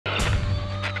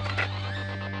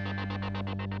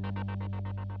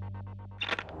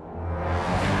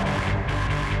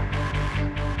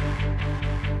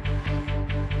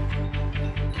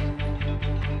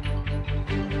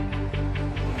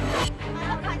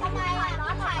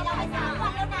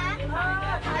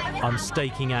I'm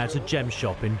staking out a gem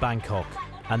shop in Bangkok,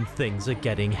 and things are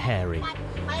getting hairy.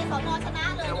 They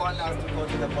want us to go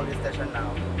to the police station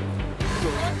now.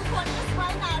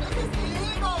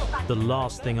 The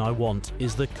last thing I want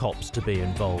is the cops to be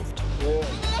involved.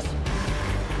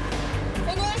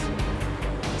 Finish!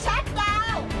 Shut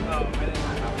down!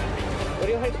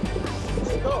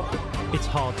 It's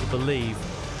hard to believe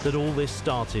that all this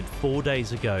started 4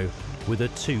 days ago with a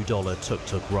 $2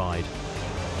 tuk-tuk ride.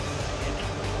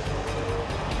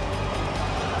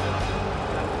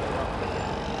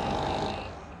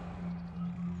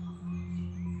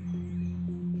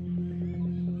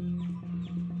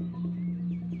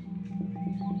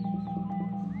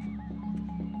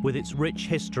 With its rich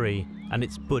history and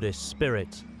its Buddhist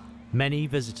spirit, many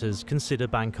visitors consider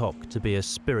Bangkok to be a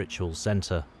spiritual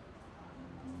centre.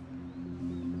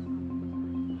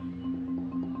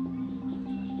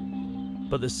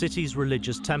 But the city's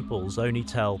religious temples only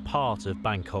tell part of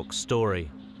Bangkok's story.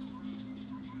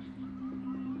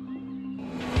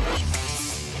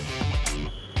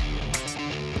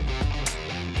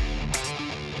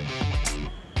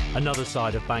 Another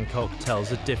side of Bangkok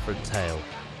tells a different tale.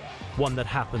 One that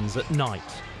happens at night,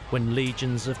 when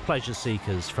legions of pleasure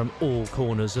seekers from all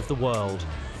corners of the world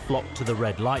flock to the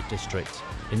red light district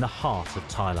in the heart of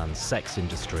Thailand's sex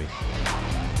industry.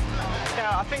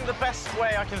 Yeah, I think the best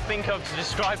way I can think of to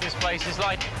describe this place is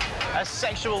like a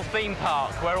sexual theme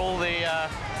park where all the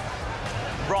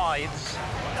rides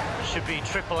should be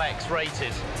XXX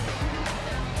rated.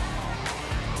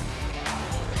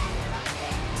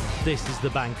 This is the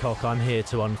Bangkok I'm here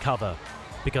to uncover.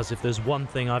 Because if there's one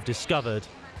thing I've discovered,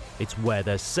 it's where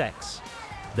there's sex,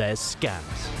 there's scams.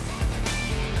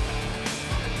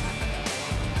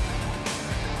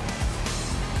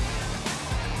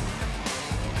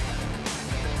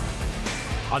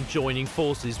 I'm joining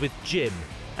forces with Jim,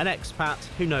 an expat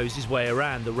who knows his way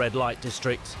around the red light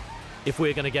district. If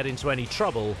we're going to get into any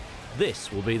trouble,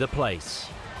 this will be the place.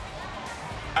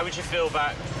 How would you feel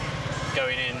about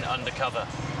going in undercover?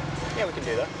 Yeah, we can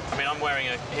do that. I mean, I'm wearing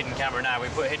a hidden camera now. We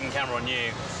put a hidden camera on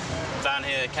you. Van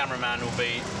here, the cameraman, will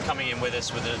be coming in with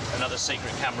us with another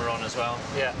secret camera on as well.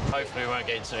 Yeah. Hopefully we won't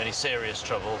get into any serious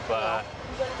trouble, but...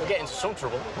 we'll get into some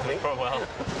trouble, I think. Well,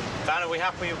 Van, are we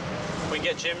happy we can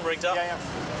get Jim rigged up? Yeah.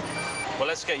 Well,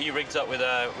 let's get you rigged up with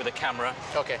a camera.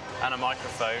 Okay. And a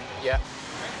microphone. Yeah.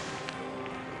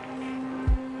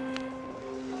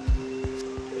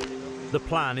 The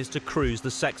plan is to cruise the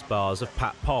sex bars of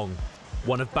Pat Pong,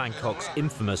 one of Bangkok's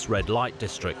infamous red light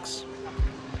districts.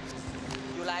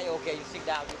 You lie, okay, you sit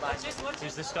down, you buy.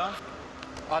 Who's this guy?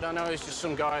 I don't know, it's just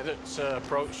some guy that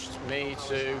approached me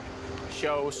to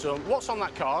show some... What's on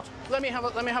that card? Let me have a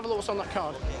look what's on that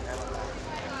card.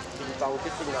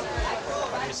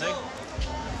 Let me see.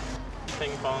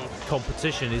 Ping pong.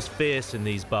 Competition is fierce in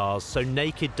these bars, so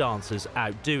naked dancers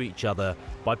outdo each other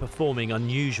by performing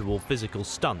unusual physical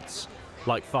stunts,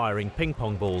 like firing ping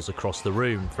pong balls across the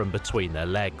room from between their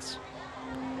legs.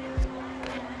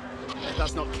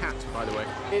 That's not cat, by the way.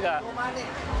 See that?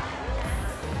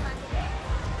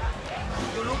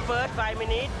 You look first, 5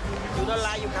 minutes. You don't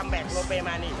lie, you come back, no pay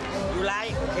money. You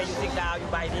lie, okay, you sit down, you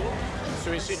buy drink.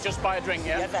 So is it just buy a drink,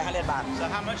 yeah? Yes, sir, 100 baht. So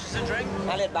how much is a drink?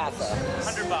 100 baht, sir.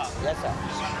 100 baht? Yes, sir.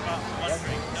 Just 100 baht for one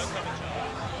drink, no cover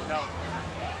charge? No.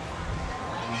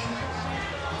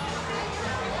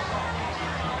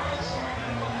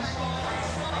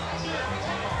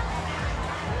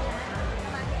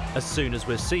 As soon as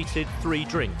we're seated, 3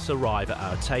 drinks arrive at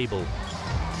our table.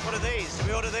 What are these? Did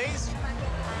we order these?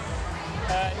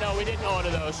 No, we didn't order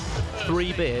those.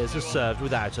 3 beers are served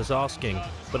without us asking,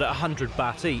 but at 100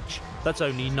 baht each, that's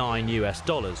only $9 US,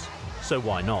 so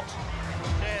why not?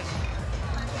 Cheers.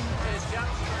 Cheers,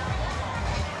 chaps.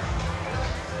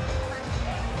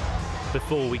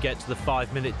 Before we get to the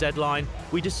 5-minute deadline,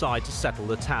 we decide to settle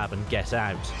the tab and get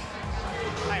out.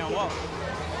 Hang on, what?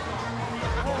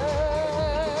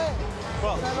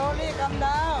 Slowly come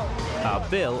down. Our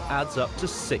bill adds up to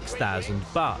 6,000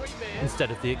 baht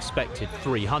instead of the expected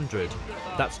 300.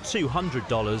 That's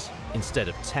 $200 instead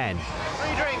of 10.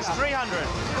 3 drinks, 300.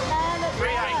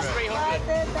 300.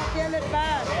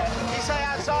 He say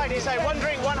outside, he say 1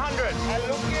 drink, 100.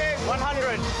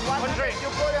 100. 1 drink. You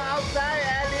go outside,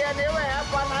 area never have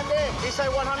 100. He say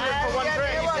 100 for 1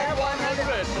 drink. He say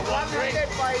 100 for 1 drink.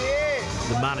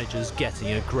 The manager's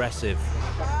getting aggressive.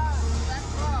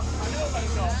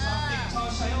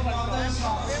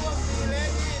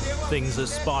 Things are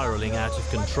spiralling out of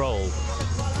control.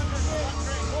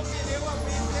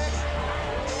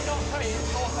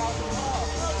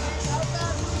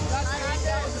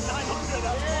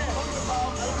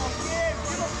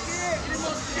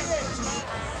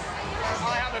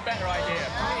 I have a better idea.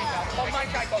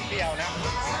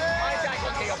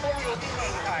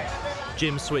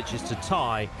 Jim switches to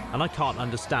Thai, and I can't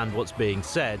understand what's being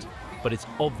said, but it's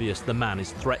obvious the man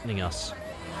is threatening us.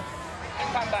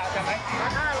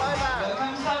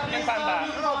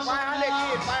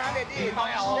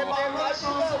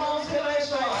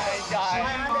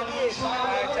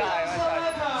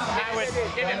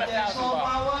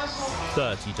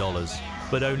 $30,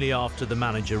 but only after the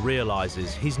manager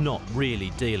realizes he's not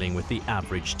really dealing with the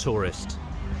average tourist.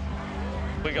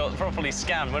 We got properly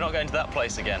scammed. We're not going to that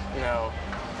place again. No.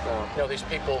 No, these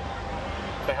people,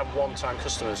 they have one-time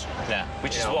customers. Yeah,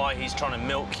 which is why he's trying to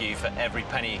milk you for every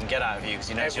penny he can get out of you, because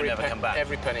he knows you'll never come back.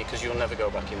 Every penny, because you'll never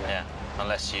go back in there. Yeah,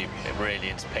 unless you're really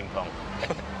into ping pong.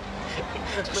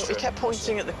 Look, he kept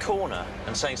pointing at the corner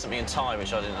and saying something in Thai,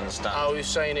 which I didn't understand. Oh, he was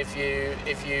saying if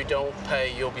you don't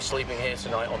pay, you'll be sleeping here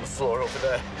tonight on the floor over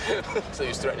there. So he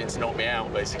was threatening to knock me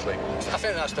out, basically. I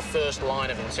think that's the first line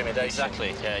of intimidation.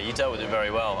 Exactly, yeah, you dealt with it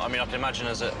very well. I mean, I can imagine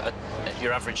as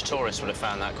your average tourist would have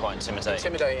found that quite intimidating.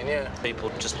 Intimidating, yeah. People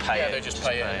just pay it. Yeah, they just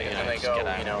pay it, and they go,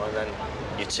 you know, and then...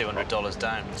 You're $200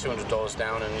 down. $200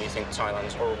 down, and you think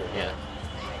Thailand's horrible. Yeah.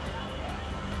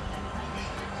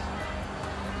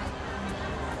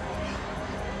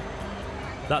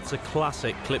 That's a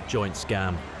classic clip joint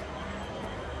scam.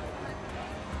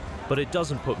 But it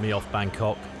doesn't put me off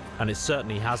Bangkok, and it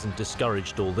certainly hasn't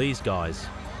discouraged all these guys.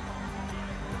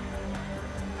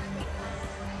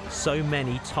 So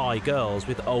many Thai girls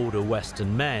with older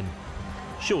Western men.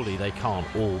 Surely they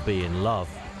can't all be in love.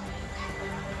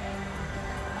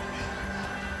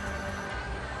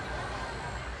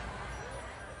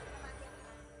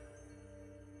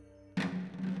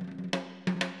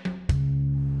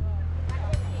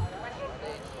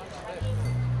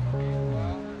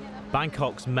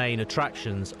 Bangkok's main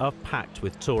attractions are packed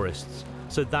with tourists,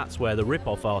 so that's where the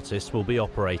rip-off artists will be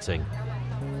operating.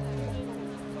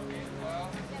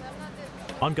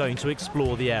 I'm going to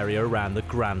explore the area around the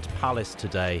Grand Palace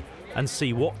today and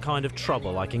see what kind of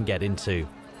trouble I can get into.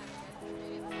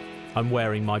 I'm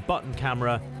wearing my button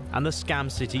camera, and the Scam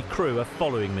City crew are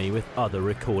following me with other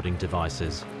recording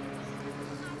devices.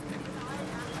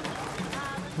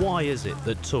 Why is it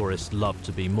that tourists love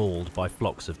to be mauled by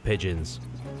flocks of pigeons?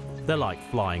 They're like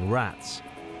flying rats.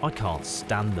 I can't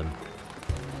stand them.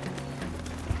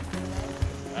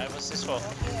 What's this for?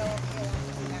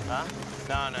 Huh?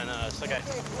 No, it's okay.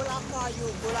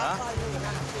 Huh?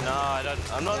 No, I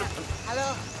don't. I'm not.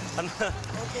 Hello.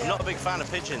 I'm not a big fan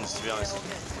of pigeons, to be honest.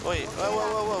 Wait,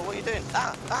 whoa, what are you doing?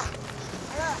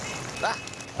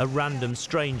 A random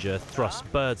stranger thrusts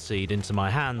birdseed into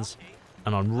my hands,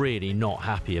 and I'm really not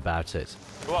happy about it.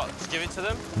 What? Just give it to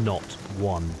them? Not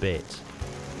one bit.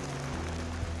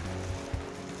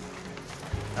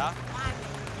 Huh?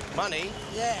 Money?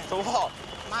 Yeah. For what?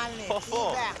 Money. What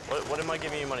for? What am I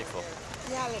giving you money for?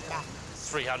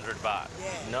 300 baht.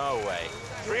 Yeah. No way.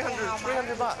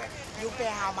 300 baht. You pay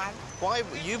how much? Why?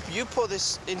 You put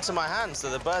this into my hand, so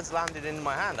the birds landed in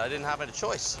my hand. I didn't have any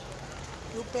choice.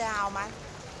 You pay how much?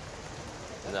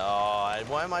 No,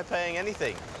 why am I paying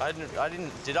anything? I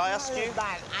didn't. Did I ask you?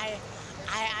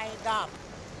 I drop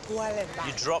 200 baht.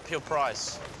 You drop your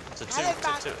price to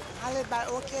 100 baht,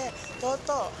 okay.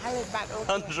 Toto, 100 baht, okay.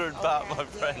 100 baht, my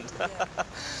friend.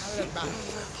 100 baht.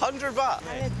 100 baht?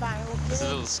 100 baht, okay. It's a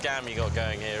little scam you got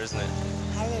going here, isn't it?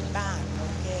 100 baht,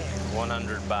 okay.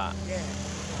 100 baht.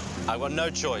 Yeah. I've got no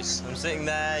choice. I'm sitting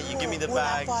there, you give me the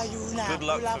bag. Good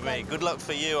luck for me. Good luck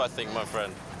for you, I think, my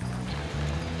friend.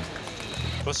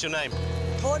 What's your name?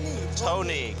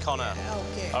 Tony Connor.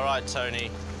 Okay. All right,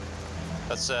 Tony.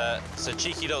 It's a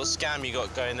cheeky little scam you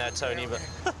got going there, Tony, but...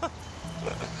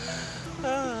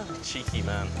 cheeky,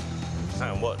 man.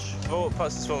 Hang on, watch. If I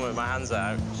pass this woman with my hands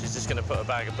out, she's just going to put a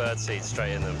bag of birdseed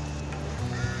straight in them.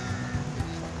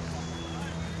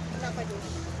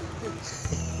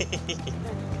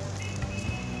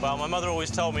 Well, my mother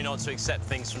always told me not to accept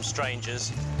things from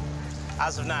strangers.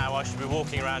 As of now, I should be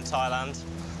walking around Thailand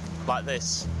like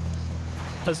this.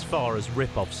 As far as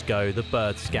rip-offs go, the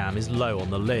bird scam is low on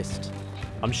the list.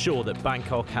 I'm sure that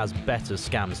Bangkok has better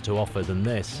scams to offer than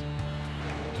this.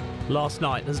 Last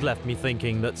night has left me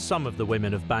thinking that some of the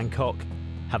women of Bangkok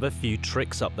have a few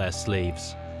tricks up their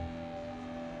sleeves.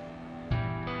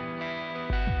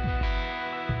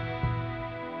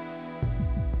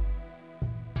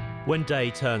 When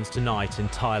day turns to night in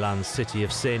Thailand's city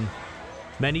of Sin,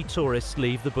 many tourists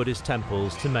leave the Buddhist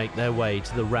temples to make their way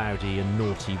to the rowdy and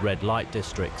naughty red light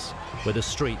districts, where the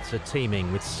streets are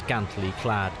teeming with scantily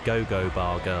clad go-go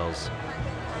bar girls.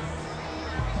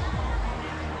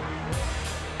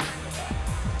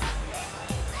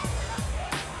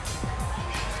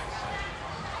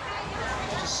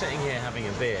 sitting here having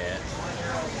a beer,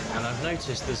 and I've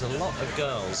noticed there's a lot of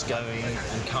girls going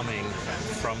and coming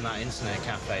from that internet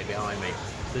cafe behind me.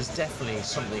 There's definitely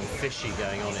something fishy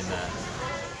going on in there.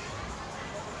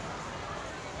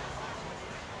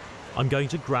 I'm going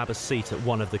to grab a seat at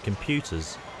one of the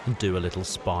computers and do a little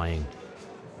spying.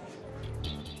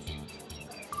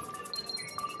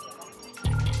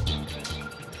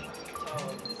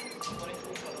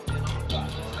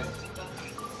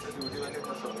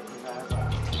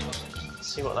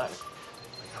 See what that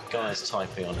guy's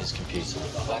typing on his computer.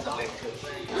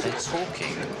 They're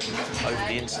talking over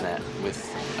the internet with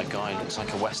a guy who looks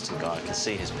like a Western guy. I can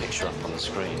see his picture up on the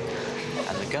screen.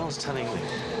 And the girl's telling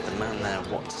the man there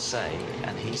what to say,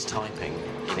 and he's typing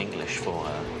in English for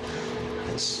her.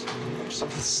 It's some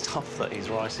of the stuff that he's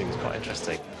writing is quite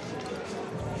interesting.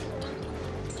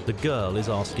 The girl is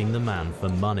asking the man for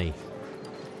money.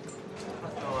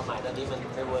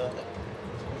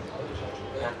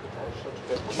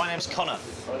 My name's Connor.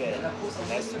 Okay,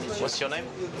 nice to meet you. What's your name?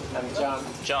 I'm John.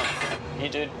 John. You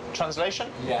do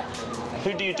translation? Yeah.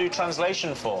 Who do you do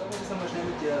translation for?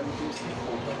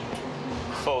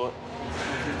 For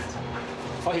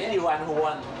anyone who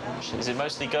wants. Is it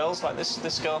mostly girls like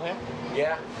this girl here?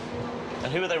 Yeah.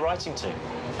 And who are they writing to?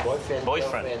 Boyfriend.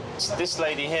 Boyfriend. Girlfriend. So this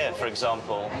lady here, for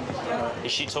example,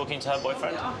 is she talking to her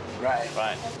boyfriend? Right.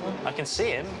 Right. I can see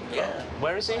him. Yeah.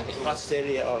 Where is he?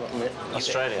 Australia or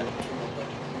Australia.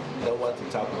 Don't want to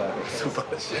talk about it too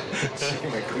much. She's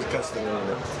my good customer.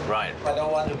 Right. I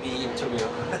don't want to be interviewed.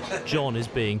 John is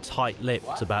being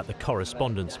tight-lipped about the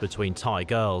correspondence between Thai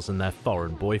girls and their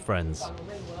foreign boyfriends.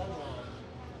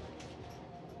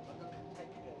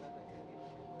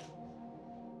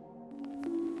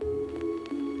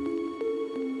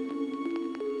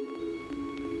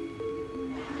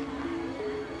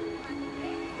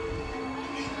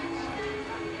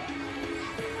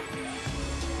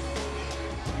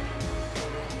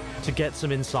 To get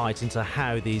some insight into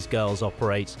how these girls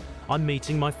operate, I'm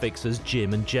meeting my fixers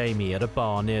Jim and Jamie at a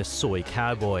bar near Soi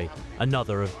Cowboy,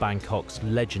 another of Bangkok's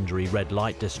legendary red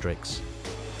light districts.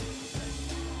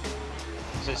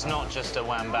 So it's not just a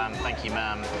wham bam, thank you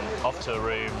ma'am, off to a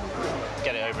room,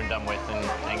 get it over and done with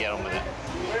and get on with it.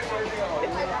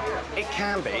 It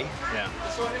can be, Yeah.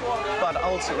 but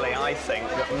ultimately I think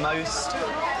that most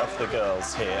of the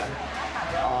girls here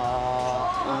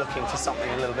are looking for something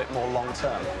a little bit more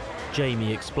long-term.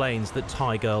 Jamie explains that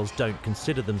Thai girls don't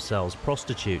consider themselves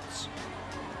prostitutes.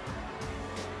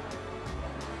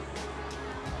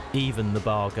 Even the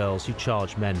bar girls who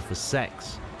charge men for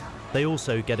sex. They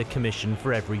also get a commission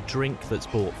for every drink that's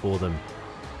bought for them.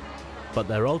 But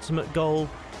their ultimate goal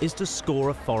is to score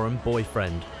a foreign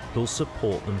boyfriend who'll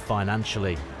support them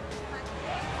financially.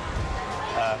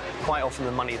 Quite often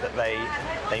the money that they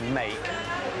make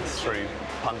through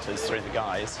punters, through the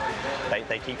guys,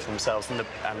 they keep for themselves, and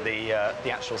the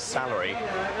actual salary,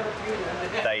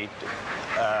 they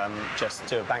just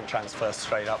do a bank transfer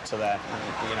straight up to their,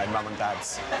 mum and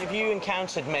dad's. Have you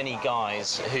encountered many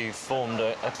guys who formed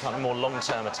a kind of more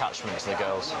long-term attachment to the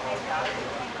girls?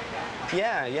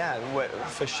 Yeah,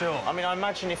 for sure. I mean, I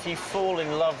imagine if you fall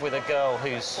in love with a girl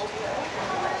who's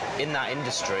in that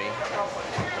industry,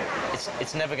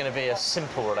 it's never going to be a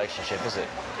simple relationship, is it?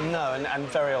 No, and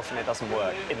very often it doesn't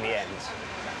work in the end.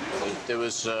 There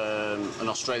was an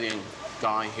Australian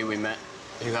guy who we met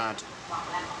who had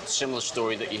a similar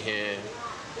story that you hear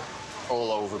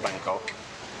all over Bangkok,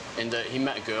 in that he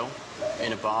met a girl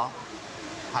in a bar,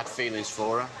 had feelings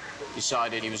for her,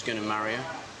 decided he was going to marry her,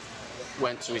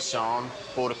 went to Isan,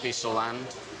 bought a piece of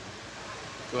land,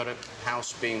 got a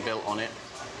house being built on it.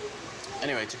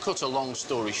 Anyway, to cut a long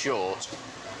story short,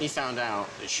 he found out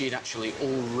that she'd actually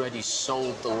already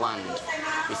sold the land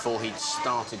before he'd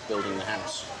started building the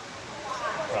house.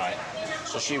 Right.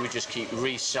 So she would just keep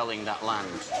reselling that land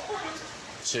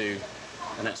to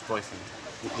an ex-boyfriend.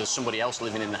 There's somebody else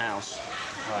living in the house.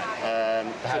 Right.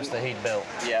 The house that he'd built.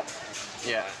 Yeah,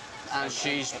 yeah. And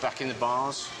she's back in the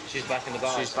bars. She's back in the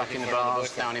bars. She's back in the bars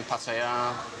down in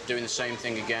Pattaya, doing the same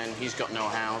thing again. He's got no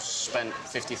house, spent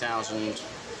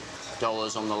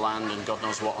 $50,000 on the land and God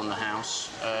knows what on the house.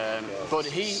 But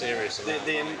he... Seriously.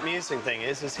 The amusing thing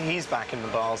is he's back in the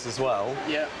bars as well,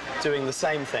 Yeah. doing the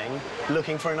same thing,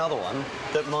 looking for another one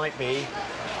that might be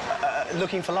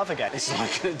looking for love again. It's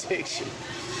like an addiction.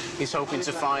 He's hoping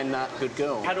to find that good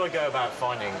girl. How do I go about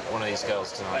finding one of these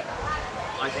girls tonight?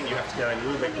 I think you have to go in a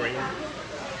little bit green,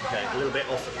 okay, a little bit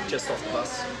off, just off the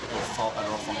bus. You're far better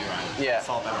off on your own. Yeah.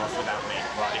 Far better off without me.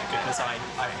 Right. Because I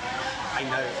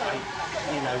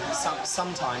know,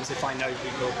 sometimes if I know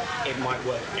people, it might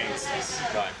work against us.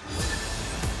 Right.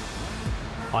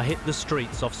 I hit the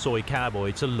streets off Soy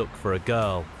Cowboy to look for a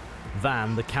girl.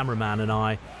 Van, the cameraman, and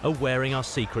I are wearing our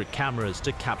secret cameras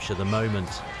to capture the moment.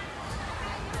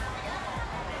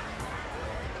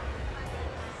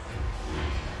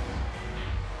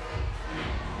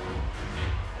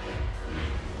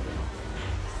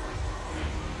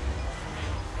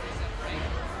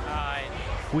 Hi.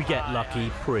 We get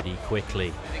lucky pretty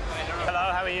quickly.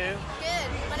 Hello, how are you? Good.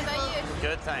 What about you?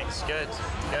 Good, thanks. Good.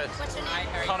 Good. What's your name?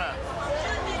 Connor.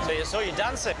 So you saw you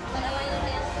dancing?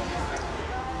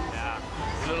 Yeah.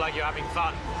 You look like you're having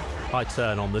fun. I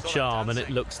turn on the charm and it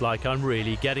looks like I'm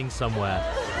really getting somewhere.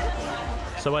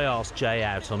 So I asked Jay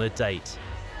out on a date.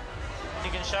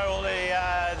 You can show all the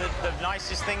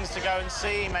nicest things to go and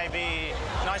see, maybe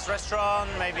a nice restaurant,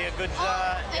 maybe a good,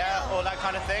 yeah, all that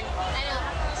kind of thing. I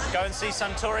know. Go and see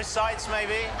some tourist sites,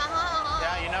 maybe.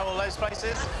 Yeah, you know all those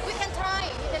places? We can try.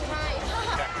 We can try.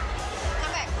 Okay.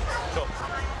 Come back. Cool.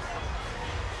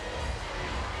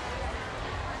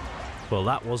 Well,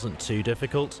 that wasn't too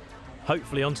difficult.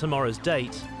 Hopefully on tomorrow's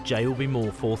date, Jay will be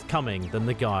more forthcoming than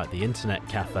the guy at the internet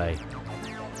cafe.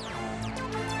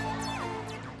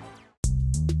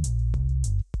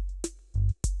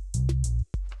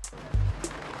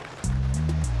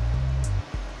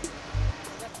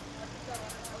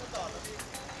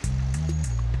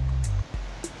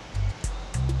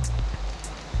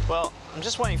 Well, I'm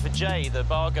just waiting for Jay, the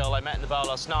bar girl I met in the bar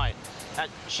last night.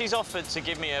 She's offered to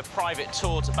give me a private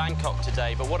tour to Bangkok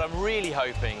today, but what I'm really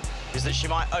hoping is that she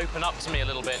might open up to me a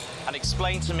little bit and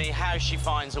explain to me how she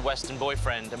finds a Western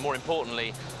boyfriend, and more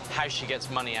importantly, how she gets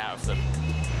money out of them.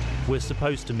 We're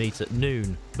supposed to meet at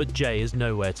noon, but Jay is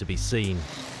nowhere to be seen.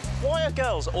 Why are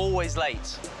girls always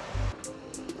late?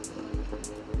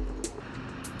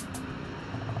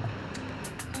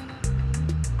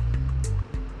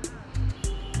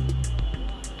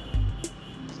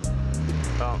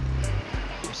 Well,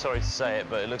 I'm sorry to say it,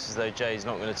 but it looks as though Jay's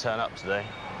not going to turn up today.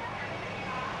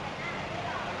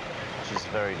 Which is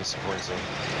very disappointing.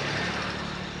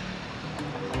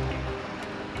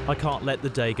 I can't let the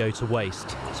day go to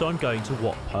waste, so I'm going to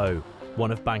Wat Po, one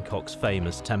of Bangkok's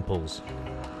famous temples.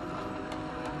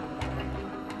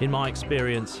 In my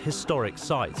experience, historic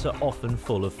sites are often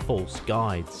full of false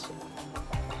guides.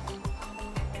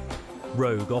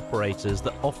 Rogue operators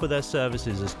that offer their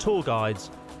services as tour guides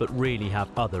but really have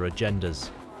other agendas.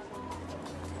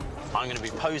 I'm going to be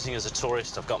posing as a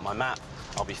tourist. I've got my map.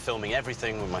 I'll be filming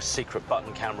everything with my secret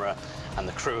button camera, and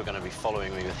the crew are going to be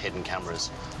following me with hidden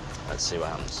cameras. Let's see what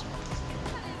happens.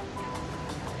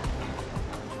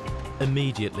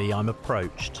 Immediately, I'm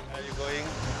approached. Are you going?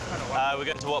 We're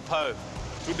going to Wat Po.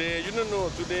 Today, you don't know,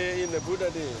 today in the Buddha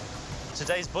Day.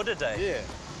 Today's Buddha Day. Yeah.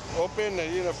 Open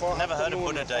for Never heard of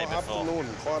Buddha Day before. Afternoon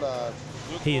for the...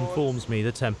 He informs me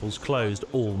the temple's closed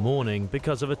all morning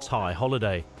because of a Thai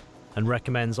holiday and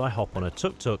recommends I hop on a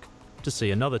tuk-tuk to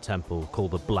see another temple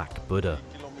called the Black Buddha.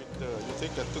 You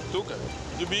take a tuk-tuk.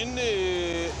 You been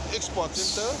the export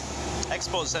center?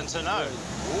 Export center, no.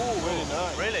 Oh, very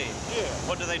nice. Really? Yeah.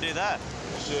 What do they do there?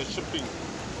 It's shipping.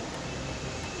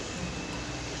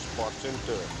 Export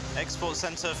center. Export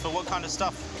center for what kind of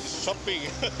stuff? Shopping.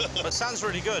 But sounds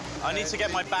really good. I need to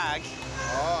get my bag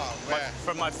Where?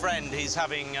 from my friend. He's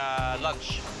having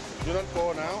lunch. You don't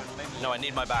go now? No, I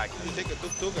need my bag. You take a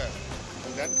tuk-tuk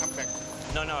and then come back.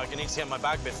 No, I need to get my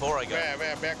bag before I go.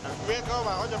 Where back? Where go?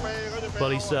 Well,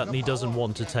 he certainly doesn't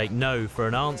want to take no for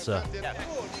an answer. Yeah.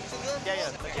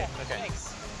 Okay.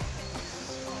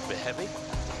 A bit heavy.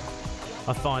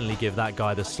 I finally give that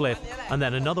guy the slip, and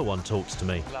then another one talks to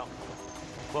me.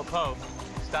 What Po?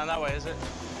 It's down that way, is it?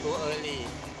 Too early.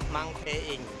 Monk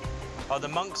praying. Oh, the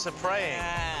monks are praying.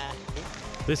 Ah,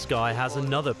 This guy has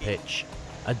another pitch,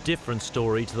 a different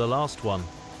story to the last one.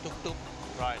 tuk tuk.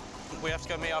 Right. We have to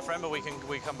go meet our friend, but we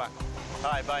come back.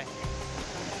 All right, bye.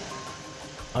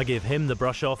 I give him the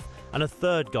brush off, and a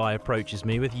third guy approaches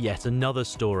me with yet another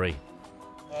story.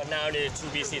 Now the to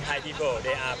visit Thai people,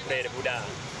 they are pray the Buddha.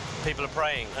 People are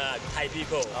praying. Thai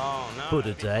people. Oh, no.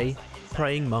 Buddha Day,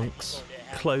 praying monks,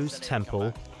 closed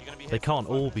temple. They can't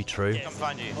all be true. Come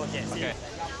find you. Okay.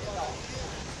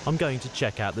 I'm going to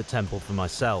check out the temple for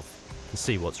myself and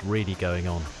see what's really going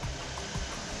on.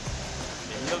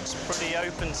 It looks pretty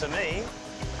open to me.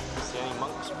 See any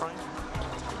monks praying?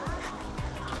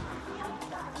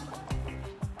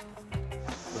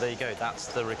 Well, there you go. That's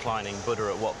the reclining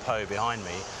Buddha at Wat Po behind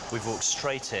me. We've walked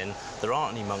straight in. There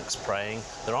aren't any monks praying.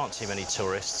 There aren't too many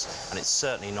tourists, and it's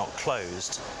certainly not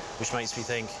closed, which makes me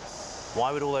think,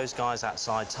 why would all those guys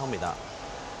outside tell me that?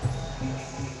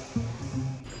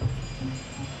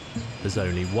 There's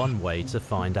only one way to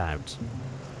find out.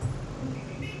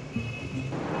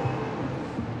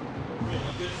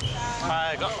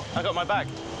 Hi, I got my bag.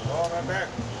 Oh, my bag.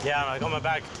 Yeah, I got my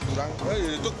bag.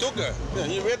 Hey, tuk-tuk. Yeah,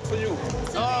 he wait for you.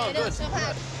 Oh, good.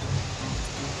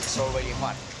 So where you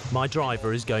want? My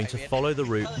driver is going to follow the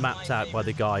route mapped out by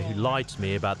the guy who lied to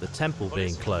me about the temple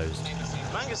being closed.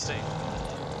 Mangosteen.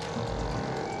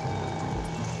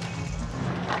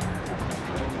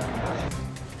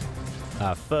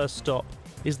 Our first stop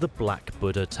is the Black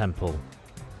Buddha Temple.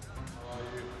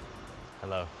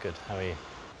 Hello, good. How are you?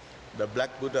 The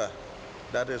Black Buddha,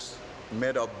 that is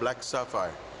made of black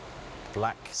sapphire.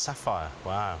 Black sapphire.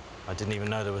 Wow. I didn't even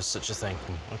know there was such a thing.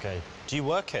 Okay. Do you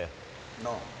work here?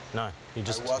 No. No. You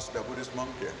just. I was the Buddhist monk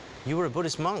here. You were a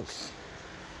Buddhist monk.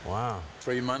 Wow.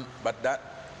 3 months, but that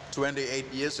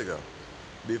 28 years ago,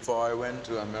 before I went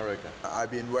to America.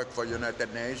 I've been working for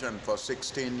United Nations for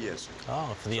 16 years.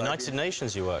 Oh, for the United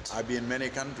Nations you worked? I've been in many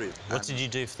countries. What did you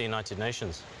do for the United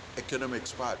Nations?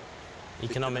 Economics part.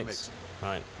 Economics.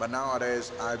 Right. But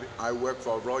nowadays, I work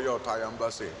for Royal Thai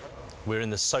Embassy. We're in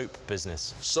the soap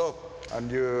business. Soap?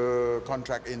 And you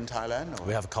contract in Thailand? Or?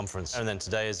 We have a conference. And then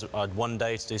today is one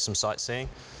day to do some sightseeing.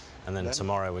 And then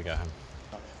tomorrow we go home.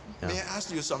 Yeah. May I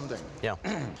ask you something? Yeah.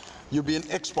 You been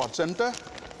export center?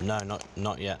 No,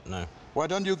 not yet, no. Why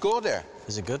don't you go there?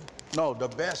 Is it good? No, the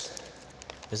best.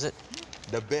 Is it?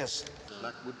 The best.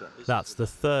 Black Buddha. That's the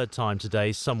third time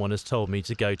today someone has told me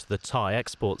to go to the Thai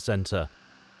Export Centre.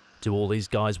 Do all these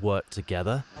guys work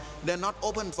together? They're not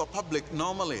open for public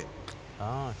normally.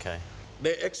 Oh, okay.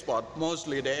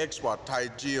 Mostly they export Thai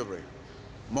jewelry,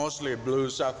 mostly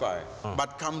blue sapphire. Oh.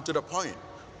 But come to the point.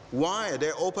 Why?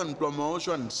 They open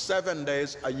promotion 7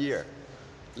 days a year.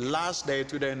 Last day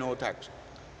today, no tax.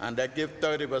 And they give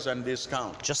 30%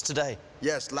 discount. Just today?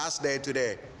 Yes, last day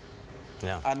today.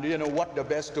 Yeah. And you know what the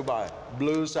best to buy?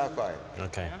 Blue sapphire.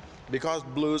 Okay. Because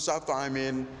blue sapphire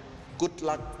means good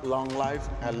luck, long life,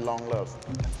 and long love.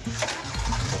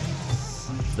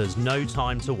 There's no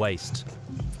time to waste.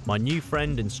 My new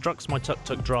friend instructs my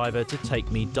tuk-tuk driver to take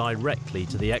me directly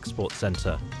to the export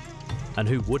centre. And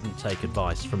who wouldn't take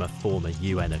advice from a former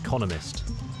UN economist?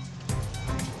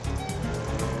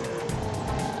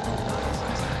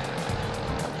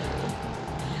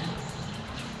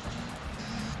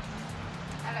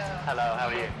 Hello, how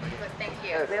are you? Good, thank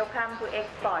you. Welcome to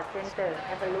Export Center.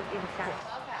 Have a look inside.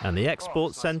 And the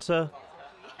export centre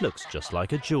looks just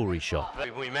like a jewellery shop.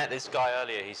 We met this guy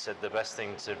earlier. He said the best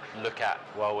thing to look at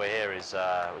while we're here is,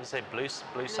 what did you say,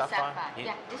 blue sapphire?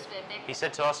 Yeah, this way, baby. He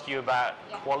said to ask you about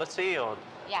quality or?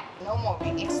 Yeah, no more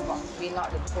we export. We're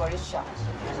not the tourist shop.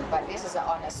 But this is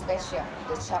on a special,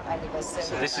 the shop anniversary.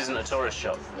 So this isn't a tourist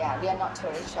shop? Yeah, we are not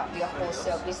tourist shop. We are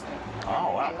wholesale business.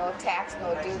 Oh, wow. And no tax,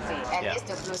 no duty. And Yeah. it's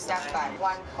the blue sapphire,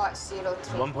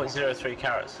 1.03. 1.03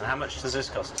 carats. And how much does this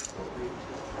cost?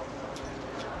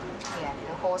 Yeah,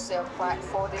 the wholesale price,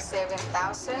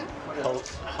 47,000.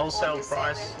 Wholesale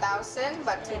price? 47,000,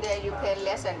 but today you pay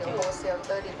less than the wholesale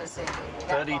 30%.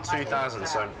 32,000,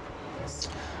 so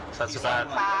that's about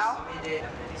Pound.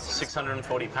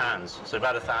 640 pounds, so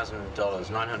about $1,000,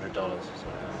 $900.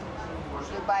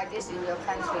 You buy this in your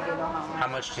country, you know how much. How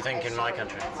much do you think in my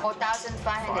country?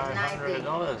 4,590.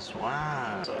 $500,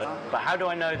 wow. But how do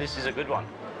I know this is a good one?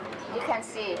 You can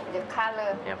see the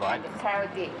color and the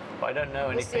clarity. But I don't know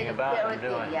You see anything the about them, do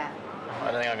purity, I? yeah.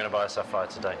 I don't think I'm going to buy a sapphire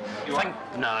today.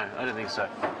 No, I don't think so.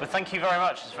 But thank you very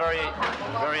much. It's very,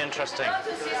 very interesting. You want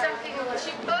to see something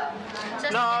cheaper?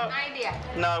 Just No. an idea.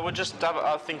 No, we'll just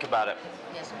I'll think about it.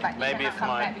 Yes, but Maybe you if cannot come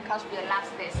my- back because we are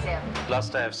last day sale.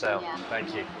 Last day of sale. Yeah.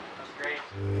 Thank you.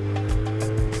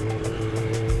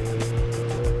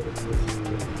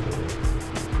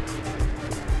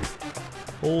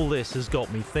 All this has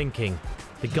got me thinking.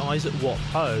 The guys at Wat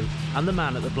Ho and the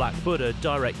man at the Black Buddha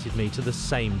directed me to the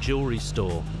same jewellery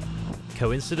store.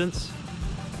 Coincidence?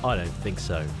 I don't think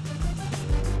so.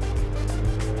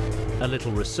 A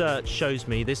little research shows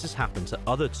me this has happened to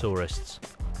other tourists.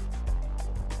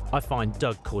 I find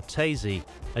Doug Cortese,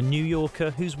 a New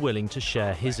Yorker who's willing to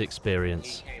share his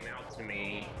experience. He came out to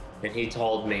me and he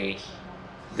told me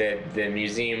that the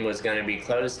museum was going to be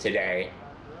closed today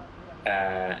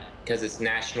because it's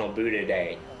National Buddha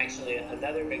Day. Actually,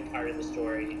 another big part of the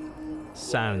story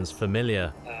Sounds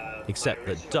familiar, except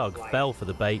that Doug fell for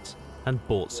the bait and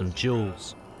bought some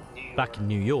jewels. Back in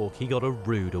New York, he got a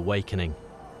rude awakening.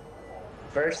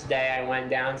 First day I went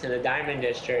down to the Diamond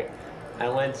District. I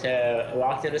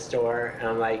walked in a store and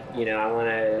I'm like, I want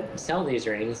to sell these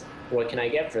rings. What can I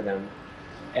get for them?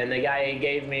 And the guy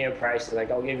gave me a price, like,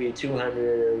 I'll give you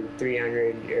 200 or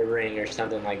 300 a ring or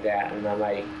something like that. And I'm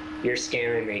like, you're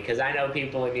scamming me, because I know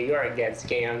people in New York get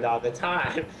scammed all the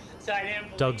time. So I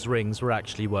didn't. Doug's rings were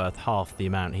actually worth half the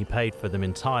amount he paid for them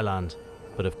in Thailand,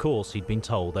 but but of course he'd been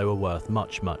told they were worth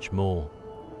much, much more.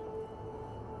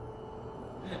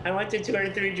 I went to 2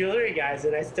 or 3 jewelry guys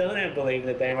and I still didn't believe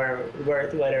that they were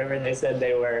worth whatever they said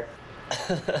they were.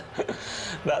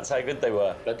 That's how good they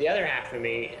were. But the other half of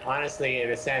me, honestly, in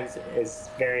a sense,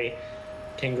 is very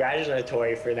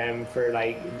congratulatory for them for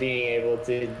like being able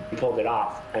to pull it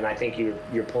off. And I think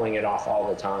you're pulling it off all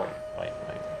the time. Wait.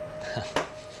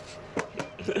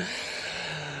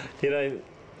 You know,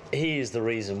 he is the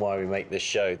reason why we make this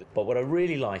show. But what I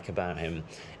really like about him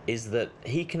is that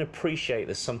he can appreciate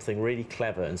there's something really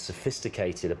clever and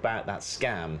sophisticated about that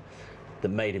scam that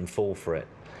made him fall for it.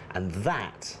 And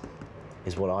that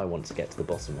is what I want to get to the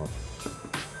bottom of.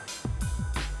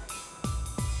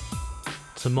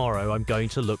 Tomorrow I'm going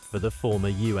to look for the former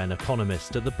UN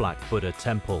economist at the Black Buddha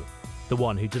Temple, the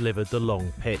one who delivered the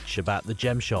long pitch about the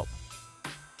gem shop.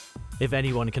 If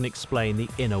anyone can explain the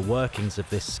inner workings of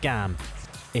this scam,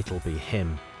 it'll be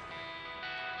him.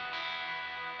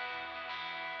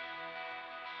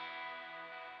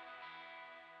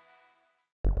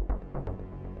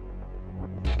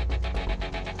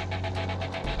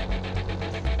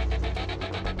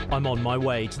 I'm on my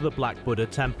way to the Black Buddha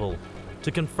Temple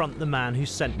to confront the man who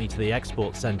sent me to the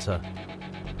export centre.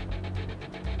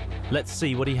 Let's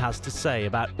see what he has to say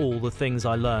about all the things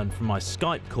I learned from my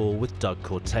Skype call with Doug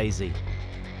Cortese.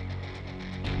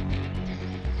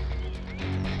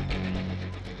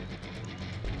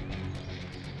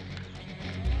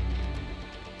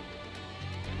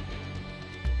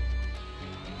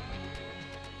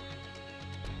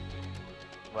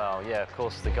 Well, yeah, of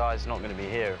course, the guy's not going to be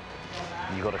here.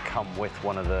 You've got to come with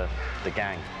one of the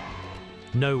gang.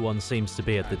 No one seems to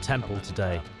be at the temple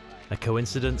today. A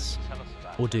coincidence?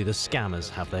 Or do the scammers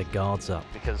have their guards up?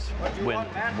 Because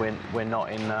we're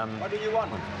not in... What do you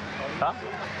want? Huh?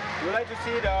 You like to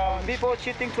see the people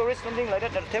cheating tourists, something like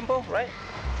that at the temple, right?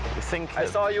 You think... I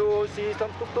saw you see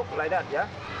some tuk-tuk like that, yeah?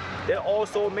 There are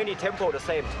also many temples the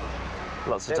same.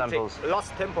 Lots of temples?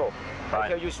 Lots of temples. Right. I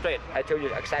tell you straight. I tell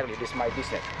you exactly, this is my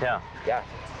business. Yeah. Yeah.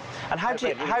 And how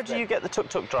do you get the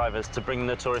tuk-tuk drivers to bring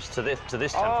the tourists to this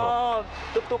temple? Oh,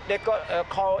 tuk-tuk, they got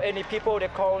call any people they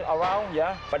call around,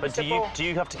 yeah. But do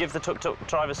you have to give the tuk-tuk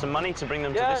drivers some money to bring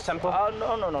them to this temple?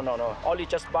 No. Only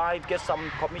just get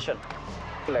some commission.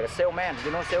 Like a salesman,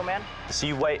 you know salesman? So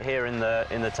you wait here in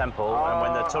the temple, and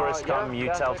when the tourists come, you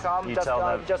tell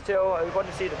them. Just tell you want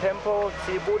to see the temple,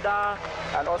 see Buddha,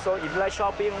 and also if you like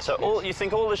shopping. So you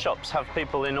think all the shops have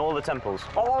people in all the temples?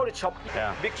 All the shops,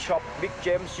 yeah. Big shop, big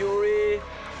gems jewelry,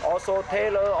 also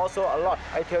tailor, also a lot.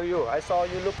 I tell you, I saw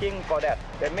you looking for that.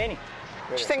 There are many.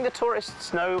 Do you think the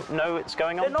tourists know it's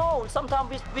going on? They know.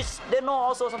 Sometimes they know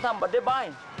also sometimes, but they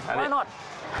buy. Why not?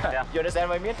 Yeah. You understand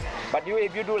what I mean? But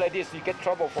if you do like this, you get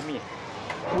trouble for me.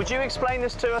 Would you explain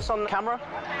this to us on camera?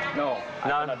 No, I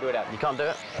cannot do that. You can't do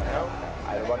it? No,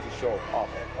 I want to show off.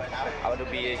 I want to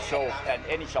be a show, and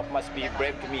any shop must be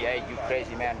brave to me. Hey, you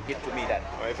crazy man, give to me that.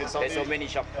 There's so many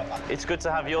shops. It's good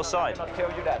to have your side. I cannot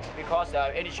tell you that, because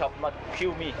any shop must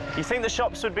kill me. You think the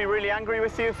shops would be really angry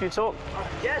with you if you talk?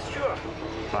 Yes, sure.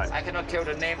 Right. I cannot tell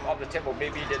the name of the temple.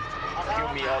 Maybe they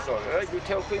kill me also. You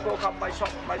tell people come my shop,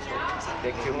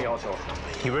 they kill me also.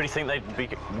 You really think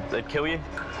they'd kill you?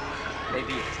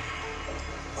 Maybe.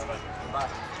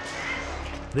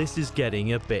 This is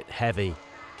getting a bit heavy.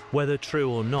 Whether true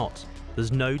or not,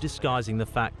 there's no disguising the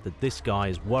fact that this guy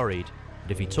is worried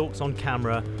that if he talks on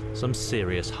camera, some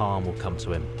serious harm will come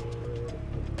to him.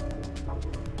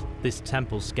 This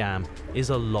temple scam is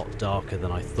a lot darker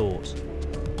than I thought.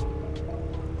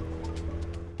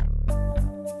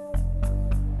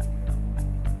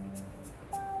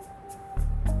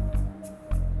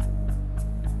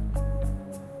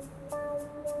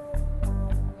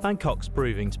 Bangkok's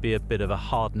proving to be a bit of a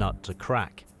hard nut to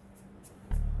crack.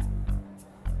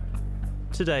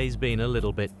 Today's been a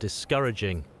little bit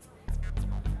discouraging.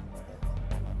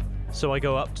 So I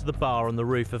go up to the bar on the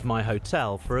roof of my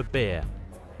hotel for a beer.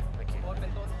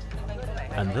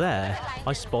 And there,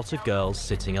 I spot a girl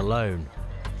sitting alone.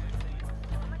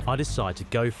 I decide to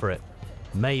go for it.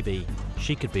 Maybe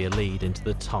she could be a lead into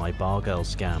the Thai bar girl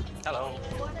scam. Hello.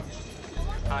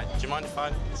 Hi, do you mind if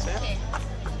I sit? Okay.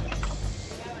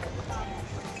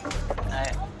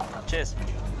 Hey, cheers.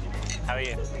 How are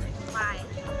you? Fine.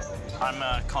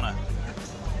 I'm Connor.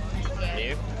 Yes.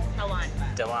 You? Tawan.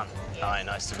 Dewan. Yes. Hi,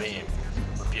 nice to meet you.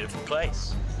 Beautiful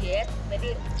place. Yes, maybe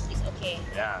it's okay.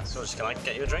 Yeah, so can I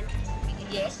get you a drink?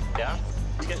 Yes. Yeah?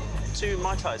 Get 2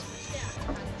 Mai Tais.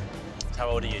 How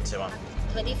old are you, Dewan?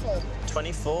 24.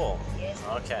 24? Yes.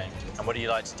 Okay. And what do you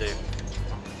like to do?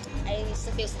 I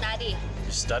still study.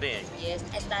 You're studying? Yes,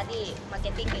 I study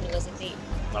marketing university.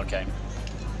 Okay.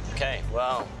 Okay,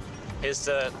 well, Here's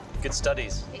to good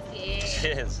studies. Okay.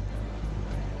 Cheers.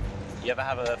 You ever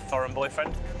have a foreign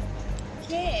boyfriend?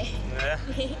 Yeah. Yeah.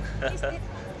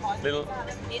 Little.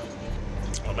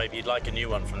 Or maybe you'd like a new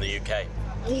one from the UK.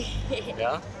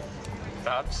 Yeah?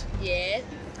 Perhaps? Yes.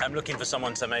 I'm looking for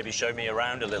someone to maybe show me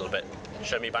around a little bit.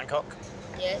 Show me Bangkok.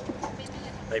 Yes.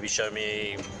 Maybe show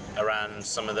me around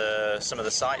some of the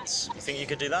sites. You think you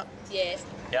could do that? Yes.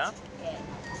 Yeah? Yeah.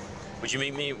 Would you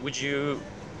meet me? Would you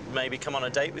maybe come on a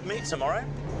date with me tomorrow?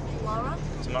 Tomorrow?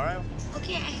 Tomorrow?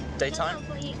 Okay. Daytime?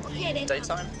 Okay, daytime.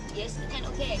 Daytime? Yes, you can.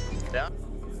 Okay. Yeah?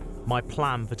 My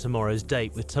plan for tomorrow's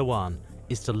date with Tawan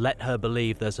is to let her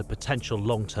believe there's a potential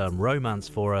long-term romance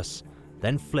for us,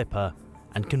 then flip her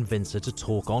and convince her to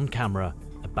talk on camera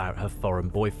about her foreign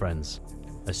boyfriends,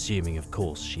 assuming, of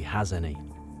course, she has any.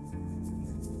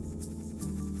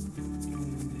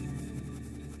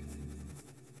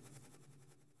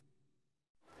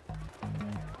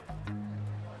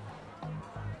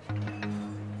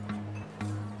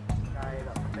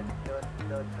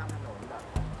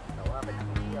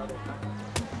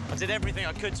 I did everything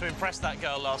I could to impress that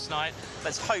girl last night.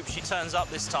 Let's hope she turns up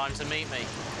this time to meet me.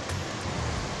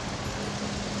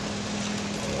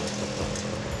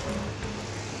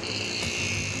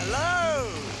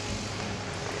 Hello!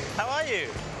 How are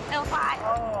you? I'm fine.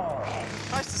 Oh,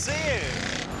 nice to see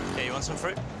you. Okay, you want some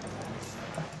fruit?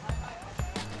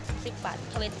 10 baht,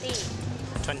 20.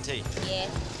 20. Yes.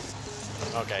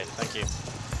 Okay, thank you.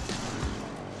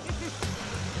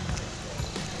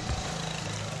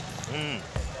 Okay.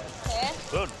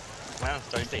 Good. Wow,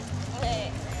 tasty.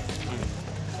 Okay.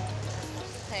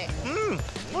 Okay.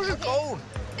 What's it called?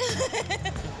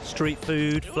 Street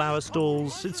food, flower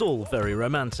stalls, it's all very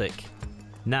romantic.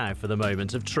 Now for the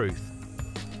moment of truth.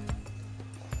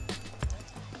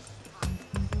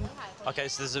 Okay,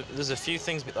 so there's a few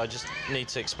things I just need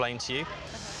to explain to you.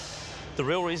 The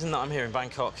real reason that I'm here in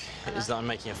Bangkok is that I'm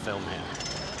making a film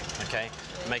here. Okay?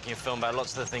 I'm making a film about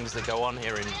lots of the things that go on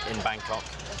here in Bangkok.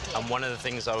 And one of the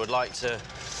things I would like to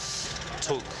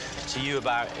talk to you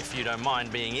about, if you don't mind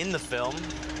being in the film,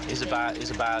 is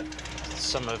about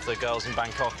some of the girls in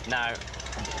Bangkok. Now,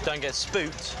 don't get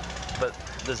spooked, but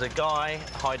there's a guy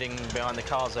hiding behind the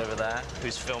cars over there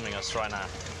who's filming us right now.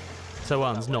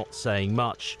 Tawan's not saying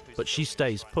much, but she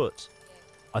stays put.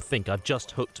 I think I've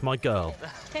just hooked my girl.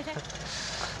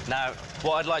 Now,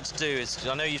 what I'd like to do is,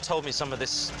 I know you've told me some of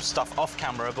this stuff off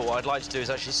camera, but what I'd like to do is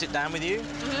actually sit down with you,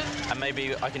 and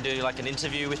maybe I can do like an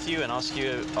interview with you and ask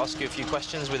you a few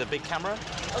questions with a big camera.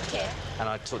 Okay. And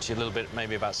I'd talk to you a little bit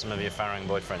maybe about some of your foreign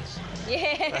boyfriends.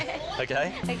 Yeah.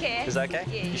 Okay? Okay. Is that okay?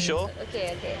 Yeah, you sure?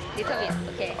 Okay, okay. Little bit,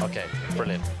 okay. Okay,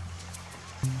 brilliant.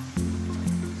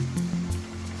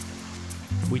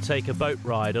 We take a boat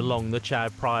ride along the Chao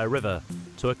Phraya River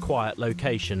to a quiet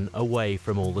location away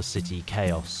from all the city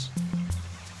chaos.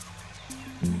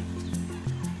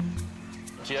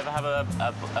 Do you ever have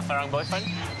a foreign boyfriend?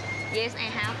 Yes, I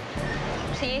have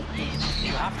 3.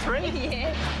 You have 3?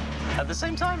 Yes. At the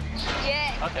same time?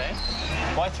 Yeah. Okay.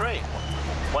 Why 3?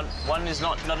 One is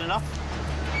not enough?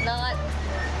 Not.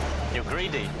 You're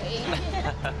greedy.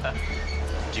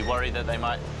 Do you worry that they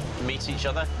might meet each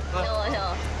other? No,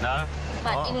 no. No?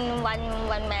 But in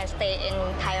one man stay in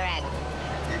Thailand.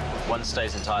 One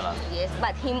stays in Thailand? Yes,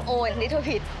 but him own little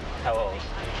bit. How old?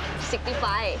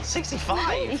 65.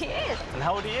 65? Yes. And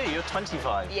how old are you? You're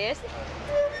 25? Yes.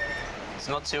 It's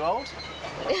not too old?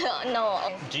 No.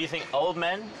 Do you think old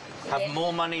men have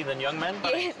more money than young men?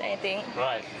 Yes, I think.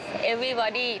 Right.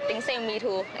 Everybody thinks same, me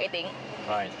too, I think.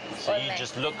 Right. So Old you man.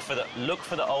 just look for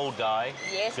the old guy.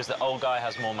 Yes. Because the old guy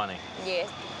has more money. Yes.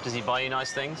 Does he buy you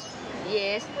nice things?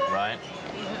 Yes. Right.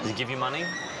 Does he give you money?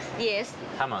 Yes.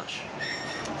 How much?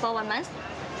 For 1 month,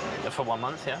 For 1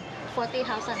 month, yeah?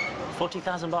 40,000.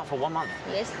 40,000 baht for 1 month?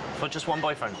 Yes. For just one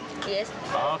boyfriend? Yes.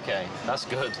 Okay, that's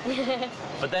good.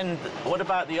 But then, what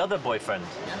about the other boyfriend?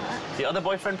 The other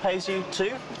boyfriend pays you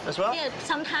too, as well? Yeah,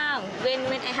 sometimes when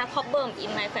I have problem in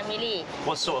my family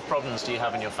What sort of problems do you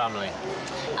have in your family?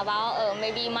 about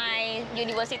maybe my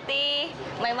university,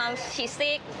 my mom she's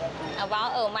sick,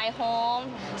 about my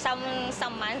home, some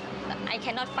month I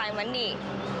cannot find money.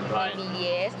 Right. Maybe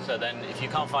yes. So then, if you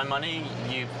can't find money,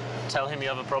 you tell him you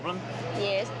have a problem?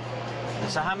 Yes.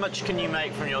 So how much can you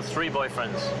make from your 3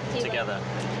 boyfriends together?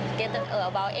 Get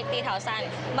about 80,000,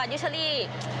 but usually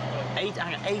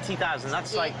 80,000.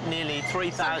 That's like nearly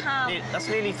 $3,000. Somehow. That's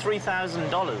nearly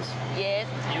 $3,000 yes.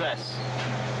 US.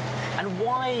 And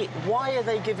why are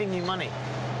they giving you money?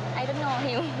 I don't know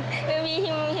him. Maybe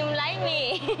him like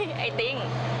me. I think.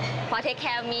 For take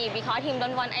care of me because him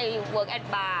don't want I work at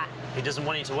bar. He doesn't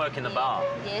want you to work in the bar.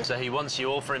 Yes. So he wants you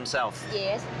all for himself.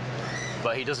 Yes.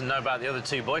 But he doesn't know about the other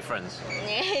 2 boyfriends?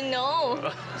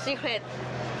 No, secret.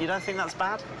 You don't think that's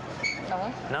bad?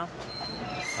 No. No?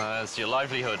 It's your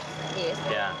livelihood? Yes.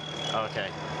 Yeah, okay.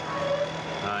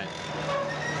 Right.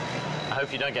 I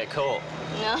hope you don't get caught.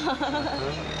 No.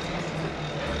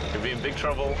 You'll be in big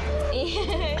trouble.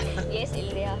 Yes,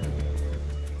 Ilya.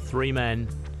 3 men,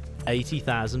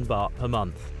 80,000 baht per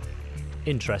month.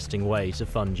 Interesting way to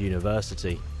fund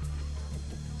university.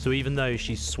 So even though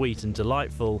she's sweet and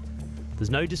delightful, there's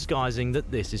no disguising that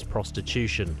this is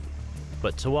prostitution.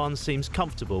 But Tawan seems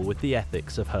comfortable with the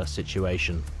ethics of her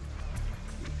situation.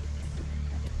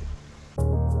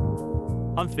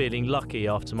 I'm feeling lucky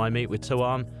after my meet with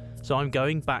Tawan, so I'm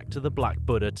going back to the Black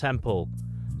Buddha temple.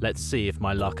 Let's see if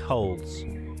my luck holds.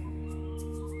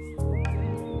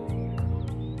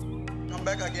 Come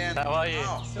back again. How are you?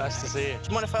 Oh. Nice to see you. Do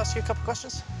you mind if I ask you a couple of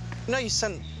questions? You know, you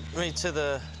sent me to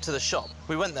the shop.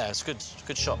 We went there. It's a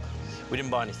good shop. We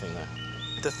didn't buy anything there.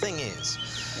 The thing is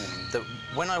that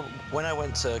when I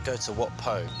went to go to Wat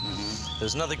Po, there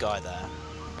was another guy there,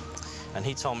 and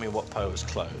he told me Wat Po was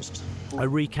closed. I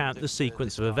recount the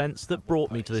sequence of events that brought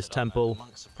me to this temple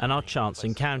and our chance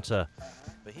encounter.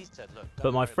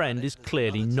 But my friend is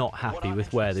clearly not happy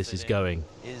with where this is going.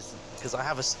 Because I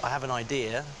have an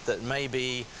idea that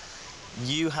maybe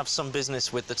you have some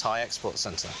business with the Thai Export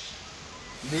Centre.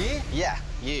 Me? Yeah,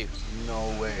 you.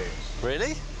 No way.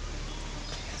 Really?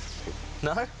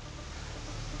 No?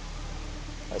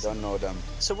 I don't know them.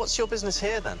 So what's your business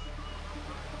here then?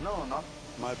 No, not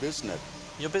my business.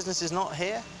 Your business is not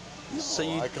here? No, so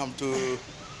I come to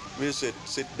visit,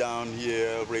 sit down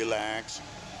here, relax.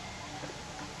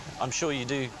 I'm sure you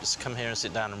do just come here and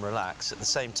sit down and relax. At the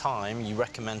same time, you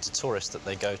recommend to tourists that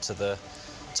they go to the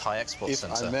Thai Export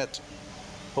Centre. If I met.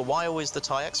 But why always the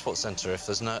Thai Export Centre if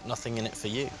there's nothing in it for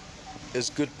you? It's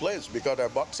a good place because I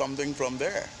bought something from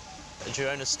there. Do you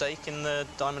own a stake in the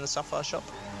Diamond and Sapphire shop?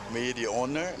 Me, the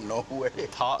owner? No way.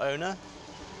 Part owner?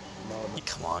 No.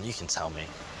 Come on, you can tell me.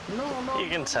 No. You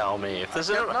can tell me if there's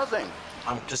nothing.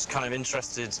 I'm just kind of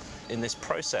interested in this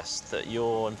process that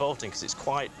you're involved in because it's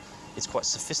quite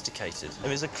sophisticated.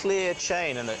 And there's a clear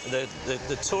chain, and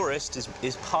the tourist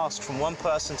is passed from one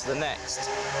person to the next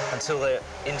until they're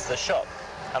into the shop.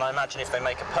 And I imagine if they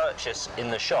make a purchase in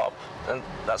the shop, then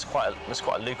that's quite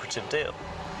a lucrative deal.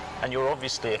 And you're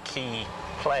obviously a key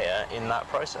player in that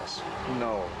process.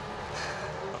 No.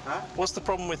 Huh? What's the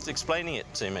problem with explaining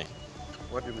it to me?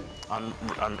 What do you mean?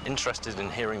 I'm interested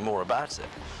in hearing more about it.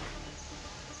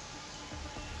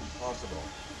 Impossible.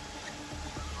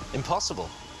 Impossible?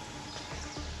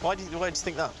 Why do you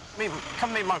think that?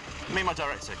 Come meet my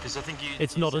director, because I think you...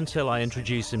 It's not until I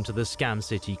introduce him to the Scam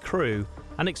City crew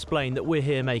and explain that we're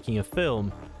here making a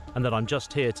film and that I'm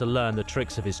just here to learn the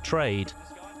tricks of his trade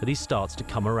that he starts to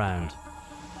come around.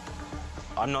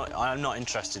 I'm not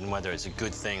interested in whether it's a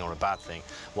good thing or a bad thing.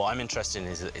 What I'm interested in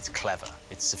is that it's clever,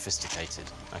 it's sophisticated,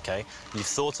 okay? You've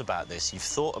thought about this. You've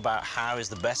thought about how is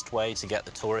the best way to get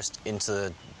the tourist into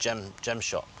the gem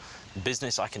shop. The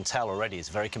business, I can tell already, is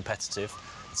very competitive.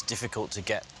 It's difficult to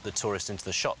get the tourist into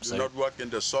the shop. You not work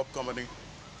in the soap company?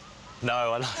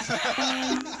 No, That's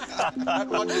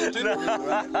what you did,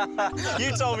 right?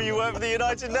 You told me you work for the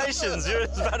United Nations. You're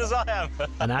as bad as I am.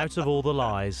 And out of all the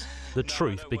lies, the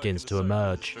truth begins to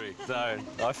emerge. No,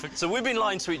 so we've been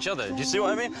lying to each other. Do you see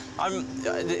what I mean?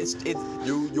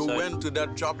 You went to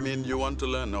that job, mean you want to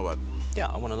learn or what? Yeah,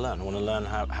 I want to learn. I want to learn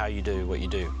how you do what you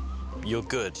do. You're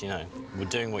good, you know. We're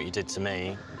doing what you did to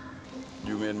me.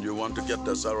 You mean you want to get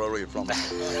the salary from me?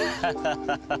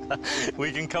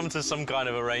 We can come to some kind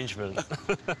of arrangement.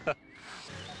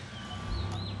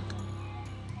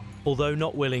 Although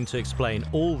not willing to explain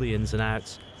all the ins and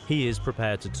outs, he is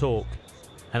prepared to talk.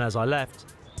 And as I left,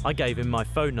 I gave him my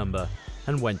phone number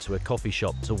and went to a coffee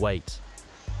shop to wait.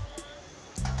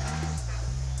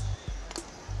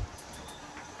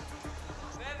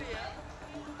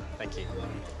 Thank you.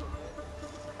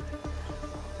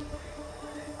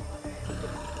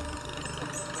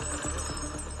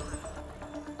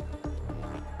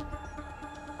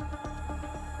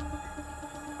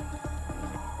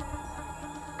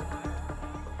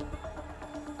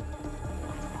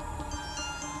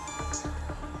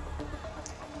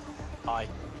 Hi.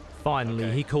 Finally,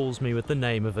 Okay. he calls me with the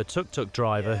name of a tuk-tuk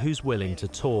driver who's willing to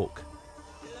talk.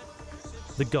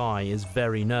 The guy is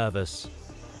very nervous.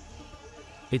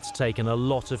 It's taken a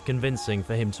lot of convincing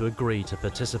for him to agree to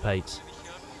participate.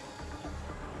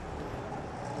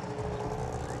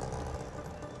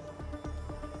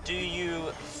 Do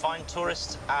you find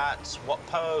tourists at Wat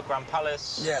Po, Grand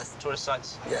Palace? Yes. Tourist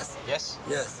sites? Yes. Yes?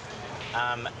 Yes.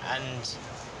 And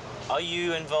Are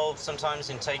you involved sometimes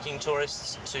in taking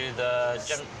tourists to the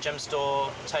gem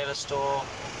store, tailor store?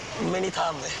 Many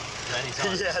times. Many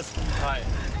times? Yes. Right.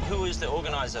 Who is the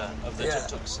organizer of the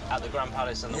tuk-tuks at the Grand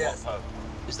Palace and the Wat Po?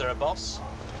 Is there a boss?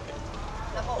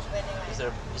 Is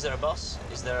there a boss?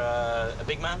 Is there a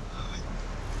big man?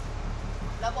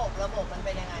 ระบบมันเ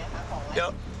ป็นยังไงคะของเดี๋ยว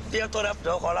เตรียมตัวรับเ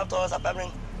ดี๋ยวขอรับโทรศัพท์แป๊บนึ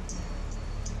ง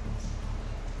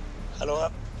ฮัลโหลครั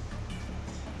บ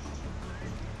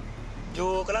อยู่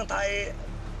กำลังถ่าย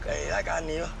รายการ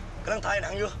นี้อยู่กำลังถ่ายหนั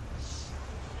งอยู่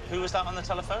Who was that on the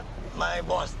telephone? My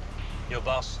boss. Your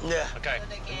boss? Yeah. Okay.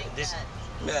 This.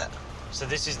 Yeah. So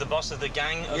this is the boss of the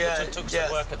gang of the tuk-tuks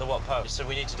that work at the Wat Po. So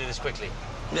we need to do this quickly.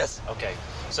 Yes. Okay.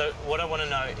 So what I want to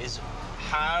know is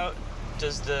how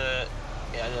does the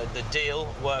deal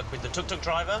work with the tuk-tuk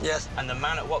driver and the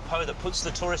man at Wat Po that puts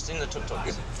the tourist in the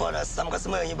tuk-tuks? For some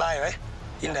customer he buy right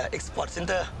in the export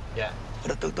center. Yeah.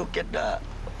 The tuk-tuk get the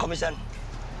commission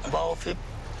about 15%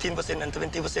 and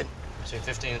 20%. Between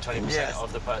 15 and 20%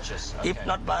 of the purchase. Okay. If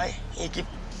not buy, he give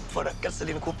for the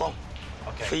gasoline coupon.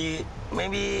 Okay. Free,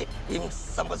 maybe in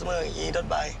some customer he don't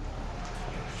buy.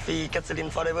 Free gasoline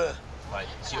forever. Right.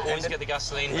 So you always get the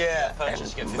gasoline. Yeah. Purchase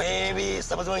you get 15%. Maybe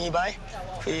some customer he buy.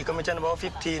 Free commission about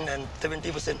 15 and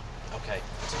 20%. Okay.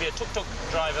 To be a tuk-tuk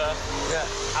driver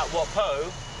at Wat Po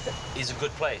is a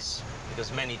good place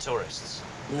because many tourists.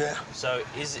 Yeah. So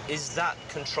is that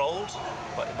controlled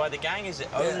by the gang? Is it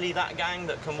only that gang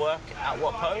that can work at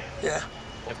Wat Po? Yeah.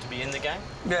 You have to be in the gang?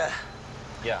 Yeah.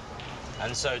 Yeah.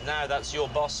 And so now that's your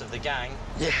boss of the gang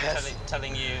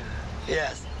telling you...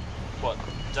 Yes. What,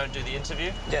 don't do the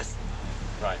interview? Yes.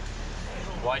 Right.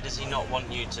 Why does he not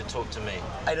want you to talk to me?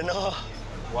 I don't know.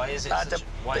 Why is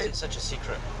it such a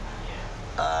secret?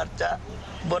 จะ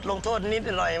บทลงโทษนิด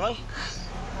หน่อยมั้ง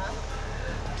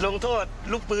ลงโทษ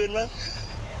ลูกปืนมั้ง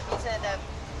He said that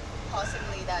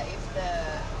possibly that if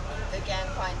the gang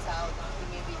finds out, he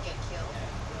maybe get killed,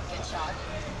 get shot.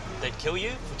 They'd kill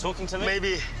you for talking to me?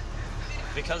 Maybe.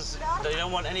 Because they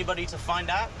don't want anybody to find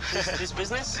out this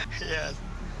business? Yes.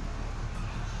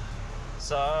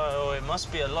 So it must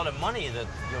be a lot of money that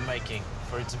you're making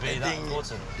for it to be that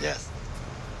important. Yes.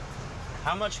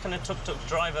 How much can a tuk-tuk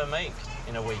driver make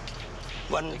in a week?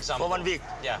 For 1 week?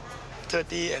 Yeah.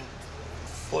 30 and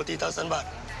 40,000 baht.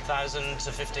 $1,000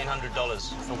 to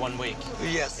 $1,500 for 1 week.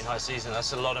 Yes. In high season,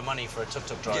 that's a lot of money for a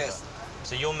tuk-tuk driver. Yes.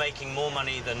 So you're making more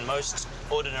money than most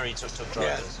ordinary tuk-tuk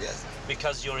drivers. Yes.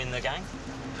 Because you're in the gang?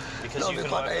 Because you can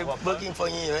work work at Wat Po? Working for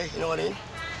him, right? You know what I mean?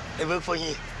 I work for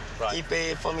him. Right. He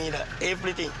pay for me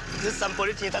everything. If some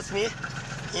police touch me,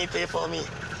 he pay for me.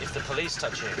 If the police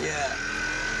touch you? Yeah.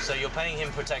 So you're paying him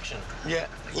protection? Yeah.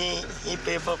 He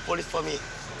pay for police for me.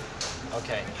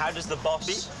 Okay. How does the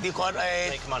boss because I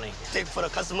make money? Take for the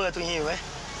customer to him, right?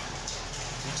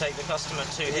 You take the customer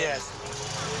to him? Yes.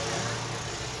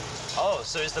 Oh,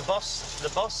 so is the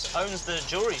boss owns the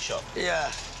jewelry shop? Yeah.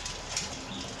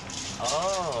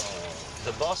 Oh,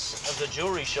 the boss of the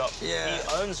jewelry shop, he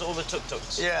owns all the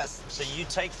tuk-tuks? Yes. So you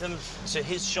take them to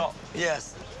his shop?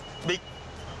 Yes. Big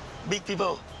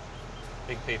people.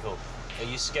 Big people. Are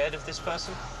you scared of this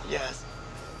person? Yes.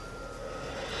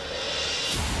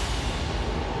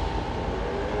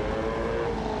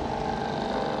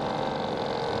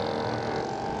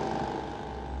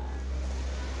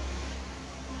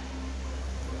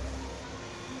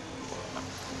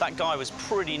 That guy was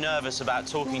pretty nervous about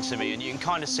talking to me, and you can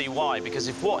kind of see why, because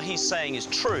if what he's saying is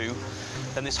true,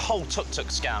 then this whole tuk-tuk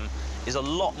scam is a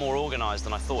lot more organised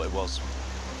than I thought it was.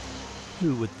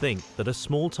 Who would think that a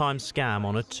small-time scam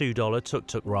on a $2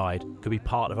 tuk-tuk ride could be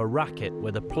part of a racket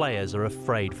where the players are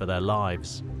afraid for their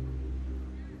lives?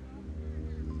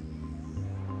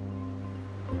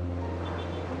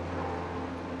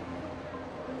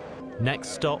 Next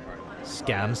stop,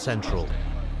 Scam Central.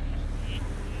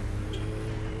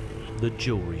 The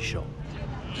jewellery shop.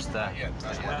 Just there.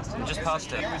 Just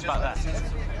past it. It's about there.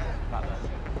 About there.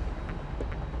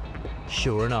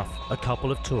 Sure enough, a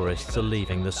couple of tourists are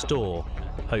leaving the store,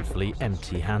 hopefully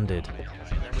empty-handed.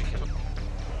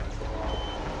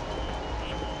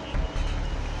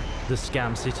 The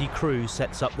Scam City crew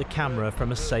sets up the camera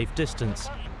from a safe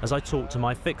distance as I talk to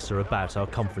my fixer about our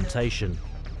confrontation.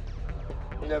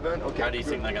 How do you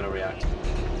think they're going to react?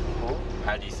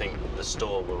 How do you think the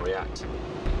store will react?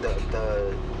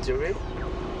 The jewelry? I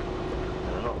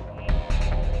don't know.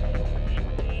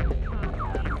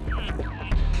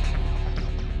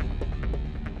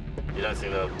 You don't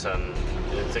think that,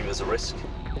 you don't think there's a risk?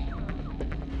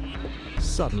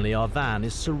 Suddenly our van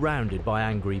is surrounded by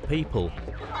angry people.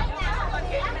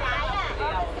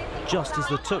 Just as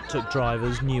the tuk-tuk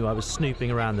drivers knew I was snooping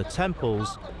around the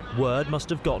temples, word must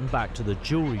have gotten back to the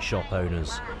jewellery shop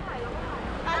owners.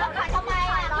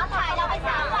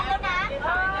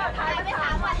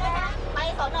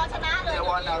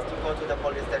 want us to go to the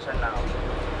police station now?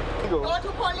 Go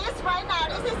to police right now.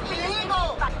 This is illegal.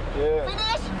 Yeah.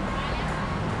 Finish.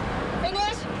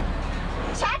 Finish.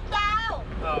 Shut down.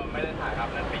 ไม่ได้ถ่ายครับ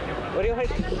นั่นปิดอยู่ครับ What do you hide?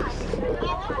 เ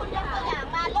อาว่าคุณยกตัวอย่าง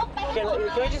มาลบไปให้หมดเล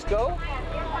ย Can I just go?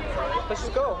 Let's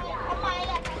just go. ทำไม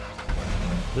ล่ะ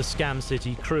The Scam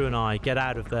City crew and I get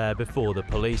out of there before the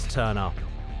police turn up.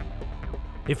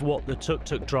 If what the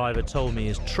tuk-tuk driver told me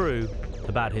is true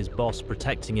about his boss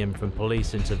protecting him from police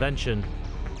intervention,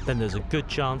 then there's a good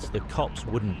chance the cops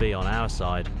wouldn't be on our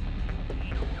side.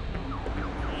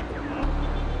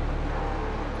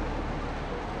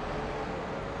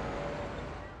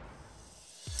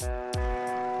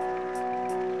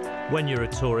 When you're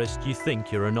a tourist, you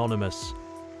think you're anonymous,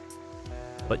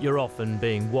 but you're often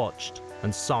being watched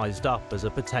and sized up as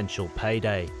a potential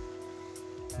payday.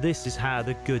 This is how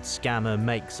the good scammer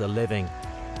makes a living.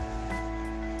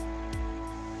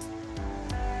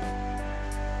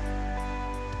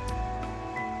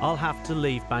 I'll have to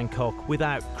leave Bangkok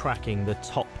without cracking the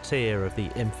top tier of the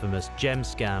infamous gem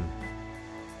scam.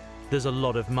 There's a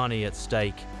lot of money at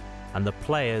stake, and the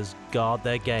players guard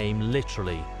their game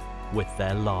literally with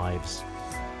their lives.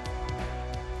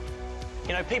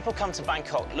 You know, people come to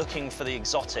Bangkok looking for the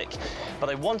exotic, but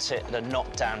they want it at a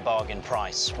knockdown bargain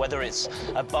price. Whether it's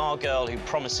a bar girl who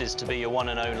promises to be your one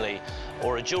and only,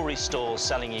 or a jewellery store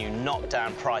selling you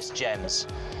knockdown price gems,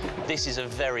 this is a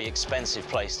very expensive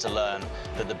place to learn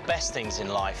that the best things in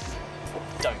life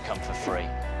don't come for free.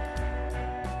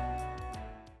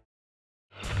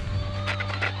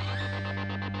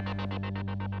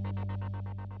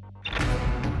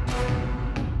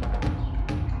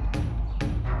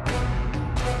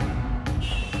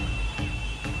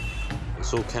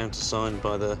 It's all countersigned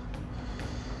by the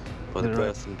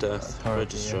birth and death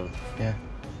registrar. Yeah.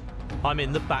 I'm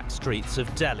in the back streets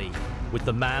of Delhi with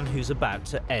the man who's about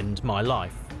to end my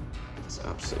life. It's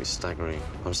absolutely staggering.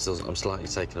 I'm slightly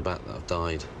taken aback that I've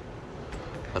died.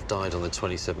 I've died on the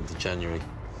 27th of January.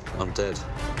 I'm dead.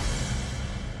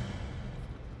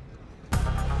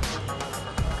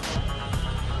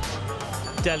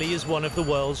 Delhi is one of the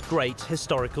world's great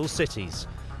historical cities,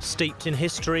 steeped in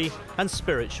history and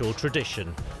spiritual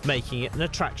tradition, making it an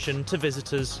attraction to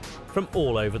visitors from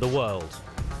all over the world.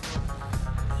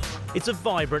 It's a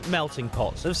vibrant melting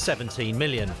pot of 17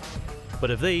 million, but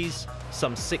of these,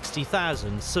 some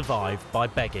 60,000 survive by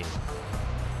begging.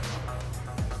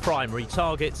 Primary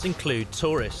targets include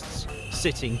tourists,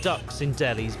 sitting ducks in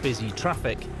Delhi's busy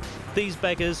traffic. These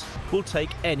beggars will take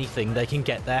anything they can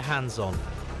get their hands on.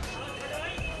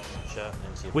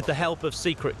 With the help of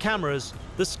secret cameras,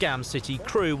 the Scam City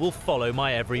crew will follow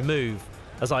my every move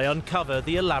as I uncover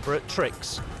the elaborate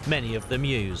tricks many of them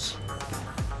use.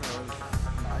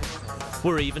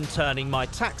 We're even turning my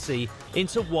taxi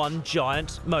into one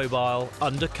giant mobile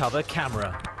undercover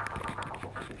camera.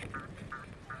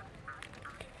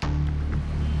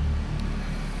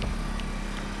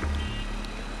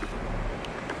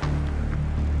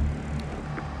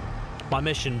 My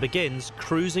mission begins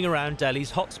cruising around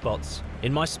Delhi's hotspots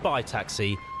in my spy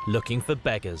taxi looking for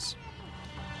beggars.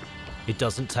 It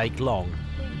doesn't take long.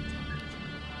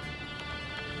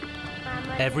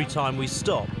 Every time we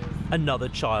stop, another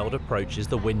child approaches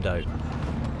the window.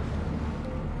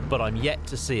 But I'm yet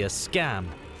to see a scam.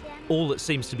 All that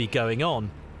seems to be going on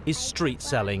is street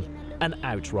selling and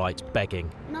outright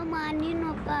begging. No money,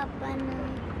 no papa,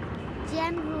 no.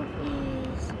 10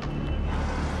 rupees.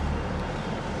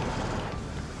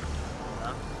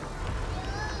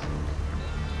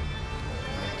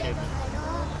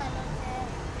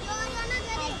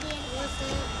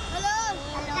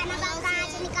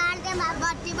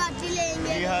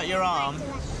 You hurt your arm?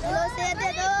 Hello, say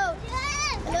hello.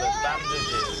 Look at the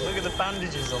bandages. Look at the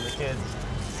bandages on the kid.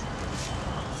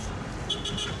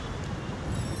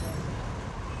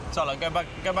 Tola, go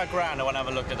back round. I want to have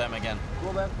a look at them again.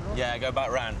 Go back. Yeah, go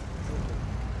back round.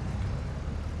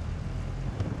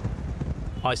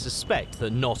 I suspect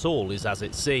that not all is as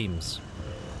it seems.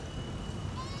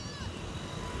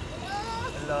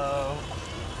 Hello.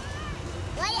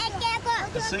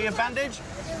 See a bandage?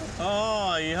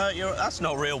 Oh, you hurt your... That's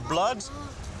not real blood.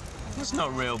 That's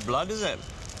not real blood, is it?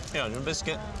 Here, a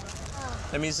biscuit.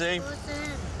 Let me see.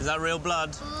 Is that real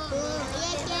blood?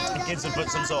 The kids have put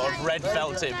some sort of red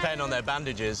felt tip pen on their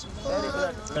bandages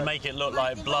to make it look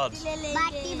like blood.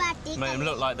 Make them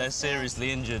look like they're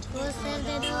seriously injured.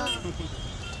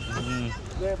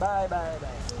 Bye bye.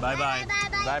 Bye-bye.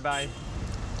 Bye-bye.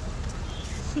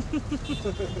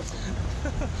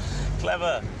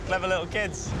 Clever little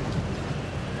kids.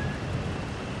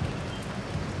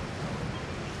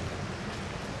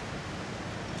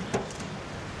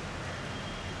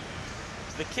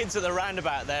 The kids at the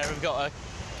roundabout there have got an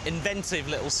inventive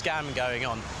little scam going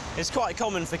on. It's quite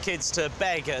common for kids to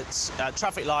beg at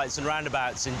traffic lights and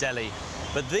roundabouts in Delhi,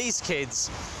 but these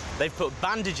kids, they've put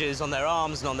bandages on their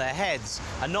arms and on their heads,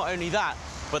 and not only that,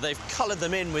 but they've coloured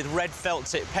them in with red felt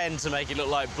tip pen to make it look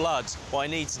like blood. What I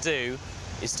need to do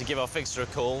is to give our fixer a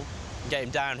call, get him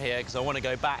down here, because I want to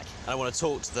go back and I want to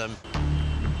talk to them.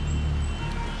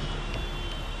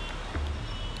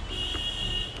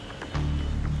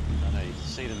 I know, you can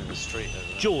see them in the street over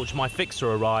there. George, my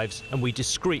fixer, arrives and we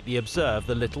discreetly observe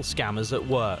the little scammers at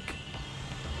work.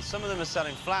 Some of them are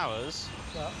selling flowers,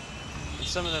 and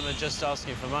some of them are just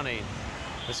asking for money.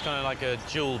 It's kind of like a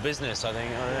dual business, I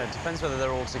think. I don't know, it depends whether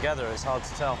they're all together, it's hard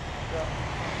to tell.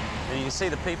 And you can see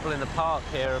the people in the park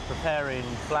here are preparing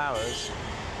flowers,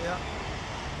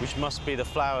 which must be the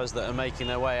flowers that are making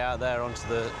their way out there onto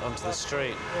the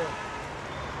street.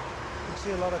 You can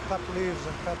see a lot of cut leaves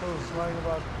and petals lying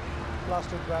about,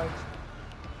 plastic bags.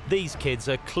 These kids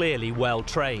are clearly well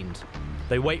trained.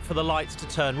 They wait for the lights to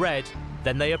turn red,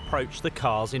 then they approach the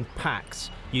cars in packs,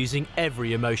 using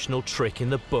every emotional trick in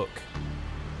the book.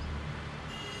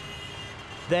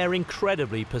 They're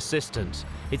incredibly persistent.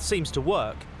 It seems to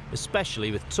work,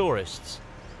 especially with tourists.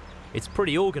 It's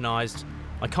pretty organised.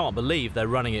 I can't believe they're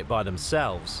running it by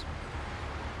themselves.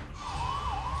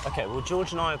 OK, well,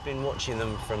 George and I have been watching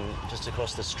them from just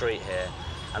across the street here,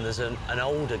 and there's an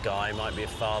older guy, might be a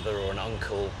father or an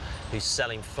uncle, who's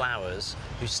selling flowers,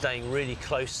 who's staying really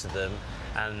close to them,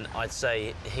 and I'd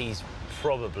say he's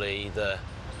probably the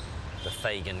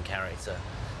Fagin character.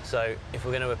 So if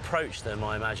we're going to approach them,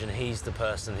 I imagine he's the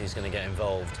person who's going to get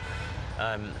involved.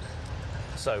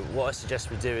 So what I suggest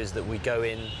we do is that we go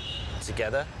in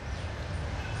together.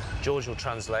 George will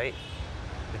translate.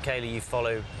 Michaela, you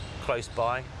follow close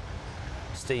by.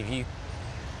 Steve, you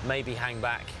maybe hang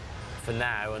back for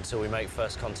now until we make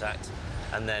first contact,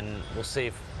 and then we'll see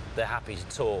if they're happy to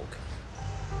talk.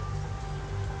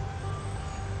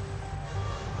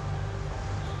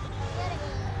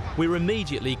 We're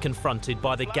immediately confronted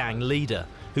by the gang leader,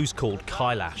 who's called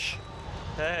Kailash.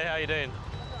 Hey, how you doing?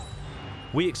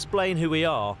 We explain who we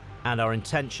are and our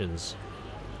intentions.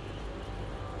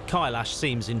 Kailash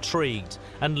seems intrigued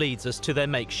and leads us to their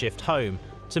makeshift home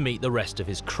to meet the rest of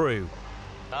his crew.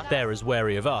 They're as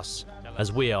wary of us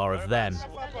as we are of them.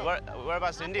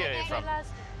 Whereabouts in India are you from?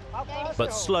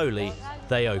 But slowly,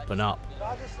 they open up.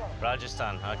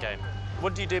 Rajasthan, OK.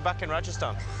 What do you do back in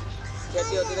Rajasthan?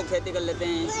 खेती होती तो खेती कर लेते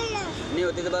हैं, नहीं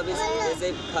होती तो वापस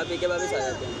ऐसे खा पी के वापस आ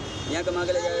जाते हैं। यहाँ कमा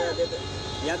के ले जाते हैं,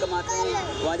 यहाँ कमाते हैं,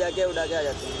 वहाँ जाके उड़ा के आ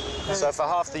जाते हैं। So for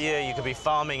half the year you could be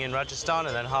farming in Rajasthan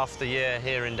and then half the year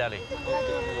here in Delhi.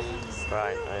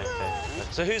 Right, OK.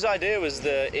 So whose idea was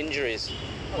the injuries?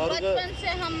 बचपन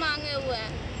से हम मांगे हुए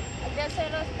हैं। जैसे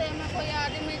रास्ते में कोई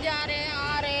आदमी जा रहे हैं,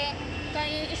 आ रहे हैं,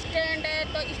 कहीं स्टैंड है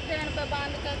तो स्टैंड पे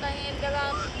बांध के कहीं एक जगह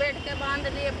बैठ के बांध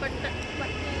लिए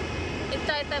पट्टी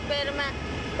इतना पैर में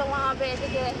तो वहाँ भेज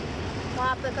गए,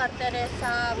 वहाँ पे करते रहे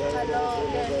साफ चलो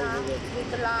लेना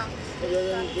विकला।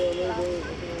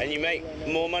 And you make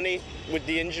more money with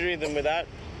the injury than without?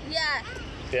 Yeah.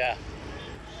 Yeah.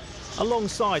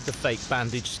 Alongside the fake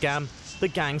bandage scam, the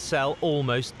gang sell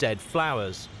almost dead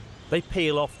flowers. They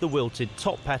peel off the wilted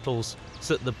top petals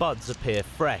so that the buds appear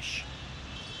fresh.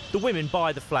 The women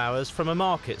buy the flowers from a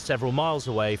market several miles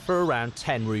away for around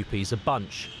 10 rupees a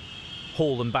bunch,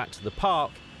 haul them back to the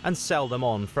park and sell them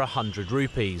on for 100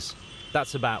 rupees.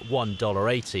 That's about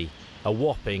 $1.80, a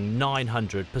whopping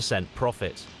 900%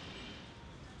 profit.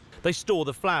 They store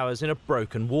the flowers in a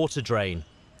broken water drain.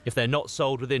 If they're not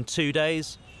sold within 2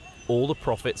 days, all the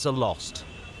profits are lost.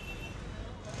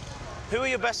 Who are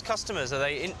your best customers? Are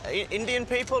they Indian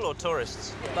people or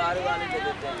tourists?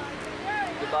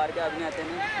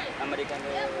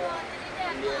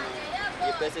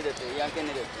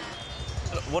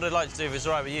 What I'd like to do, if it's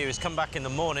all right with you, is come back in the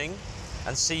morning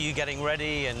and see you getting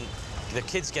ready and the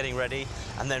kids getting ready,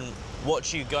 and then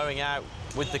watch you going out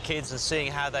with the kids and seeing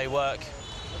how they work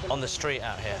on the street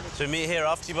out here. So we meet here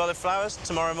after you buy the flowers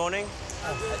tomorrow morning?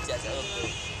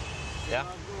 Yeah?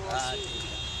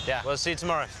 Yeah, well, see you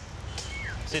tomorrow.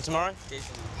 See you tomorrow?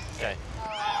 Okay.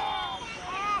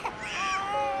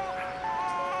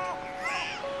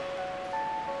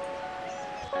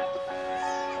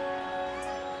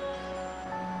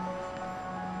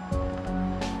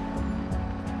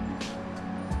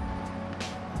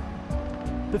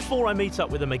 Before I meet up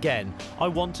with them again, I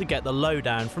want to get the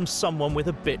lowdown from someone with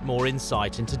a bit more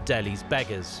insight into Delhi's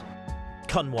beggars.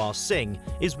 Kunwar Singh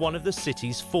is one of the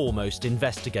city's foremost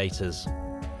investigators.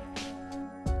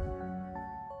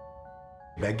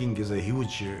 Begging is a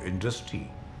huge industry.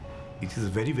 It is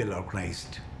very well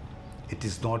organized. it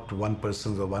is not one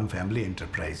person's or one family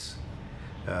enterprise.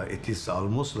 It is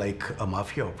almost like a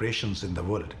mafia operations in the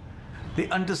world. They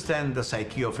understand the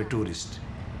psyche of a tourist,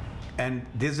 and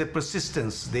there's a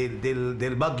persistence.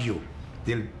 They'll bug you.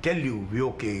 They'll tell you,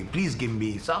 okay, please give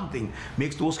me something.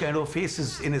 Makes those kind of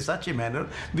faces in such a manner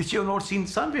which you have not seen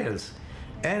somewhere else.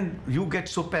 And you get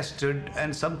so pestered,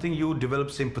 and something you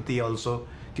develop sympathy also.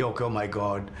 Okay, oh my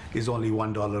God, it's only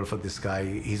 $1 for this guy.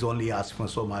 He's only asked for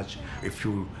so much. If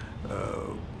you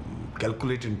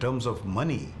calculate in terms of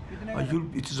money,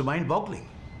 it is mind-boggling.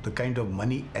 The kind of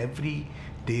money every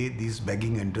day this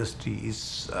begging industry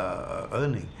is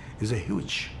earning is a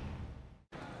huge.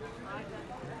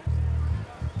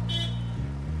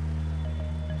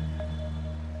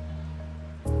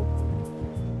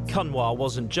 Kunwar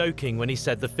wasn't joking when he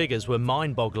said the figures were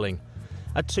mind-boggling.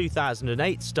 A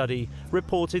 2008 study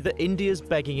reported that India's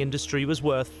begging industry was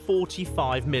worth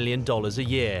 $45 million a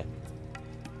year.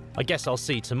 I guess I'll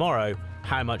see tomorrow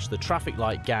how much the traffic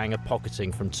light gang are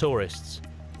pocketing from tourists.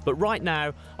 But right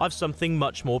now, I've something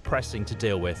much more pressing to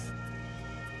deal with.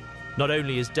 Not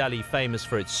only is Delhi famous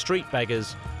for its street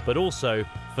beggars, but also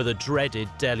for the dreaded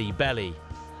Delhi belly.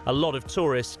 A lot of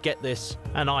tourists get this,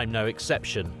 and I'm no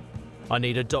exception. I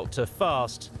need a doctor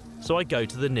fast, so I go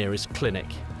to the nearest clinic.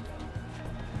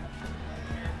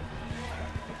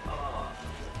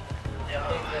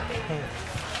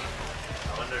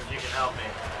 I wonder if you can help me.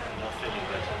 I'm not feeling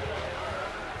good.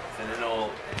 Feeling all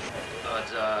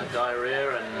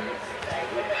diarrhea and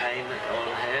pain all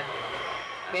in here.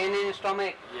 Pain in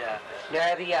stomach? Yeah.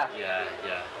 Diarrhea?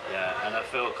 Yeah. And I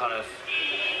feel kind of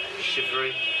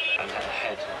shivery and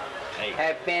head ache.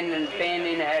 Have pain in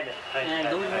head.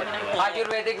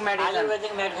 Ayurvedic medicine.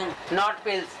 Ayurvedic medicine. Not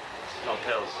pills. Not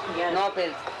pills? Yeah. No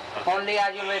pills. Okay. Only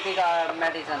Ayurvedic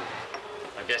medicine.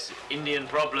 I guess Indian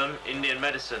problem, Indian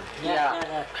medicine.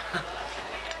 Yeah.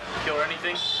 Cure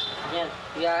anything?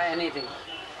 Yeah, anything.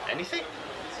 Anything?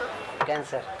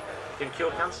 Cancer. You can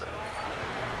cure cancer?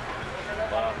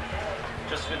 Wow.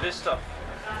 Just with this stuff?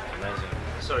 Amazing.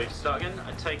 Sorry, start again?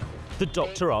 I take... The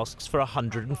doctor asks for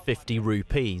 150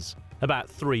 rupees, about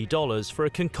 $3 for a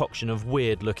concoction of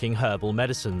weird-looking herbal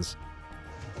medicines.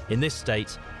 In this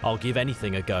state, I'll give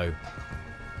anything a go.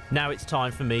 Now it's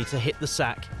time for me to hit the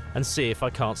sack and see if I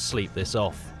can't sleep this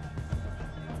off.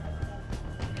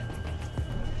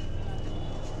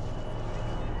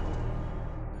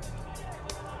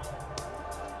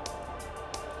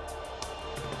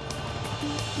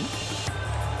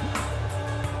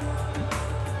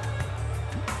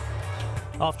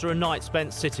 After a night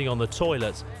spent sitting on the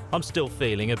toilet, I'm still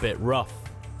feeling a bit rough.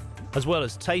 As well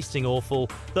as tasting awful,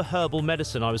 the herbal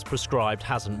medicine I was prescribed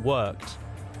hasn't worked.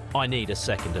 I need a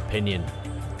second opinion.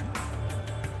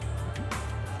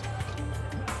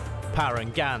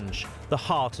 Paranganj, the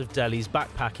heart of Delhi's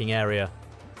backpacking area.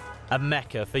 A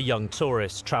mecca for young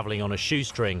tourists travelling on a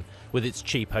shoestring, with its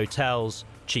cheap hotels,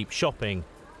 cheap shopping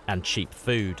and cheap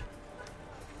food.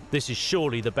 This is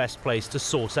surely the best place to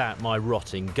sort out my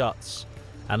rotting guts.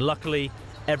 And luckily,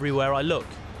 everywhere I look,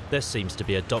 there seems to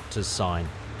be a doctor's sign.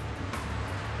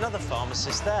 Another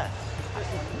pharmacist there.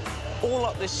 All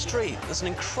up this street, there's an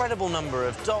incredible number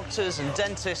of doctors and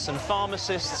dentists and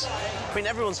pharmacists. I mean,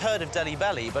 everyone's heard of Delhi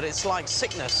belly, but it's like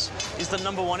sickness is the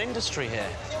 #1 industry here.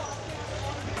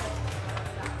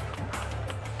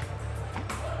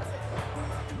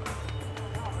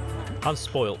 I'm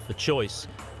spoilt for choice,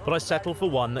 but I settle for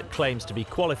one that claims to be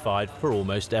qualified for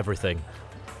almost everything.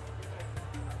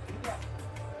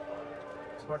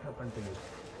 What happened to you?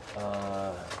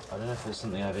 I don't know if it's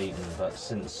something I've eaten, but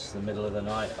since the middle of the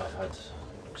night I've had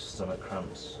stomach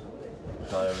cramps,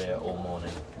 diarrhea all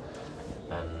morning,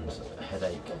 and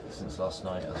headache since last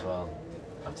night as well.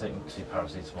 I've taken 2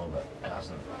 paracetamol, but it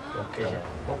hasn't. Okay.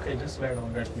 Okay, just lie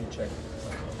down. Let me check.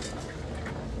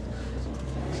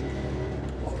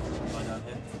 Lie down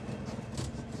here.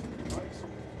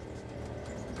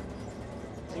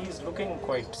 He's looking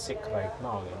quite sick right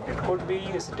now. You know? It could be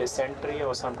dysentery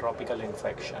or some tropical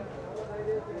infection.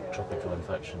 Tropical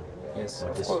infection? Yes, Or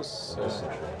of course.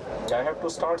 dysentery. I have to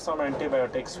start some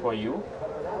antibiotics for you,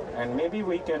 and maybe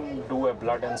we can do a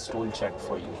blood and stool check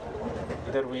for you.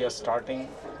 Either we are starting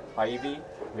IV,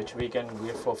 which we can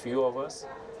give for a few hours.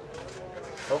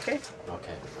 Okay?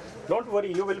 Okay. Don't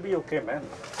worry, you will be okay, man.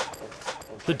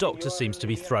 The doctor seems to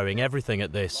be throwing everything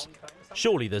at this.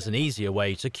 Surely there's an easier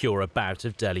way to cure a bout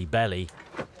of Delhi belly.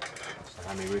 So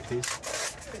how many rupees?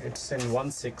 It's in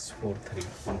 1643.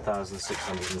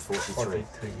 1,643.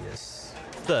 43, yes.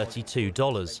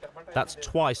 $32. That's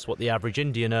twice what the average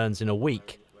Indian earns in a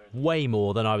week. Way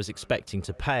more than I was expecting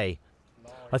to pay.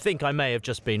 I think I may have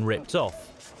just been ripped off.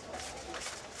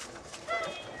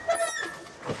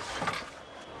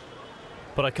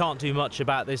 But I can't do much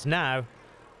about this now.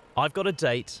 I've got a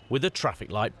date with the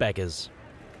traffic light beggars.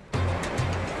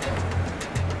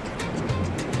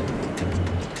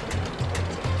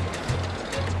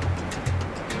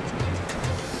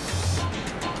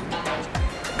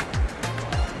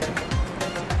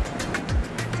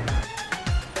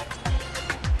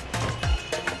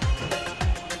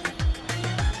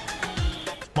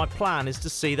 My plan is to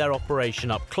see their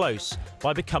operation up close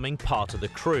by becoming part of the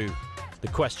crew. The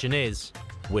question is,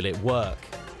 will it work?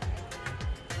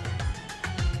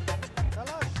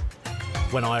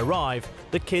 When I arrive,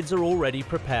 the kids are already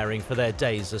preparing for their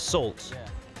day's assault.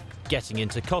 Getting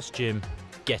into costume,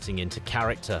 getting into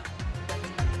character.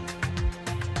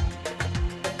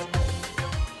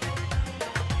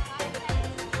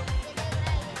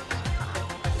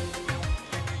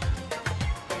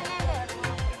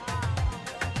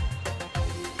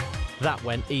 That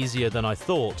went easier than I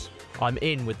thought. I'm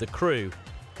in with the crew.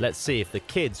 Let's see if the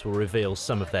kids will reveal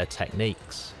some of their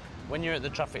techniques. When you're at the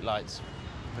traffic lights,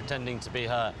 pretending to be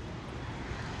her,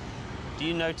 do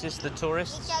you notice the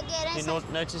tourists? Do you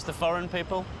notice the foreign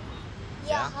people?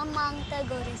 Yeah, हम मांगते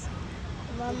गोरेस.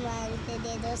 हम मांगते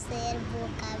दे दो शेर,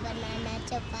 भूखा बनाना,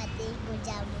 चपाती,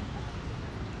 गुजाबू.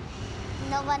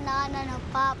 No banana, no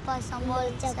papa,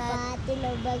 samosa. Chapati,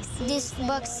 no Bakshi. This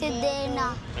Bakshi देना.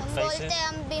 हम बोलते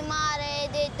हम बीमार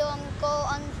हैं, दे दो हमको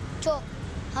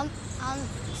हम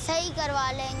सही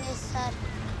करवा लेंगे sir.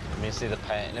 Let me see the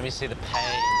pain. Let me see the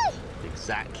pain.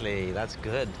 Exactly. That's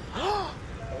good.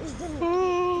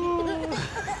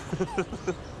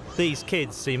 These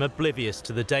kids seem oblivious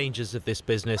to the dangers of this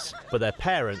business, but their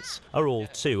parents are all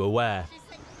too aware.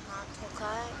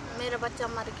 मेरा बच्चा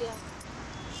मर गया.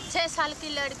 6 साल की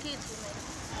लड़की थी मेरी.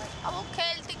 अब वो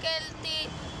खेलती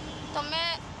तो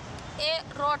मैं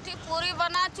रोटी पूरी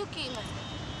बना चुकी हूँ.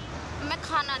 मैं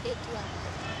खाना देती हूँ.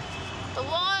 तो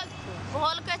वो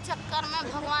बोल के चक्कर में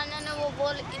भगवान ने वो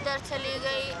बोल इधर चली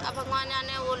गई. अब भगवान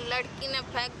ने वो लड़की ने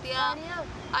फेंक दिया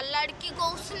और लड़की को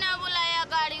उसने बुलाया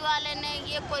गाड़ी वाले ने.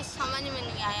 ये कोई समझ में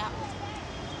नहीं आया.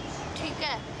 ठीक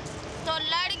है, तो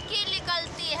लड़की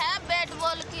निकलती है बैट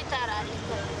बॉल की तरह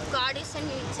गाड़ी से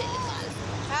नीचे निकाल.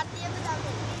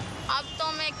 अब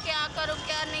तो मैं क्या करूं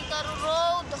क्या नहीं करूं. रो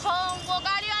धो वो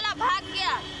गाड़ी वाला भाग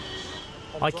गया.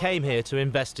 I came here to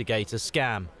investigate a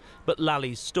scam, but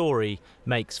Lali's story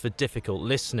makes for difficult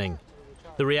listening.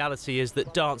 The reality is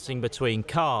that dancing between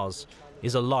cars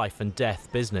is a life and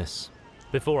death business.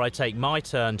 Before I take my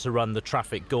turn to run the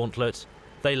traffic gauntlet,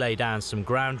 they lay down some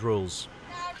ground rules.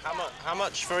 How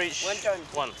much for each?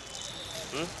 One.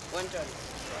 120.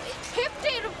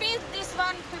 50 rupees this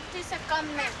one, 50 se kam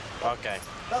nahi. Okay.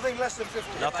 Nothing less than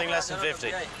 50. Nothing less than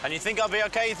 50. And you think I'll be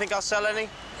okay? You think I'll sell any?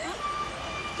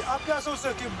 आप क्या सोचते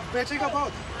हो कि बेचेगा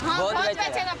बहुत? हाँ, बहुत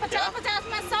बेचेगा. 50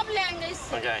 में सब लेंगे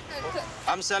इससे. Okay.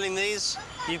 I'm selling these.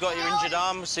 You've got your injured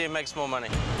arm. See who makes more money.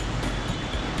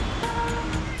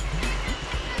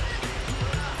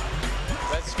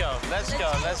 Let's go. Let's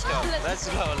go. Let's go. Let's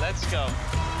go. Let's go.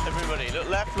 Everybody, look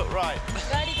left, look right.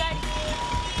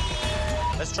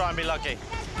 Let's try and be lucky.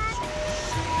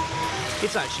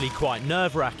 It's actually quite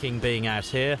nerve-wracking being out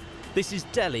here. This is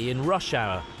Delhi in rush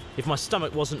hour. If my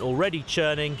stomach wasn't already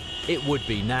churning, it would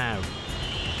be now.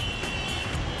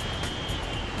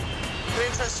 Can we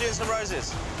interest you in some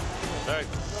roses? Very,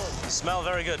 smell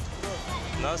very good.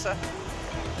 No, sir?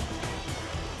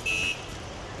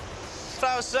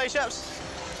 Flowers today, chaps?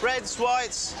 Reds,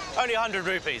 whites, only 100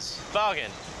 rupees.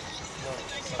 Bargain.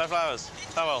 No flowers.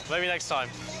 Oh well, maybe next time.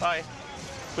 Bye.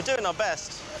 We're doing our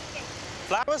best.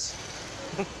 Flowers?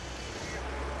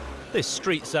 This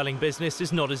street-selling business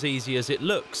is not as easy as it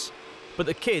looks, but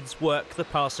the kids work the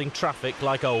passing traffic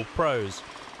like old pros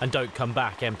and don't come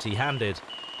back empty-handed.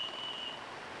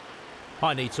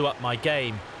 I need to up my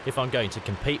game if I'm going to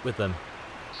compete with them.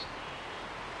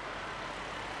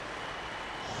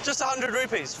 Just 100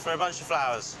 rupees for a bunch of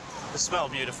flowers. They smell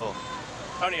beautiful.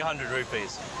 Only 100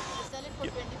 rupees. Sell it for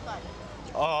 25.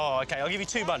 Oh, okay, I'll give you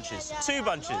 2 bunches. 2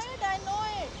 bunches. I know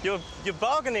it. You're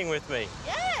bargaining with me.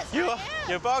 Yes,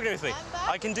 You're bargaining with me.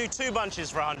 I can do 2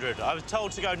 bunches for 100. I was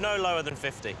told to go no lower than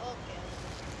 50. Okay.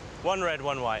 1 red,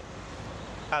 1 white.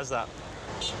 How's that?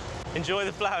 Enjoy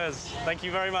the flowers. Thank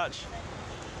you very much.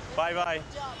 Bye-bye.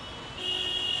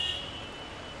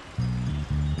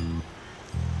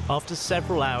 After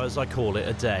several hours, I call it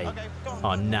a day.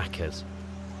 I'm knackered.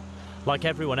 Like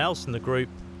everyone else in the group,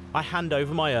 I hand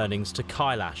over my earnings to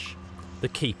Kailash, the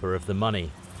keeper of the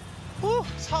money. Ooh,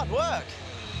 it's hard work.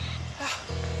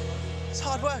 It's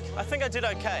hard work. I think I did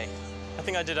okay. I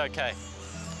think I did okay.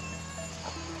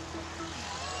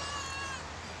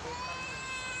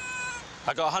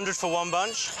 I got 100 for 1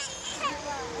 bunch.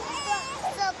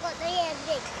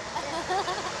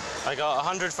 I got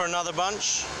 100 for another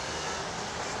bunch.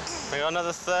 I got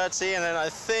another 30, and then I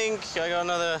think I got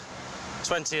another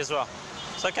 20 as well.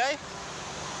 It's okay?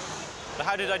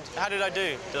 How did I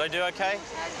do? Did I do okay?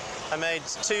 I made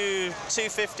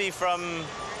 250 from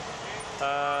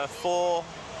 4. What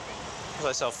did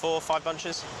I sell? 4 or 5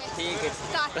 bunches?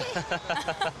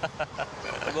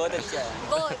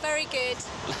 Both very good.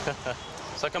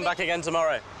 So come back again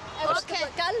tomorrow. Okay.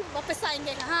 कल वापस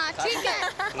आएंगे. हाँ, ठीक है.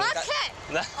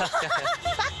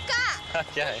 पक्का.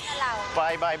 Okay.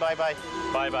 Bye, bye, bye, bye.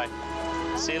 Bye, bye.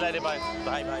 See you later, bye.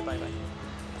 Bye, bye, bye, bye.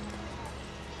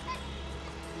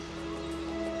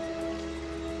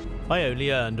 I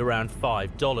only earned around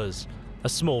 $5, a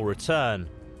small return.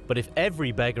 But if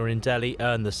every beggar in Delhi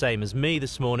earned the same as me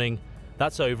this morning,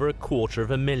 that's over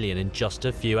 $250,000 in just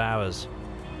a few hours.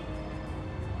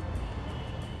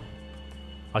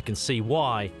 I can see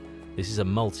why. This is a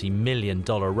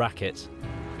multi-million-dollar racket.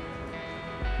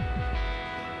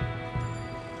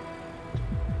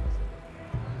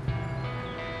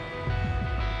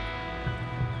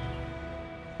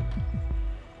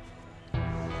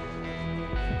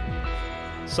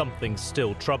 Something's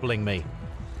still troubling me.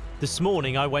 This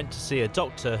morning I went to see a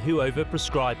doctor who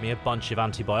overprescribed me a bunch of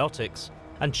antibiotics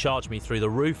and charged me through the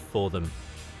roof for them.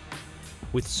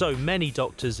 With so many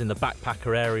doctors in the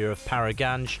backpacker area of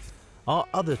Paraganj, are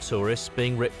other tourists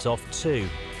being ripped off too?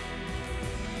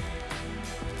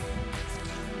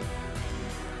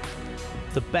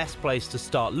 The best place to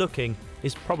start looking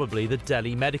is probably the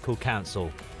Delhi Medical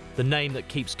Council. The name that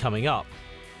keeps coming up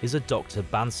is a Dr.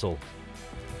 Bansal.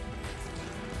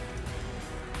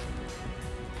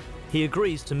 He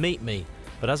agrees to meet me,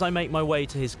 but as I make my way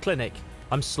to his clinic,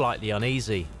 I'm slightly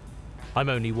uneasy. I'm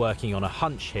only working on a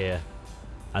hunch here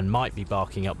and might be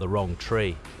barking up the wrong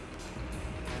tree.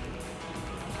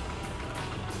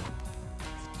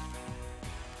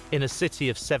 In a city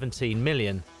of 17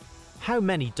 million, how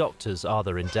many doctors are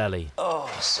there in Delhi?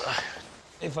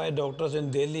 Qualified doctors in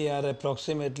Delhi are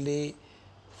approximately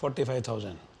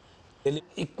 45,000.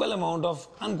 Equal amount of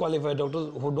unqualified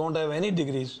doctors who don't have any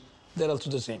degrees, they're also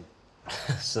the same.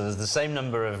 So there's the same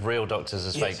number of real doctors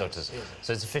as fake doctors. Yes.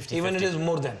 So it's a 50-50. Even it is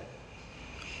more than.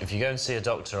 If you go and see a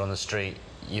doctor on the street,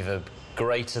 you've a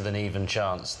greater than even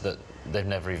chance that they've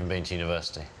never even been to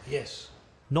university. Yes.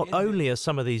 Not only are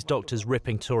some of these doctors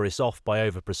ripping tourists off by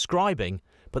overprescribing,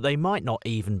 but they might not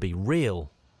even be real.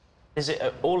 Is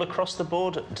it all across the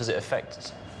board? Does it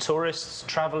affect tourists,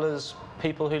 travellers,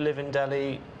 people who live in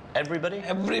Delhi, everybody?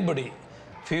 Everybody.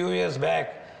 Few years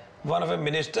back, one of a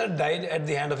minister died at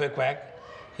the hand of a quack.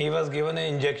 He was given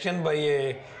an injection by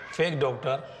a fake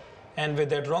doctor, and with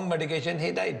that wrong medication,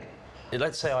 he died.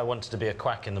 Let's say I wanted to be a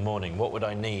quack in the morning. What would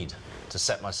I need to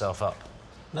set myself up?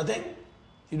 Nothing.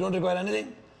 You don't require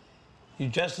anything. You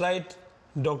just write,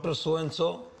 Dr.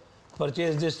 So-and-so,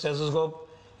 purchase this stethoscope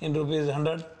in rupees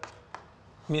 100,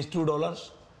 means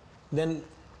 $2. Then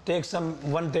take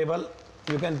one table.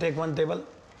 You can take one table,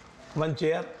 one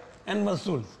chair, and one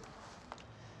stool.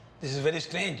 This is very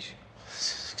strange.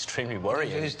 It's extremely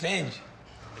worrying. Very strange.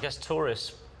 I guess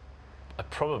tourists are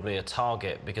probably a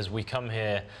target because we come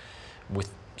here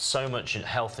with so much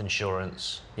health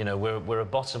insurance. You know, we're a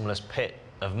bottomless pit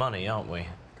of money, aren't we?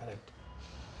 Correct.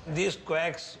 These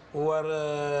quacks who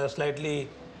are slightly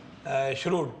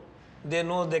shrewd, they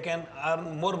know they can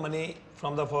earn more money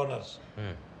from the foreigners.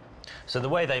 Mm. So the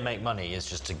way they make money is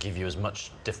just to give you as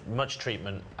much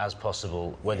treatment as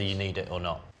possible, whether you need it or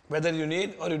not. Whether you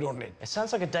need or you don't need. It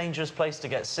sounds like a dangerous place to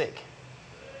get sick.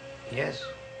 Yes.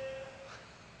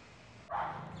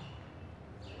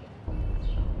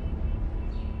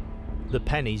 The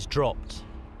pennies dropped.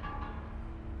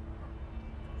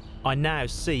 I now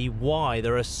see why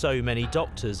there are so many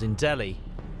doctors in Delhi.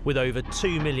 With over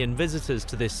 2 million visitors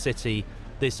to this city,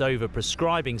 this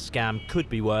overprescribing scam could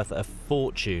be worth a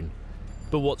fortune.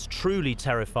 But what's truly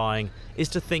terrifying is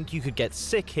to think you could get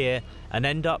sick here and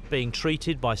end up being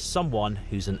treated by someone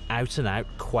who's an out-and-out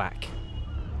quack.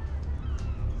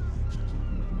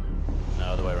 No,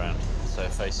 other way around, so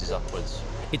faces upwards.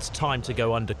 It's time to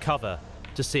go undercover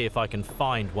to see if I can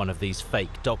find one of these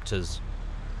fake doctors.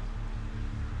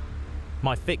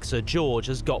 My fixer George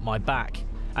has got my back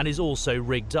and is also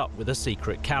rigged up with a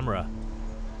secret camera.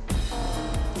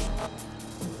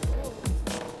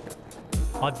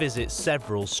 I visit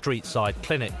several street-side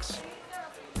clinics.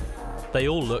 They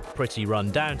all look pretty run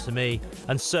down to me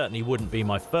and certainly wouldn't be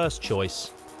my first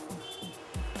choice.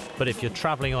 But if you're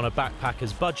travelling on a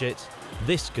backpacker's budget,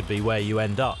 this could be where you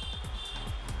end up.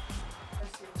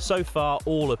 So far,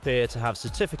 all appear to have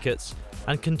certificates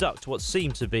and conduct what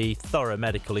seem to be thorough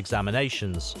medical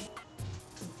examinations.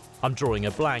 I'm drawing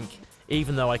a blank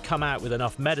even though I come out with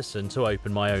enough medicine to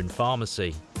open my own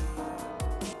pharmacy.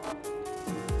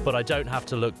 But I don't have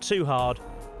to look too hard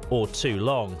or too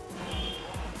long.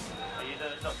 Are you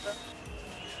the doctor?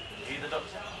 Are you the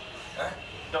doctor? Huh?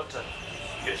 Doctor?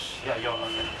 Yes. Yeah, you're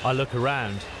okay. I look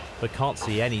around, but can't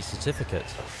see any certificate.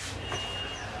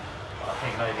 I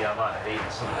think maybe I might have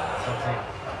eaten something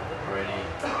really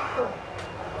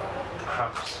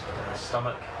cramps in the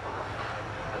stomach.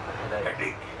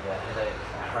 Headache. Yeah, headache,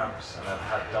 cramps, and I've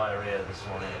had diarrhea this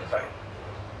morning as well.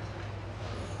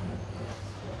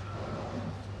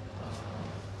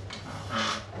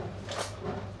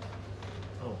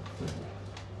 Oh.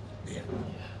 Yeah.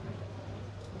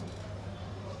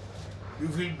 You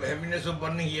feel heaviness of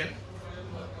burning here?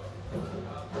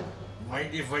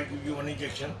 Mind if I give you one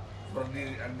injection for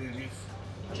the relief?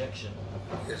 Injection?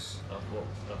 Yes. Of what?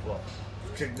 Of what?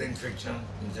 Check the infection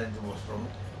inside the stomach.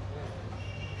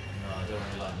 No, I don't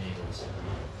really like needles.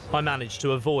 I manage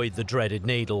to avoid the dreaded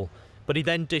needle, but he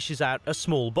then dishes out a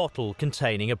small bottle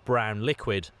containing a brown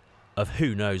liquid of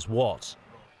who knows what.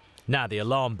 Now the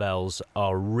alarm bells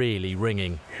are really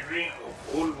ringing. Drink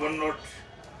whole one not.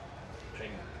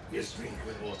 Drink. Yes, drink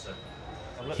with water.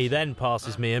 He then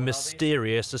passes me a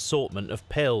mysterious assortment of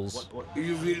pills. If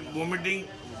you feel vomiting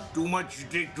too much, you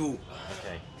take 2. Okay.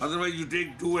 Otherwise, you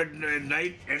take 2 at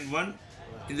night and 1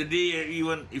 in the day.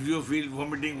 Even if you feel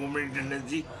vomiting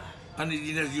tendency,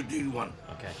 uneasiness, you take 1.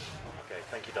 Okay. Okay.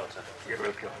 Thank you, doctor. You're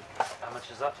welcome. How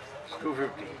much is that?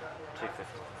 250.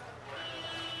 250.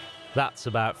 That's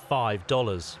about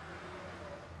 $5.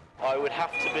 I would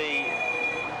have to be...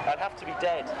 I'd have to be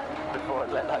dead before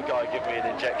I'd let that guy give me an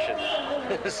injection.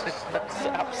 There's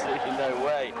absolutely no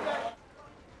way.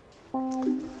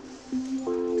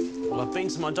 Well, I've been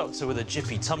to my doctor with a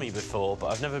jippy tummy before, but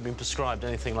I've never been prescribed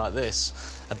anything like this.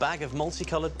 A bag of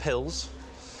multicoloured pills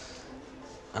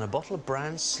and a bottle of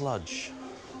brown sludge.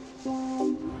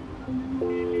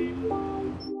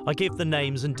 I give the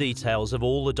names and details of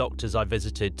all the doctors I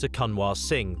visited to Kunwar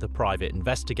Singh, the private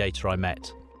investigator I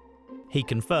met. He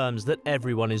confirms that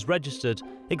everyone is registered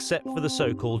except for the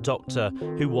so-called doctor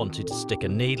who wanted to stick a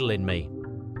needle in me.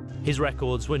 His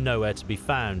records were nowhere to be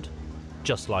found,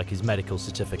 just like his medical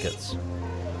certificates.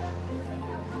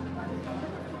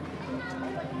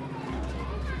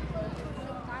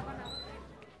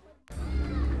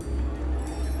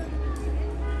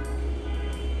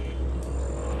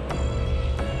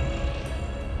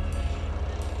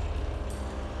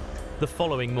 The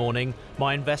following morning,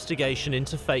 my investigation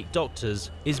into fake doctors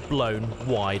is blown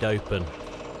wide open.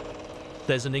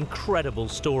 There's an incredible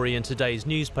story in today's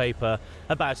newspaper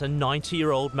about a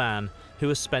 90-year-old man who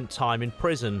has spent time in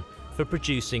prison for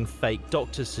producing fake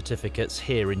doctor's certificates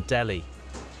here in Delhi.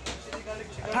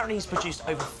 Apparently he's produced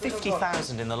over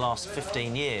 50,000 in the last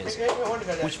 15 years,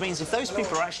 which means if those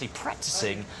people are actually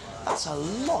practicing, that's a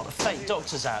lot of fake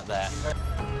doctors out there.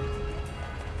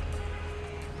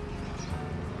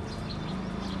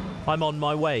 I'm on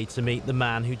my way to meet the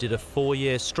man who did a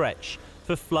 4-year stretch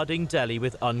for flooding Delhi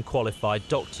with unqualified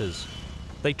doctors.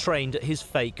 They trained at his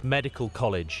fake medical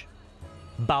college.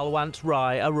 Balwant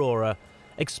Rai Arora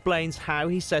explains how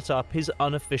he set up his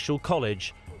unofficial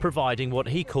college, providing what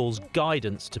he calls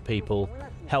guidance to people,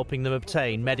 helping them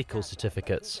obtain medical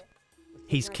certificates.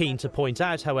 He's keen to point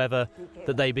out, however,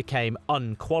 that they became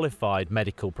unqualified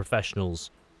medical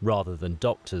professionals rather than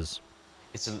doctors.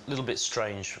 It's a little bit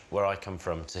strange where I come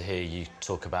from to hear you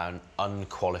talk about an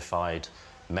unqualified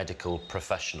medical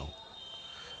professional.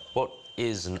 What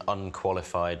is an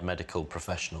unqualified medical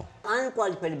professional?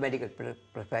 Unqualified medical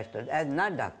professional as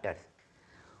not doctors.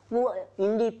 वो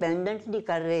independently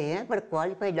कर रहे हैं पर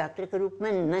qualified doctor के रूप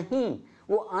में नहीं,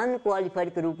 वो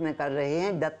अनक्वालिफाइड के रूप में कर रहे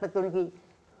हैं जब तक उनकी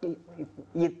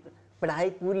ये पढ़ाई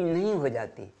पूरी नहीं हो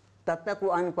जाती. How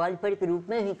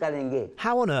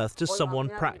on earth does someone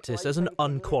practice as an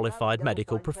unqualified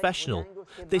medical professional?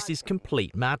 This is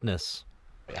complete madness.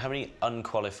 How many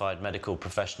unqualified medical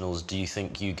professionals do you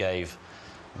think you gave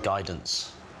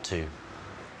guidance to?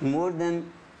 More than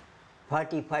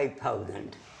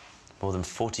 45,000. More than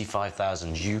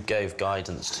 45,000 you gave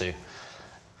guidance to.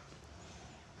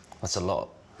 That's a lot.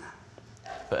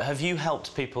 But have you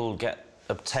helped people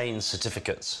obtain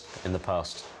certificates in the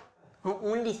past?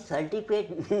 Only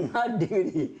certificate, not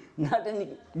degree, not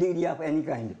any degree of any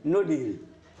kind, no degree.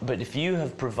 But if you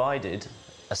have provided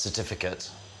a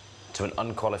certificate to an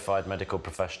unqualified medical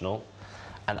professional,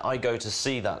 and I go to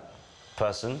see that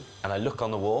person, and I look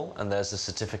on the wall, and there's a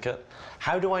certificate,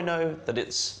 how do I know that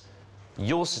it's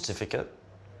your certificate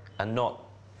and not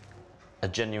a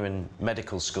genuine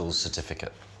medical school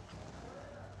certificate?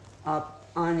 Up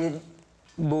on his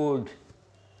board,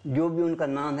 जो भी उनका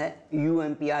नाम है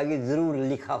UMP आगे ज़रूर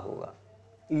लिखा होगा,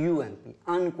 UMP,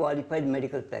 Unqualified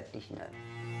Medical Practitioner।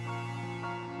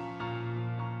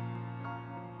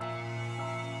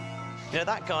 You know,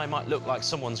 that guy might look like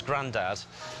someone's granddad,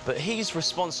 but he's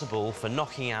responsible for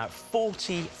knocking out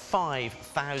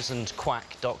 45,000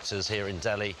 quack doctors here in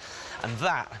Delhi, and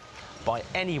that, by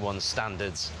anyone's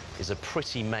standards, is a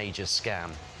pretty major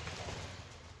scam.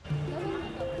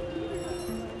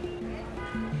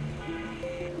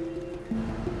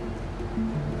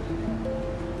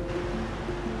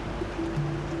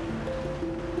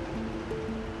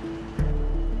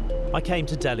 I came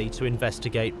to Delhi to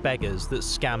investigate beggars that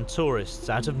scam tourists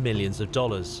out of millions of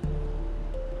dollars.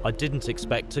 I didn't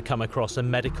expect to come across a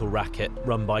medical racket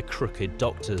run by crooked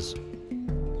doctors.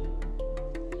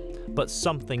 But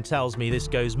something tells me this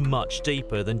goes much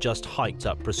deeper than just hiked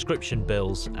up prescription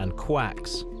bills and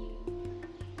quacks.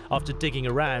 After digging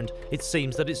around, it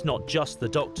seems that it's not just the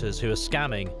doctors who are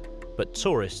scamming, but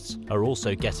tourists are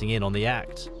also getting in on the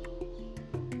act.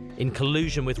 In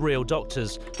collusion with real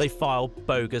doctors, they file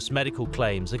bogus medical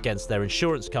claims against their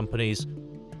insurance companies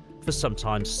for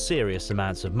sometimes serious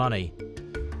amounts of money.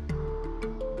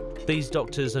 These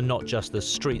doctors are not just the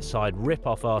street-side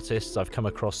rip-off artists I've come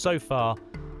across so far,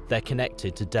 they're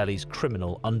connected to Delhi's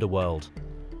criminal underworld.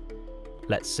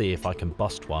 Let's see if I can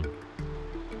bust one.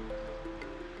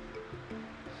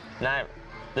 Now,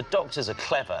 the doctors are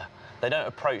clever. They don't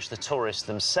approach the tourists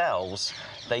themselves.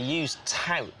 They use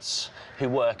touts who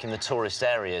work in the tourist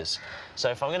areas. So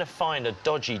if I'm going to find a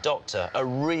dodgy doctor, a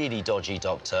really dodgy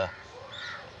doctor,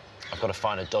 I've got to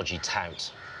find a dodgy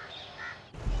tout.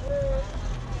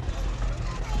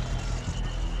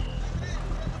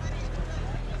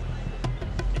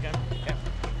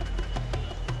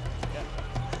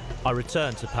 I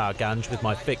return to Powerganj with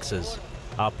my fixers.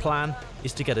 Our plan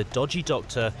is to get a dodgy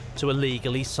doctor to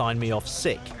illegally sign me off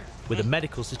sick with a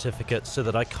medical certificate so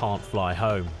that I can't fly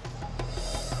home.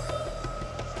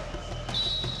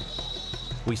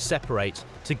 We separate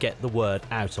to get the word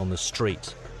out on the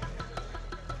street.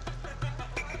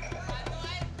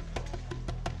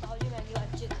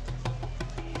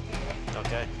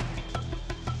 Okay.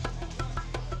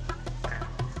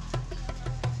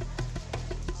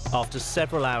 After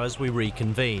several hours, we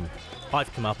reconvene.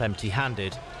 I've come up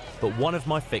empty-handed, but one of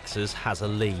my fixers has a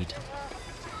lead.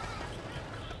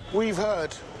 We've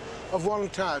heard of one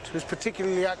tout who's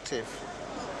particularly active,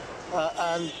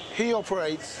 and he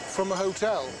operates from a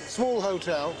hotel, small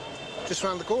hotel, just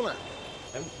round the corner.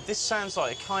 This sounds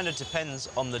like it kind of depends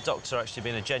on the doctor actually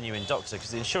being a genuine doctor,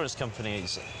 because the insurance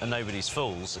companies are nobody's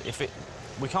fools.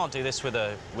 We can't do this with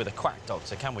a quack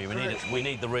doctor, can we? We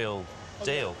need the real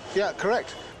deal. Yeah,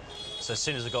 correct. So as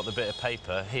soon as I got the bit of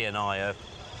paper, he and I are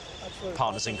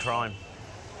partners in crime.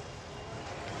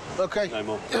 Okay. No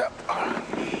more. Yep.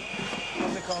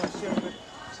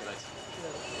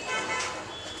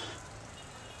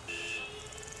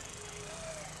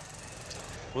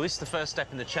 Well, this is the first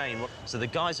step in the chain. So the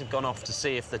guys have gone off to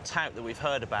see if the tout that we've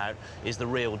heard about is the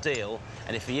real deal,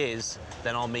 and if he is,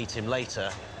 then I'll meet him later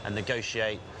and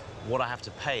negotiate what I have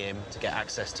to pay him to get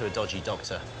access to a dodgy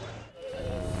doctor.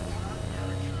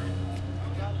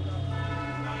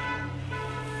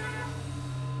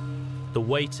 The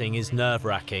waiting is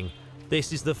nerve-wracking.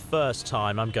 This is the first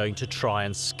time I'm going to try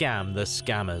and scam the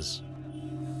scammers.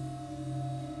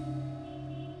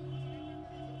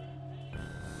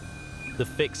 The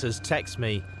fixers text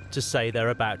me to say they're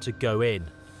about to go in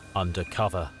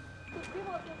undercover.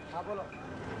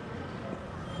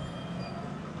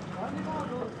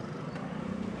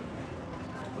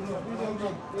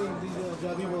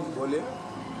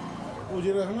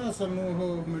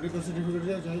 Medical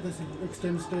certificate चाहिए,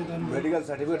 extend stay medical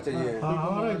certificate चाहिए। हाँ,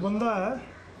 हमारा एक बंदा है।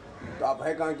 तो आप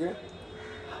है कहाँ के?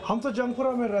 हम तो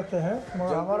जंगपुरा में रहते हैं,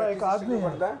 हमारा एक आदमी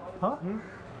पड़ता है। हाँ?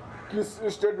 किस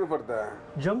स्टेट में पड़ता है?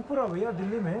 जंगपुरा भैया,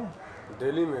 दिल्ली में।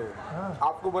 दिल्ली में? हाँ।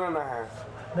 आपको बनाना है?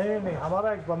 नहीं,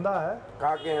 हमारा एक बंदा है।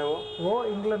 कहाँ के हैं वो? वो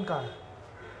इंग्लैंड का है।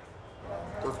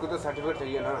 तो उसको तो सर्टिफिकेट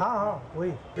चाहिए ना? हाँ,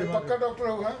 वही। ये पक्का डॉक्टर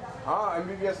होगा? हाँ,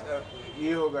 MBBS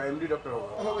ये होगा, MD डॉक्टर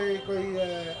होगा। कोई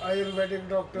आयुर्वेदिक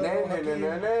डॉक्टर? नहीं,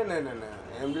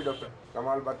 MD डॉक्टर।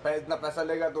 कमाल बात, इतना पैसा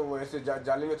लेगा तो वो ऐसे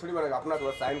जाली में थोड़ी बनेगा, अपना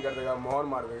थोड़ा साइन कर देगा, मोहर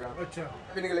मार देगा। अच्छा।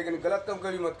 लेकिन गलत काम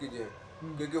कभी मत कीजिए,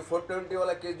 क्योंकि 420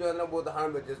 वाला केस जो है ना बहुत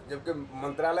हार्म है, जबकि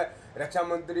मंत्रालय, रक्षा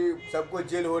मंत्री सबको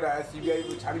जेल हो रहा है, CBI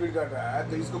को छानबीन कर रहा है,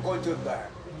 तो इसको कौन चुनता है?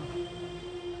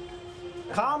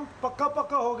 काम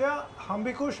पक्का हो गया, हम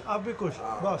भी खुश, आप भी खुश,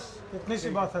 बस इतनी सी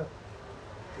बात है।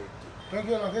 थैंक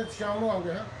यू, राकेश, शाम को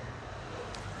आओगे?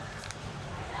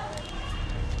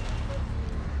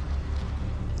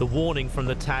 The warning from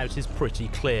the tout is pretty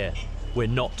clear.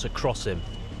 We're not to cross him.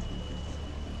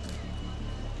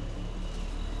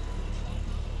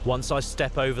 Once I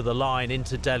step over the line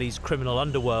into Delhi's criminal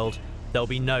underworld, there'll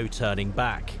be no turning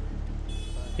back.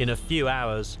 In a few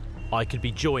hours, I could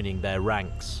be joining their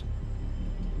ranks.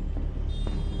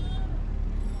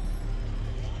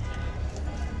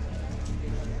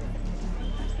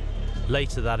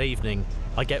 Later that evening,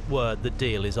 I get word the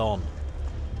deal is on.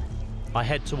 I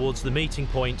head towards the meeting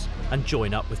point and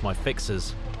join up with my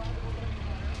fixers.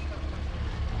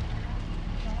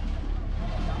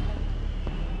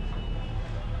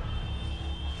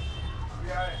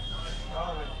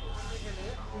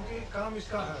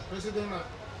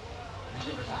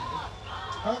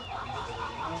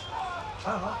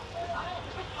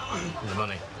 The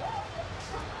money.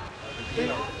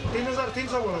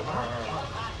 3,300 बोला था।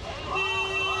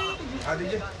 आ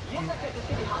दीजिए।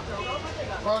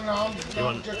 और नाम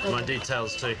You want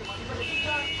details too?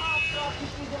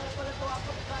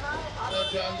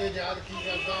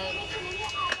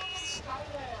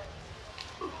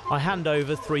 I hand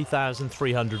over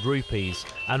 3,300 rupees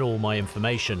and all my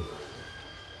information.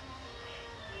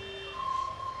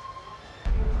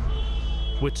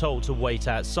 We're told to wait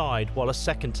outside while a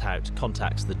second tout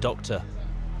contacts the doctor.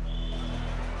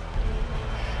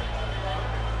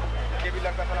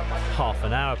 Half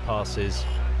an hour passes,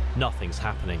 nothing's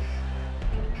happening.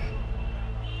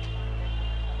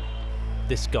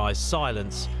 This guy's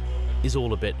silence is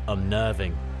all a bit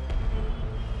unnerving.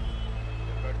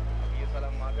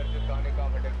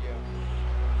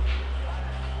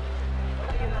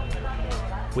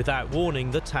 Without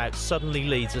warning, the tout suddenly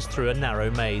leads us through a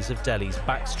narrow maze of Delhi's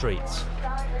back streets.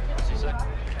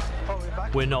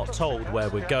 We're not told where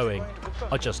we're going.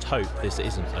 I just hope this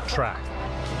isn't a trap.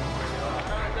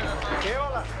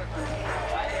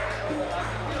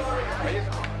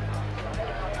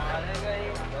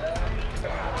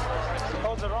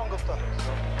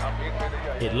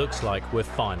 It looks like we're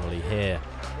finally here.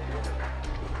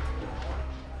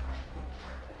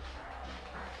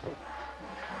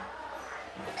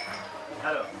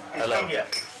 Hello. Hello. Come here.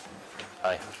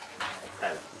 Hi.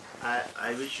 Hello.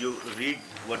 I wish you read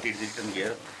what is written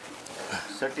here.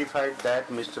 Certified that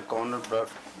Mr. Connor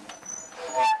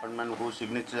Broadman, whose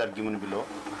signatures are given below,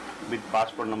 with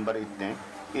passport number itne,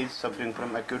 is suffering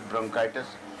from acute bronchitis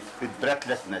with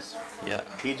breathlessness. Yeah.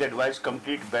 He is advised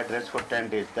complete bed rest for 10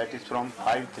 days. That is from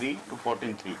 5/3 to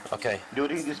 14/3. Okay.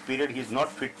 During this period, he is not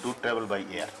fit to travel by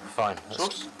air. Fine.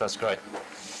 That's great.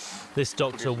 This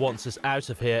doctor wants us out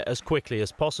of here as quickly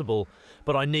as possible,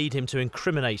 but I need him to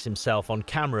incriminate himself on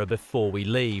camera before we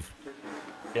leave.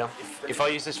 Yeah. If I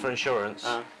use this for insurance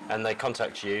and they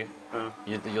contact you,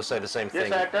 you'll say the same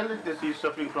thing. Yes, I tell it this. He is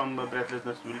suffering from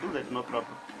breathlessness. We'll do that. No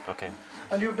problem. Okay.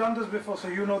 And you've done this before, so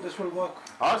you know this will work.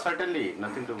 Oh, certainly.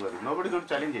 Nothing to worry. Nobody going to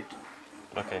challenge it.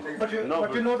 Okay. But you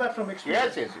know that from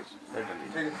experience. Yes.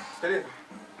 Certainly.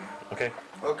 Okay.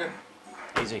 Okay.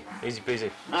 Easy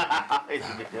peasy.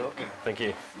 Okay. Thank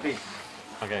you. Please.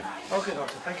 Okay. Okay,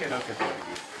 doctor. Thank you. Okay.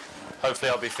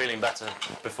 Hopefully I'll be feeling better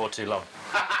before too long.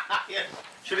 Yes.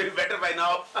 Should be better by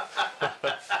now.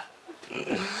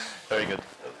 Very good.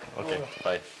 Okay.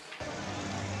 Bye.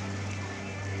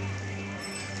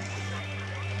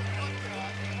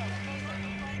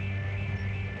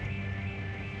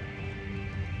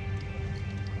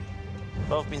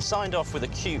 Well, I've been signed off with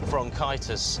acute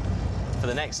bronchitis for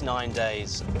the next 9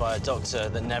 days by a doctor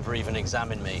that never even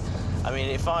examined me. I mean,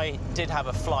 if I did have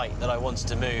a flight that I wanted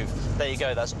to move, there you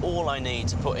go, that's all I need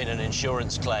to put in an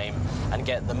insurance claim and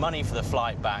get the money for the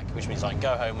flight back, which means I can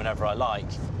go home whenever I like.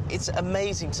 It's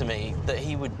amazing to me that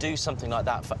he would do something like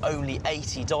that for only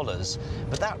 $80,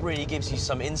 but that really gives you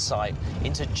some insight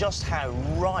into just how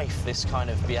rife this kind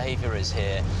of behaviour is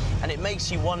here. And it makes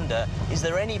you wonder, is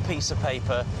there any piece of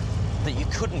paper that you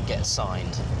couldn't get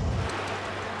signed?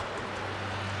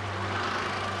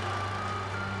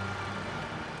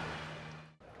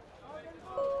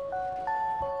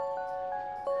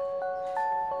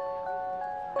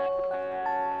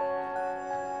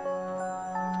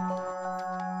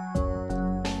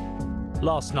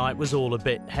 Last night was all a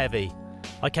bit heavy.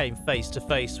 I came face to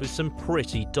face with some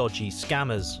pretty dodgy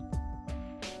scammers.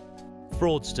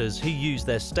 Fraudsters who use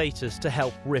their status to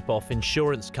help rip off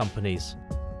insurance companies.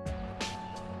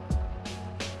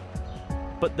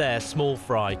 But they're small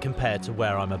fry compared to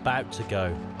where I'm about to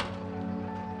go.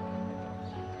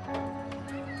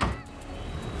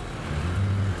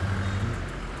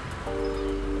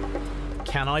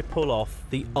 Can I pull off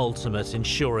the ultimate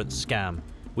insurance scam,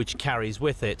 which carries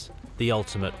with it the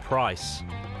ultimate price?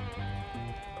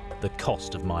 The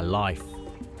cost of my life.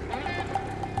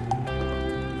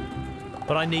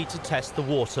 But I need to test the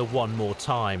water one more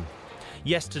time.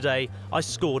 Yesterday, I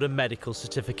scored a medical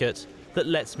certificate that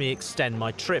lets me extend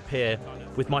my trip here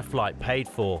with my flight paid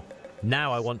for.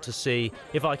 Now I want to see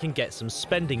if I can get some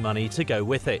spending money to go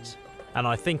with it. And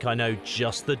I think I know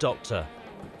just the doctor.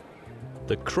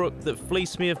 The crook that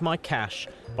fleeced me of my cash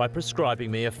by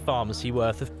prescribing me a pharmacy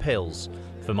worth of pills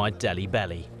for my deli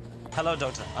belly. Hello,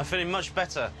 doctor. I'm feeling much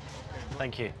better.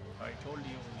 Thank you. I told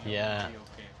you. Yeah. You'll be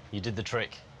okay. You did the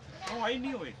trick. No, I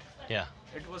knew it. Yeah.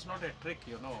 It was not a trick,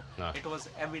 you know. No. It was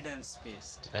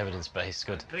evidence-based. Evidence-based,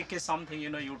 good. A trick is something, you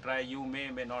know, you try, you may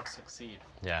not succeed.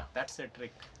 Yeah. That's a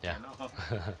trick. Yeah. You know?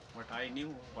 But I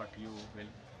knew what you will.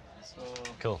 So.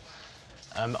 Cool.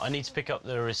 I need to pick up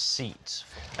the receipt.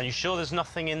 Are you sure there's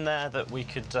nothing in there that we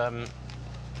could...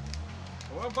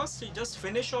 Well, boss, just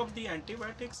finish off the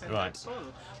antibiotics and Right. that's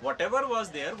all. Whatever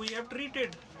was there, we have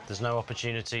treated. There's no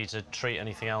opportunity to treat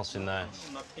anything else in there?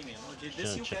 Nothing, you know.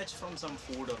 This you catch from some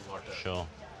food or water. Sure.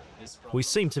 We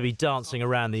seem to be dancing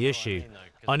around the issue.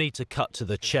 I need to cut to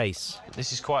the chase.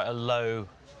 This is quite a low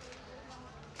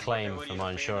claim for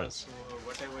my insurance.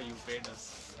 Whatever you paid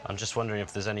us. I'm just wondering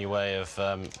if there's any way of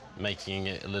making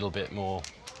it a little bit more,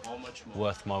 How much more?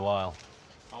 worth my while.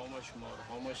 How much more?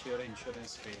 How much your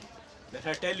insurance pay? Then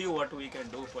I tell you what we can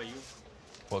do for you.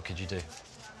 What could you do?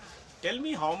 Tell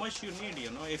me how much you need, you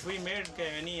know. If we made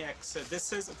any access,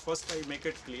 this is, first I make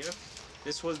it clear.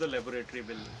 This was the laboratory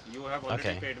bill. You have already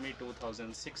Okay. paid me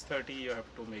 2,630. You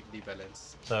have to make the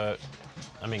balance. So,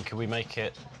 I mean, could we make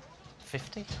it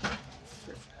 50? 50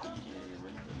 will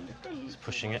be little. It's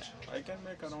pushing it. I can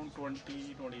make around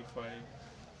 20, 25.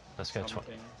 Let's go.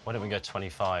 Something. Why don't we go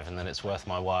 25, and then it's worth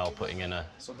my while putting in a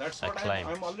So that's a what claim.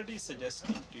 I'm already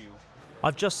suggesting to you.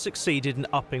 I've just succeeded in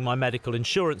upping my medical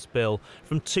insurance bill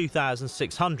from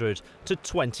 2,600 to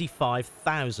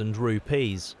 25,000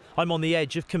 rupees. I'm on the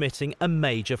edge of committing a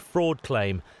major fraud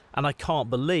claim, and I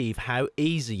can't believe how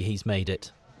easy he's made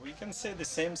it. We can say the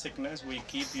same sickness, we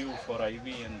keep you for IV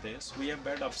and this. We have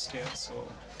bed upstairs, so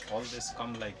all this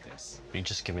come like this. You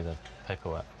just give me the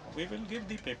paperwork. We will give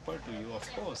the paper to you, of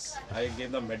course. I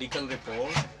give the medical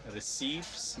report,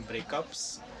 receipts,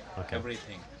 breakups, Okay.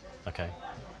 everything. Okay.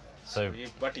 So,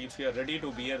 But if you are ready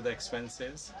to bear the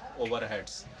expenses,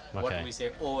 overheads. Okay. What we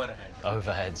say, overhead.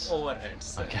 overheads.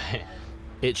 Overheads. Okay.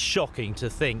 It's shocking to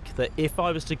think that if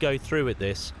I was to go through with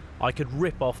this, I could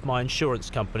rip off my insurance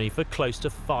company for close to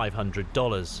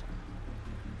 $500.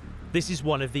 This is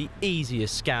one of the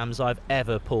easiest scams I've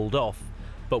ever pulled off,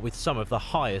 but with some of the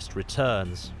highest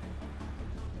returns.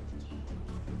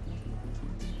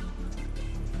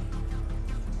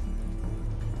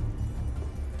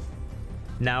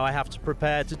 Now I have to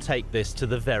prepare to take this to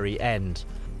the very end.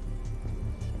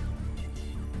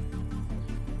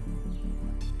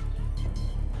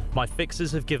 My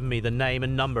fixers have given me the name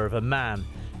and number of a man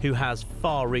who has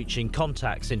far-reaching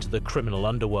contacts into the criminal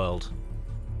underworld.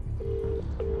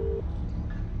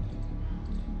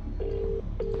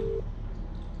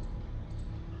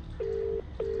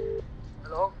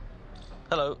 Hello?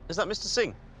 Hello, is that Mr.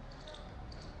 Singh?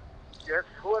 Yes,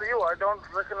 who are you? I don't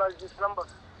recognize this number.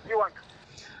 You want?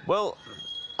 Well,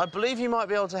 I believe you might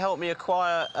be able to help me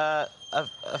acquire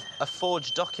a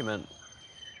forged document.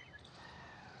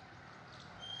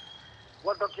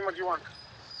 What document you want?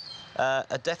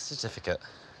 A death certificate.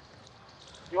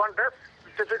 You want death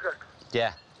certificate?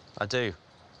 Yeah, I do.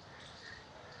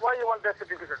 Why you want death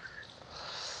certificate?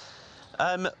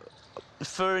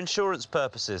 For insurance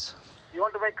purposes. You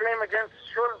want to make claim against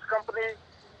insurance company,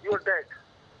 you're dead.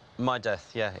 My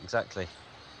death, yeah, exactly.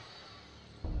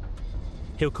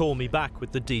 He'll call me back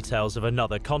with the details of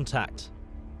another contact.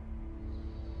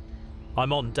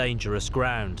 I'm on dangerous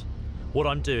ground. What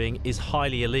I'm doing is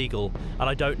highly illegal, and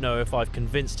I don't know if I've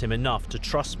convinced him enough to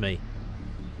trust me.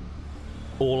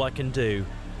 All I can do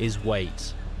is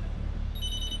wait.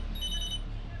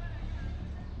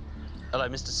 Hello,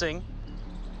 Mr. Singh?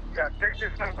 Yeah, take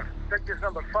this number. Take this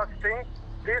number. First thing,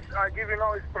 this I give you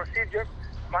now is procedure.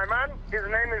 My man, his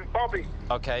name is Bobby.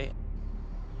 Okay.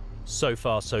 So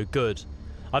far, so good.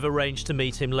 I've arranged to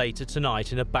meet him later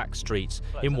tonight in a back street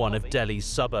in one of Delhi's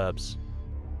suburbs.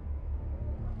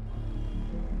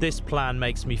 This plan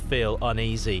makes me feel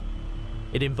uneasy.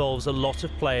 It involves a lot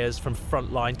of players from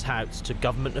frontline touts to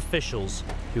government officials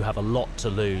who have a lot to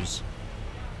lose.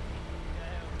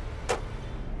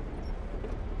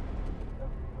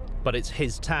 But it's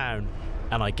his town,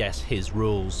 and I guess his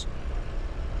rules.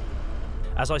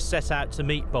 As I set out to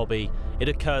meet Bobby, it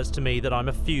occurs to me that I'm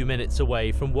a few minutes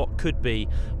away from what could be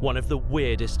one of the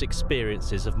weirdest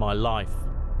experiences of my life.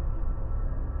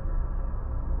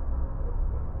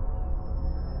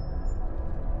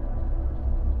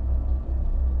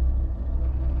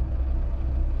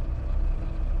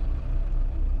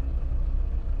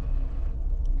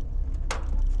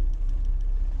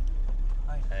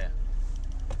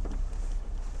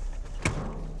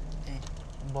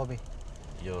 Bobby.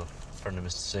 You're a friend of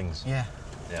Mr. Singh's? Yeah.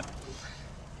 Yeah.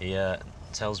 He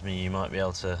tells me you might be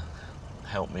able to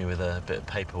help me with a bit of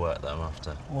paperwork that I'm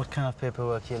after. What kind of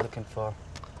paperwork are you looking for?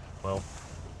 Well,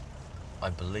 I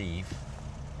believe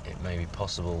it may be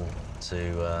possible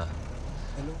to,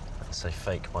 say,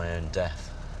 fake my own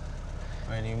death.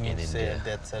 When you mean in say India. a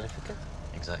death certificate?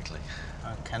 Exactly.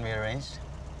 Can we arrange?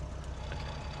 Okay.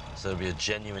 So it'll be a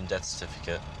genuine death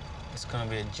certificate. It's going to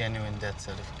be a genuine death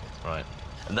certificate. Right.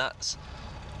 And that's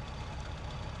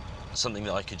something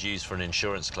that I could use for an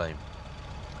insurance claim.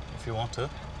 If you want to.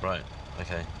 Right.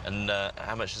 Okay. And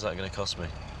how much is that going to cost me?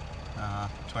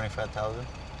 25,000.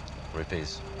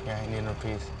 Rupees? Yeah, Indian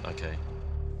rupees. Okay.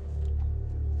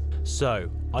 So,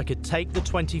 I could take the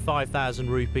 25,000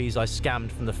 rupees I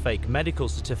scammed from the fake medical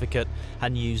certificate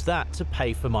and use that to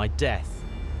pay for my death.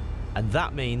 And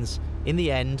that means, in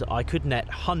the end, I could net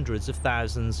hundreds of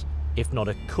thousands, if not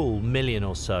a cool million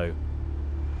or so.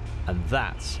 And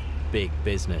that's big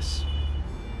business.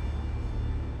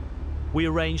 We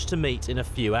arranged to meet in a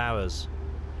few hours.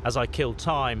 As I kill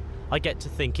time, I get to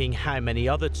thinking how many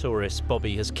other tourists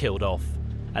Bobby has killed off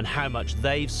and how much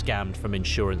they've scammed from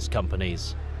insurance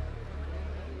companies.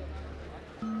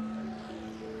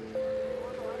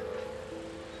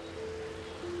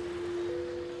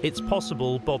 It's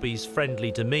possible Bobby's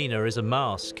friendly demeanour is a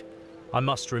mask. I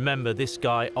must remember this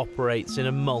guy operates in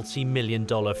a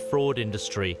multi-million-dollar fraud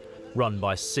industry run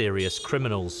by serious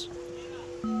criminals.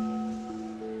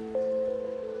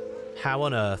 How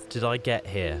on earth did I get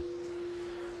here?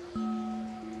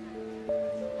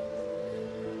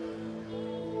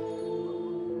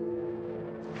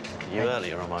 Are you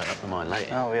early or am I late?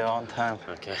 No, we are on time.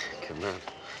 Okay, good man.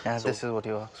 Yeah, this is what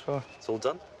you asked for. It's all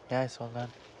done? Yeah, it's all done.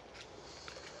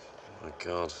 Oh my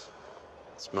God.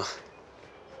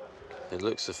 It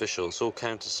looks official. It's all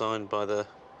countersigned by the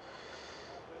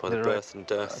birth and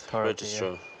death authority,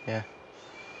 registrar. Yeah.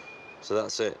 So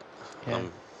that's it. Yeah.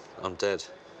 I'm dead.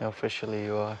 Yeah, officially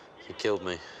you are. He killed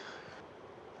me.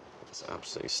 It's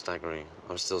absolutely staggering.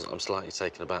 I'm slightly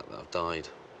taken aback that I've died.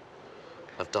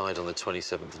 I've died on the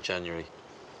 27th of January,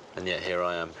 and yet here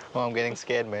I am. Oh, I'm getting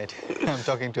scared, mate. I'm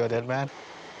talking to a dead man.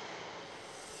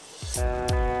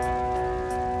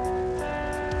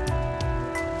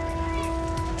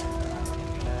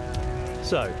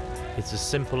 So, it's as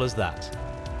simple as that.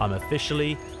 I'm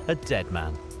officially a dead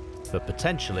man, but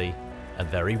potentially a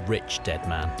very rich dead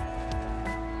man.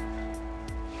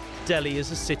 Delhi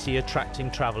is a city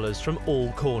attracting travellers from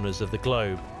all corners of the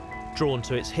globe. Drawn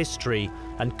to its history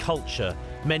and culture,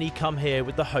 many come here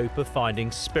with the hope of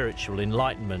finding spiritual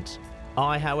enlightenment.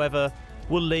 I, however,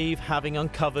 will leave having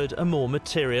uncovered a more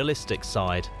materialistic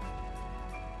side.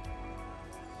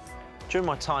 During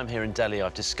my time here in Delhi,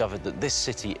 I've discovered that this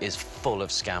city is full of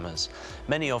scammers.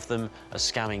 Many of them are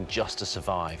scamming just to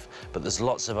survive, but there's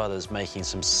lots of others making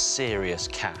some serious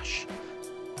cash.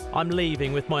 I'm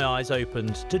leaving with my eyes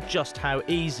opened to just how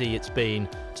easy it's been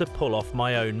to pull off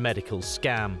my own medical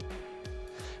scam.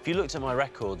 If you looked at my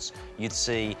records, you'd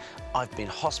see I've been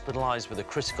hospitalised with a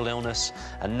critical illness,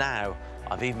 and now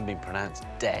I've even been pronounced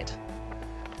dead.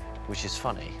 Which is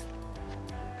funny,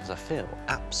 because I feel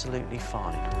absolutely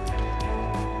fine.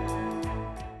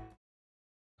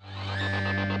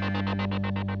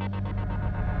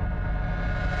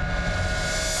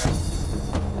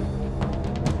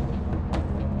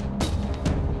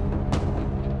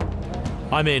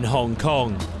 I'm in Hong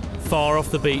Kong, far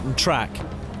off the beaten track,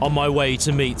 on my way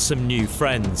to meet some new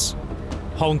friends.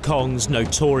 Hong Kong's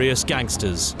notorious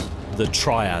gangsters, the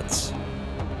Triads.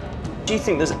 Do you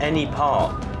think there's any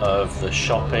part of the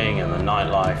shopping and the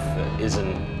nightlife that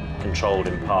isn't controlled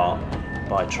in part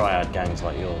by triad gangs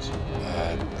like yours?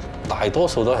 大多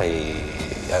數都係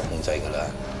有人控制㗎啦。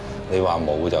你話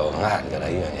冇就呃人㗎啦，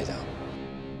呢樣嘢就。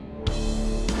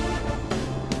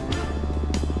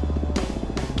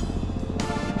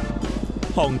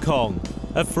 Hong Kong,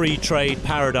 a free trade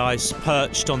paradise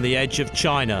perched on the edge of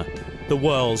China, the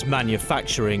world's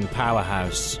manufacturing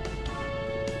powerhouse.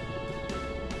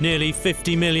 Nearly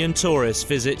 50 million tourists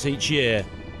visit each year,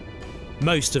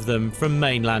 most of them from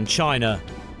mainland China,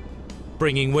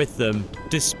 bringing with them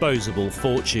disposable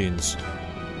fortunes.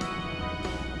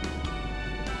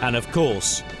 And of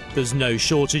course, there's no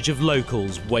shortage of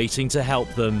locals waiting to help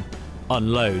them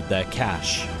unload their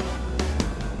cash.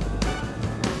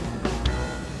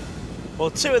 Well,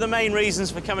 two of the main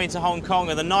reasons for coming to Hong Kong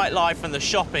are the nightlife and the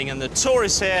shopping, and the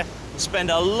tourists here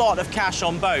spend a lot of cash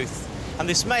on both. And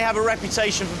this may have a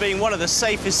reputation for being one of the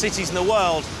safest cities in the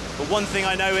world, but one thing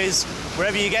I know is,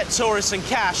 wherever you get tourists and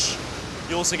cash,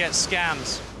 you also get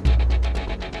scams.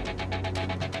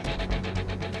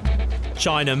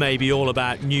 China may be all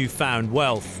about newfound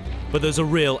wealth, but there's a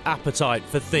real appetite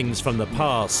for things from the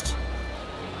past.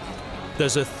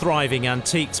 There's a thriving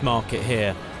antiques market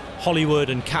here. Hollywood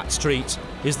and Cat Street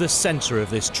is the centre of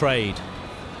this trade.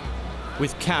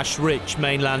 With cash-rich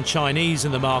mainland Chinese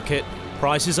in the market,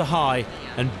 prices are high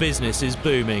and business is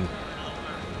booming.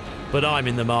 But I'm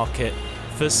in the market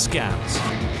for scams.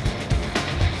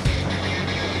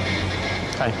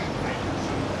 Hi.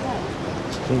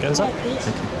 Can you go inside?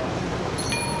 Thank you.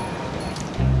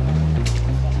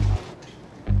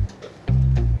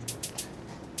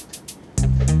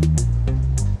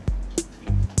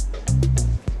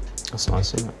 That's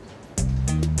nice, isn't it?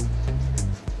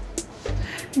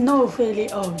 No,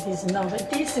 fairly old. This no, but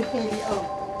this is fairly old.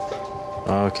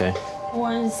 Oh, okay.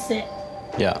 One set.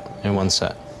 Yeah, in one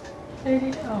set.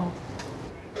 Fairly old.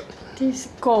 This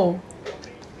gold.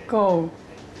 Gold.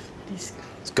 This.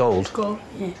 It's gold? Gold,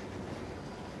 yeah.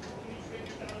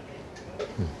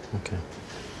 Okay.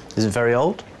 Is it very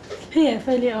old? Yeah,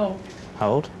 fairly old.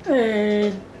 How old?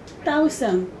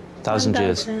 1,000. 1,000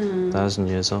 years. 1,000. 1,000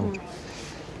 years old.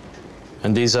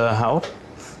 And these are how old?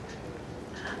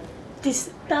 This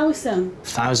 1,000.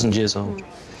 1,000 years old.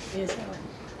 Years old.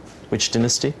 Which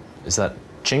dynasty? Is that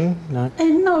Qing? No?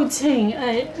 No,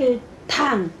 Qing.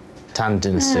 Tang. Tang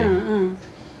dynasty.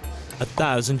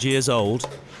 1,000 years old?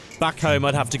 Back home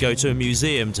I'd have to go to a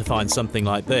museum to find something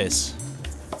like this.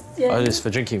 Yeah. Oh, this is for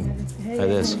drinking. Yeah,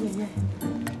 It is. yeah.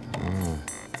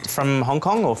 From Hong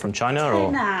Kong or from China?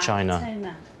 Or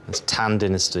China. It's Tang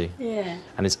dynasty. Yeah.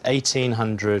 And it's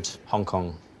 1,800 Hong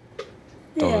Kong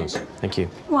dollars. Yeah. Thank you.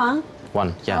 One.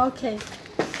 One, yeah. Okay.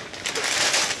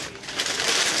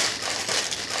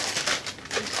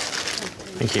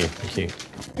 Thank you, thank you.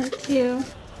 Thank you.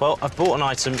 Well, I've bought an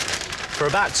item for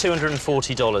about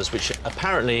 $240, which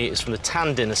apparently is from the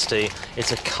Tang dynasty.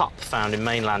 It's a cup found in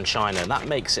mainland China. That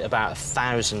makes it about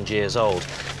 1,000 years old.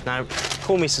 Now,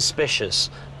 call me suspicious,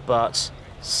 but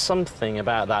something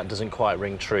about that doesn't quite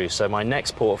ring true. So my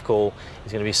next port of call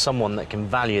is going to be someone that can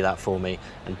value that for me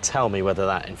and tell me whether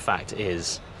that, in fact,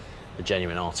 is a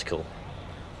genuine article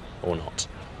or not.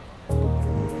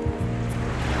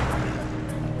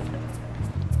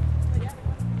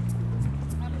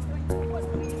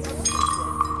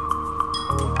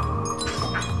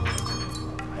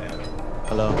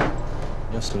 Hello.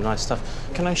 You have some nice stuff.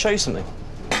 Can I show you something?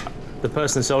 The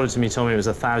person that sold it to me told me it was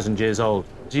 1,000 years old.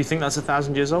 Do you think that's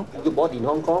 1,000 years old? You bought in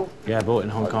Hong Kong? Yeah, I bought it in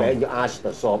Hong Kong. Then you ask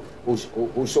the shop who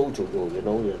sold to you, you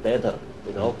know, you're better,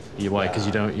 you know. Why? Because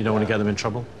you don't want to get them in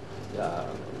trouble? Yeah,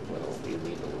 well, you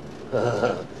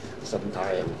know,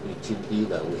 sometimes between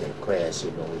dealer we have crash,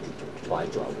 you know, to try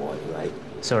to avoid, right?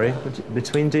 Sorry,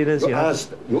 between dealers, you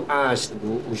asked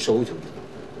who sold to you.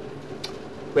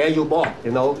 Where you bought,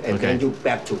 you know, and then you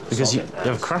back to the because shop.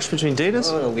 You have a crash between dealers?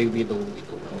 No, we don't know.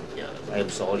 Yeah, I'm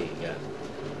sorry, yeah.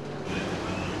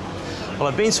 Well,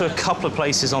 I've been to a couple of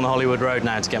places on the Hollywood Road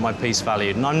now to get my piece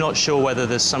valued, and I'm not sure whether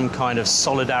there's some kind of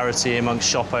solidarity amongst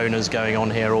shop owners going on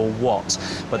here or what,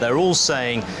 but they're all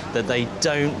saying that they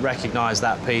don't recognise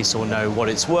that piece or know what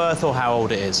it's worth or how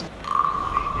old it is.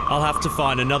 I'll have to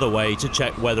find another way to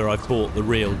check whether I've bought the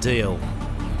real deal.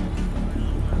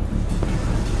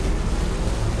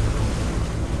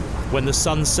 When the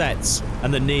sun sets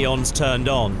and the neons turned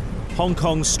on, Hong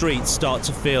Kong streets start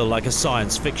to feel like a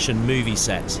science fiction movie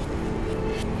set.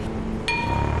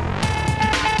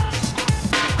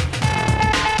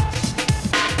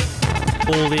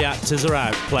 All the actors are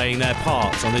out playing their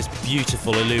parts on this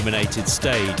beautiful illuminated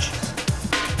stage.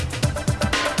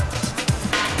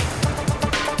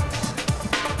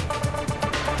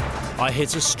 I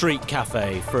hit a street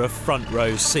cafe for a front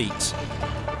row seat.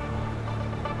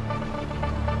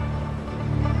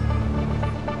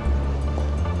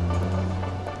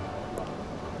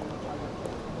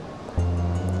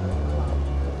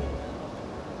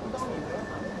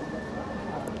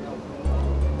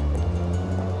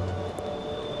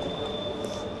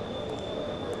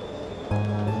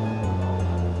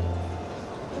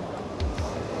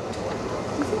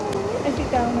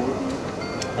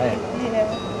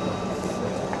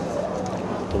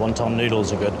 The wonton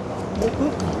noodles are good.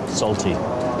 Salty.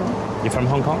 You from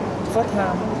Hong Kong? First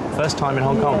time. First time in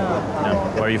Hong Kong?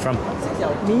 Yeah. Where are you from?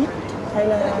 Me,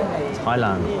 Thailand.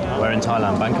 Thailand. Yeah. Where in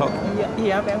Thailand? Bangkok?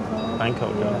 Yeah, Bangkok.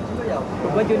 Bangkok, yeah.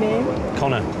 What's your name?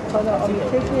 Connor. Connor.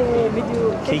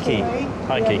 Kiki.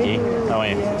 Hi, Kiki. How are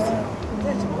you?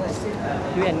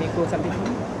 You and me go something?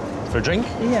 For a drink?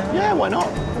 Yeah. Yeah, why not?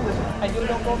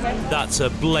 That's a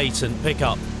blatant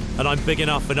pickup, and I'm big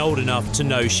enough and old enough to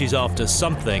know she's after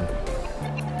something.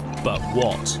 But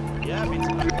what? Yeah, I've been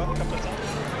to Bangkok a couple of times.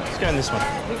 It's go in this one.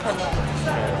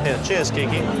 Here, cheers,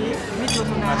 Kiki.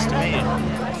 Nice to meet you.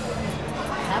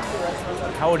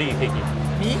 How old are you, Kiki?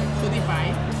 Me,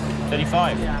 35.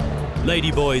 35? Yeah.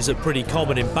 Ladyboys are pretty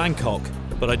common in Bangkok,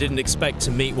 but I didn't expect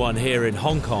to meet one here in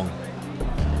Hong Kong.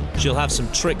 She'll have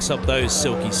some tricks up those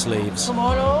silky sleeves.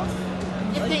 Tomorrow,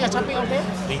 eating and shopping, okay?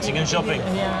 Eating and shopping?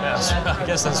 Yeah. I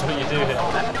guess that's what you do here.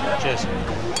 Cheers.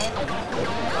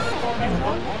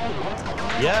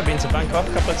 Yeah, I've been to Bangkok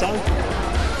a couple of times.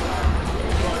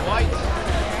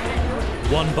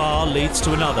 One bar leads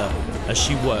to another as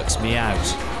she works me out.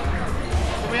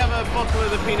 Can we have a bottle of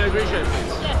the Pinot Grigio,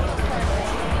 please?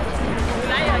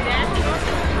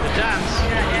 The dance?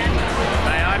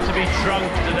 I have to be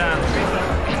drunk to dance.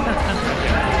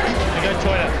 I go to the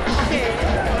toilet.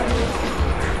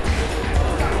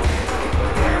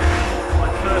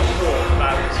 My first thought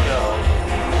about this girl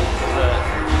was that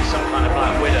she's some kind of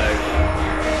black widow.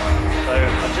 So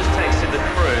I've just texted the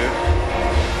crew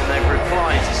and they've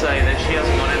replied to say that she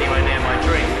hasn't gone anywhere near my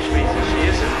drink, which means that she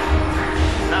isn't.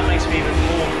 And that makes me even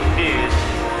more confused.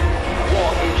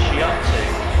 What is she up to?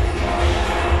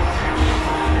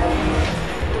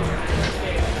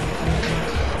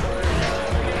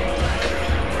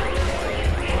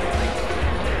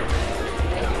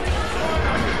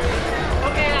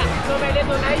 So maybe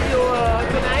tonight you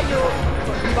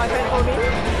boyfriend for me?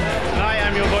 I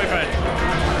am your boyfriend.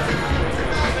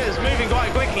 It's moving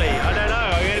quite quickly. I don't know.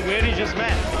 We only just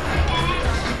met.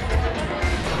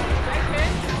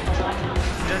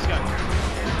 Let's go.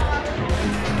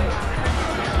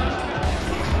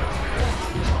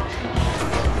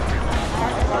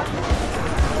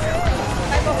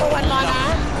 For one more,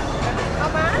 how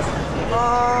much?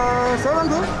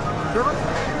 700.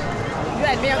 You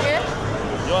and me, okay?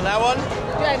 You want that one?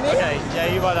 You and me? Okay, yeah,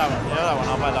 you buy that one. Yeah, that one.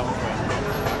 I'll buy that one for you.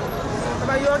 How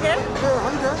about you again?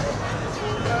 100.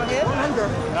 Okay.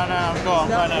 100. No, go on.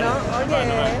 No,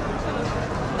 okay.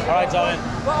 All right, darling.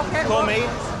 Well, okay. Call me.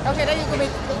 Okay, then you can be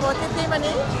for 50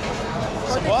 money.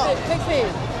 What? 60.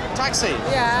 Taxi?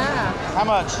 Yeah. How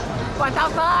much?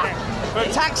 1,000. For a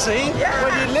taxi? Yeah.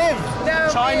 Where do you live? No,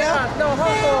 China? No,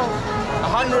 Hong Kong.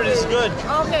 100 is good.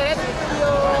 Okay, let's see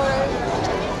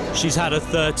you. She's had a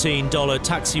 $13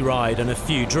 taxi ride and a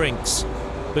few drinks,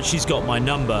 but she's got my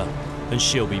number and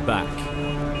she'll be back.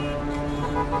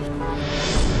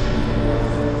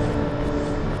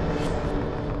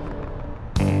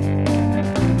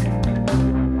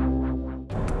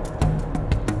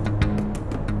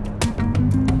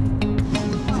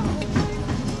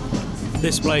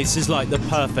 This place is like the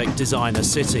perfect designer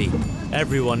city.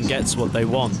 Everyone gets what they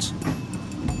want.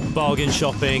 Bargain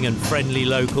shopping and friendly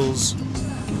locals.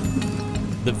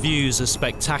 The views are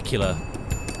spectacular.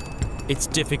 It's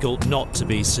difficult not to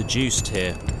be seduced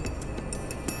here.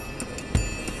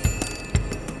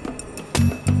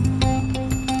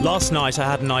 Last night I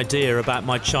had an idea about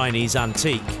my Chinese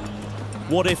antique.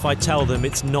 What if I tell them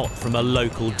it's not from a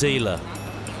local dealer?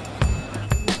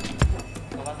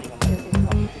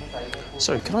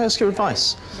 Sorry, can I ask your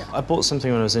advice? Yeah. I bought something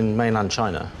when I was in mainland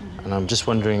China, and I'm just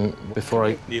wondering before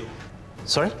I... New.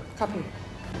 Sorry? Copy.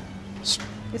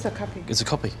 It's a copy. It's a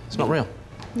copy. It's not real.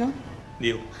 No?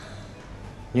 New.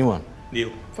 New one?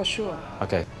 New. For sure.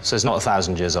 Okay, so it's not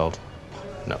 1,000 years old?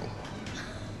 No.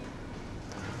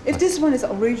 If this one is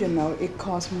original, it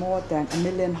costs more than $1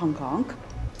 million Hong Kong.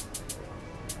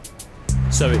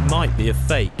 So it might be a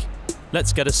fake.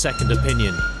 Let's get a second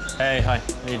opinion. Hey, hi.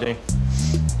 How you doing?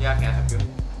 Yeah, can I help you?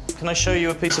 Can I show you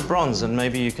a piece of bronze and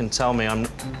maybe you can tell me I'm...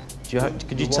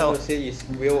 Could you tell... want to see it's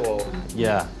real or...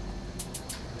 Yeah.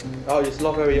 Oh, it's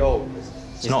not very old.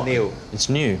 It's not new. It's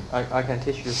new. I can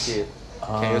teach you to see it.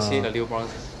 Can you see the new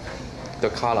bronze?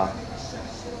 The color.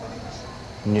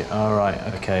 New, all right.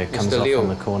 Okay. It comes off on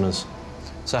the corners.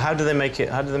 So how do they make it?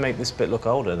 How do they make this bit look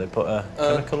older? They put a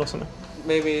chemical or something?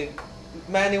 Maybe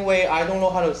many way. I don't know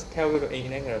how to tell you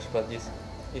in English, but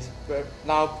it's very,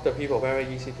 now the people very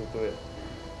easy to do it.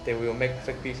 They will make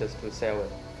fake pieces to sell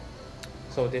it.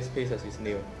 So this pieces is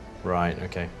new. Right.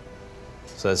 Okay.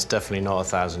 So it's definitely not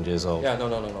 1,000 years old. Yeah.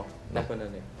 No.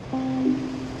 Definitely.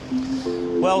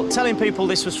 Well, telling people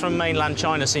this was from mainland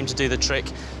China seemed to do the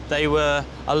trick. They were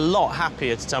a lot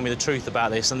happier to tell me the truth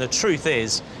about this, and the truth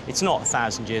is, it's not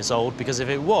 1,000 years old, because if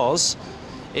it was,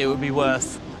 it would be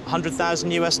worth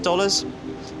 100,000 US dollars.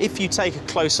 If you take a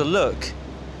closer look,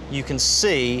 you can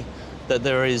see that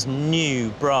there is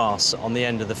new brass on the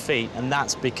end of the feet, and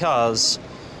that's because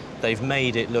they've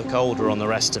made it look older on the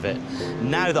rest of it.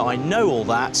 Now that I know all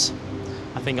that,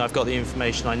 I think I've got the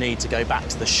information I need to go back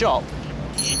to the shop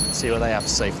and see what they have to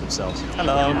say for themselves.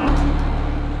 Hello.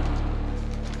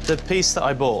 The piece that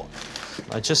I bought,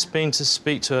 I'd just been to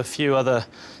speak to a few other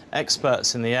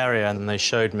experts in the area, and they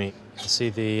showed me. See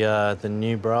the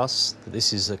new brass?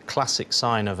 This is a classic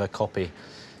sign of a copy,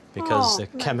 because the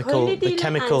chemical.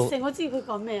 我知佢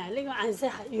講咩啊？呢個顏色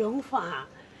係氧化，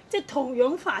即係銅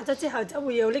氧化咗之後就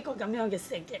會有呢個咁樣嘅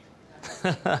色嘅。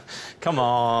 Come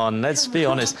on, let's be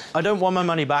honest. I don't want my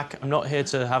money back. I'm not here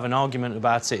to have an argument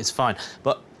about it. It's fine.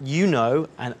 But you know,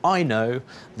 and I know,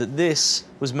 that this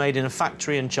was made in a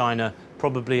factory in China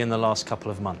probably in the last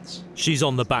couple of months. She's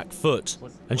on the back foot,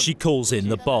 and she calls in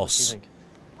the boss.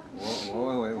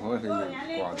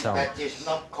 That is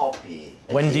not copy.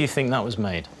 When do you think that was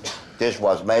made? This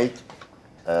was made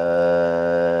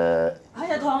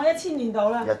係啊，同1000年到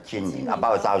啦。1000年,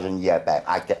 about 1,000 years back.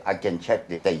 I can check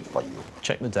the date for you.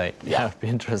 Check the date. Yeah, it'd be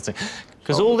interesting.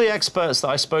 Because all the experts that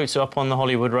I spoke to up on the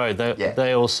Hollywood Road,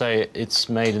 they all say it's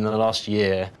made in the last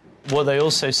year. What they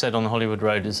also said on the Hollywood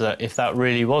Road is that if that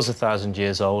really was 1,000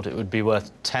 years old, it would be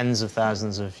worth tens of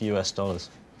thousands of US dollars.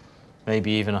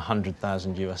 Maybe even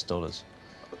 100,000 US dollars.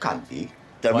 Can't be.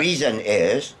 The reason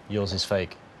is... Yours is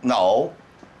fake. No.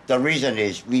 The reason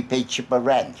is we pay cheaper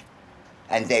rent,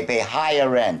 and they pay higher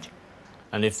rent.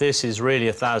 And if this is really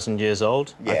 1,000 years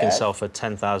old, I can Yes. sell for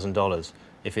 $10,000.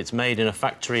 If it's made in a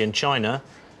factory in China,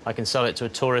 I can sell it to a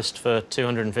tourist for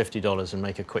 $250 and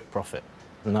make a quick profit.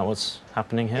 Isn't that what's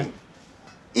happening here?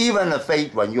 Even a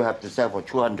fake one, you have to sell for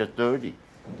 230.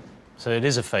 So it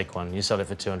is a fake one. You sell it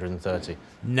for 230.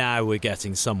 Now we're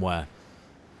getting somewhere.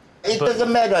 It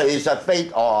doesn't matter it's a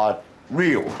fake or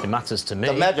real. It matters to me.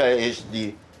 The matter is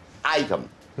the item.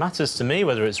 Matters to me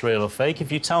whether it's real or fake.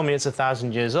 If you tell me it's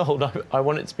 1,000 years old, I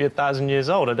want it to be 1,000 years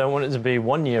old. I don't want it to be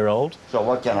 1 year old. So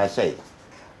what can I say?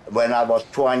 When I was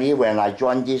 20, when I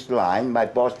joined this line, my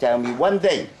boss tell me one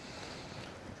thing.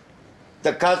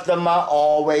 The customer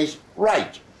always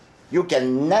right. You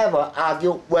can never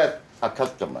argue with a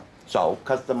customer. So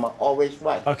customer always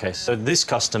right. Okay, so this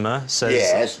customer says...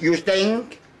 Yes, you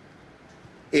think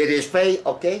it is fake,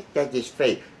 okay, that is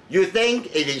fake. You think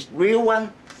it is real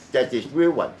one, that is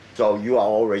real one. So you are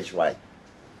always right.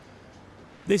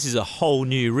 This is a whole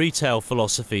new retail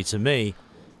philosophy to me.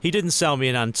 He didn't sell me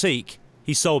an antique,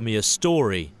 he sold me a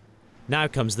story. Now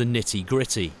comes the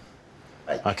nitty-gritty.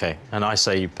 Right. Okay, and I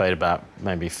say you paid about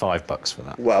maybe $5 for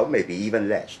that. Well, maybe even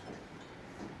less.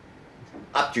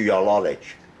 Up to your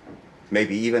knowledge.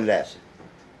 Maybe even less.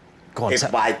 Go on,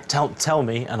 tell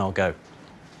me and I'll go.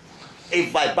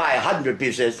 If I buy 100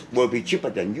 pieces, will be cheaper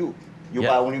than you. You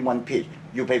buy only one piece.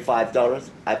 You pay $5,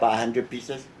 I buy 100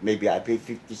 pieces, maybe I pay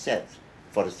 50 cents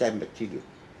for the same material.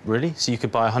 Really? So you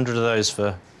could buy 100 of those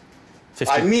for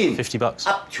 50, I mean, $50?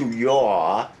 Up to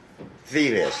your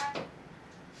theories.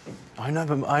 I know,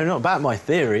 but I'm not about my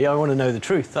theory. I want to know the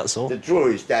truth, that's all. The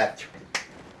truth is that...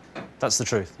 That's the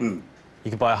truth? You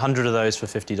could buy 100 of those for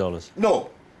 $50? No,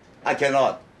 I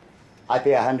cannot. I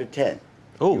pay 110.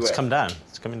 Oh, it's come down.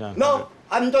 It's coming down. No,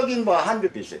 I'm talking about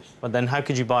 100 pieces. But then how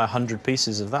could you buy 100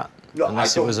 pieces of that? No,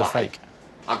 unless I it was don't a buy. fake?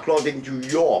 According to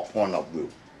your point of view.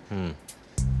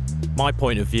 My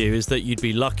point of view is that you'd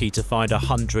be lucky to find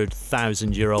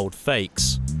 100,000-year-old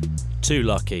fakes. Too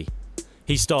lucky.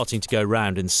 He's starting to go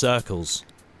round in circles.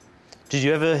 Did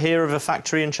you ever hear of a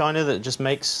factory in China that just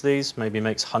makes these? Maybe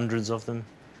makes hundreds of them?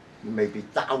 Maybe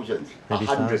thousands. Maybe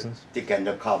 100 thousands? they can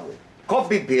cover.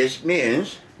 Copy paste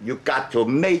means you got to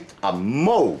make a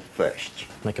mold first.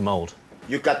 Make a mold?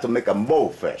 You got to make a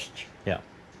mold first. Yeah.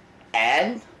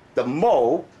 And the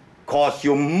mold costs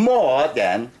you more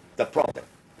than the product.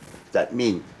 That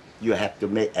means you have to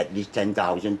make at least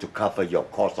 10,000 to cover your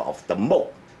cost of the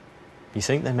mold. You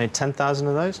think they made 10,000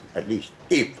 of those? At least,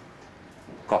 if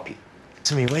copy.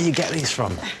 To me, where you get these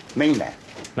from? Mainland.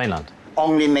 Mainland?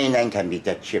 Only mainland can be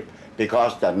that cheap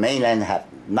because the mainland have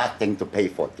nothing to pay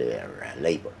for their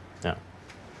labor. Yeah.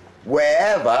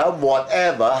 Wherever,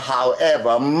 whatever,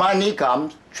 however, money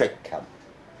comes, trick comes.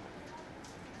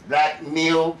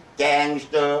 Blackmail,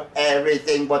 gangster,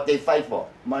 everything what they fight for,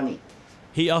 money.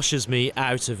 He ushers me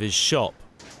out of his shop.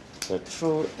 The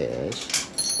truth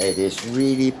is, it is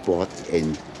really bought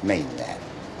in mainland.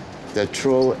 The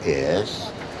truth is,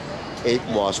 it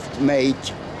was made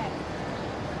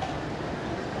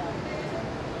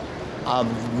a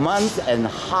month and a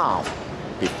half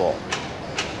before.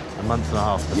 A month and a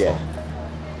half before? Yeah.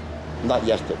 Not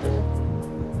yesterday.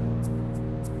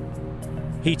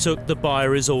 He took the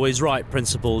buyer is always right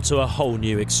principle to a whole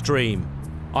new extreme.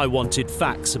 I wanted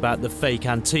facts about the fake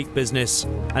antique business,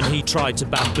 and he tried to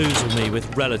bamboozle me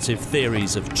with relative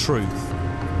theories of truth.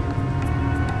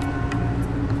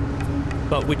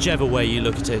 But whichever way you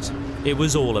look at it, it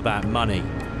was all about money.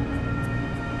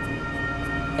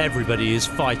 Everybody is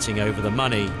fighting over the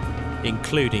money,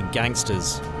 including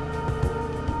gangsters.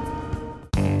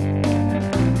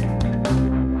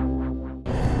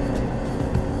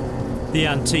 The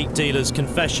antique dealer's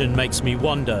confession makes me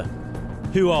wonder,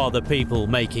 who are the people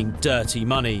making dirty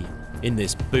money in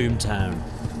this boomtown?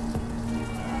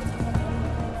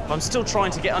 I'm still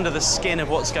trying to get under the skin of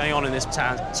what's going on in this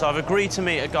town, so I've agreed to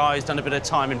meet a guy who's done a bit of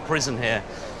time in prison here.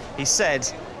 He said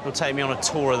he'll take me on a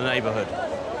tour of the neighbourhood.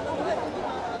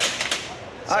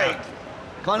 Hi,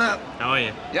 Connor. How are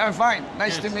you? Yeah, I'm fine.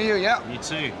 Nice to meet you, yeah. You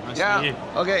too. Nice yeah. to meet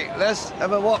you. Okay, let's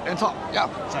have a walk and talk, yeah.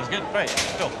 Sounds good. Great.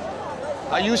 Cool.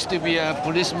 I used to be a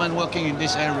policeman working in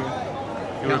this area.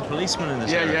 You were a policeman in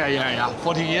this area? Yeah.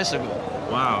 40 years ago.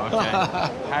 Wow,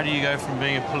 okay. How do you go from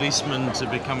being a policeman to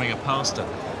becoming a pastor?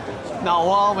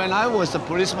 Now, when I was a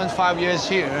policeman 5 years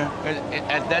here,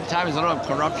 at that time, there's a lot of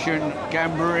corruption,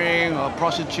 gambling, or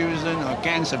prostitution, or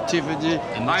gangs activity.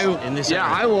 In this area?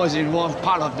 I was involved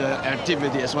part of the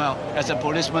activity as well as a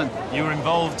policeman. You were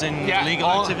involved in legal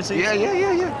activities?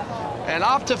 Yeah. And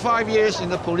after 5 years in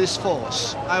the police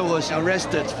force, I was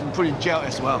arrested and put in jail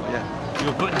as well. Yeah. You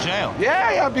were put in jail?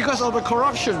 Yeah, because of the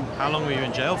corruption. How long were you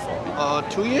in jail for?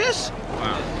 2 years.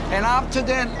 Wow. And after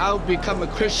that, I became a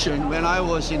Christian when I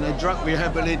was in a drug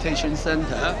rehabilitation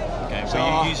center. Okay, so,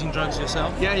 were you using drugs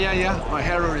yourself? Yeah. My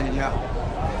heroin, yeah.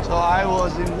 So I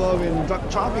was involved in drug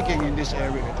trafficking in this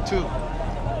area too.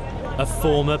 A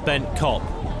former bent cop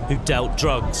who dealt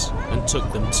drugs and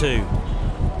took them too.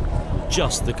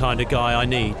 Just the kind of guy I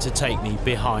need to take me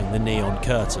behind the neon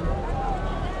curtain.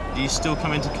 Do you still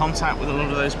come into contact with a lot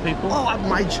of those people? Oh, at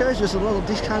my church, there's a lot of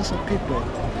these kinds of people.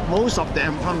 Most of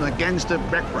them from a gangster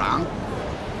background.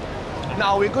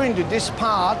 Now we're going to this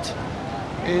part,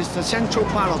 is the central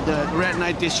part of the Red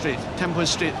Light District, Temple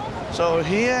Street. So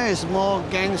here is more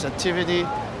gangs activity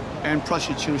and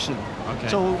prostitution. Okay.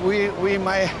 So we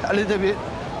might a little bit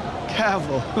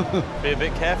careful. Be a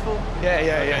bit careful? Yeah.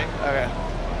 Okay.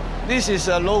 This is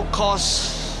a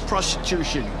low-cost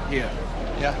prostitution here.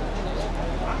 Yeah.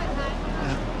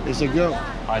 It's a girl.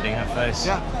 Hiding her face.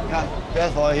 Yeah.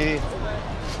 Therefore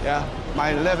yeah.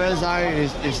 My left hand side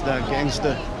is the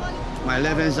gangster. My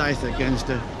left hand side is the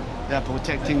gangster. They're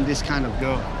protecting this kind of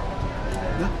girl.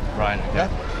 Yeah. Right. Okay. Yeah.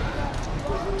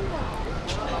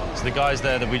 So the guy's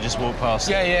there that we just walked past?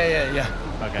 Yeah.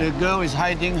 Okay. The girl is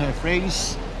hiding her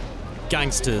face.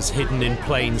 Gangsters hidden in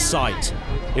plain sight.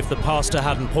 If the pastor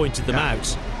hadn't pointed them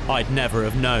out, I'd never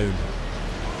have known.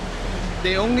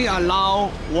 They only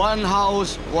allow one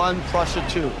house, one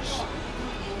prostitute.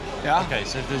 Yeah. Okay,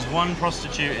 so if there's one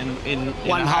prostitute in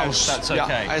one a house, that's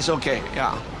okay. Yeah, it's okay.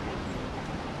 Yeah.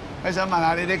 我想問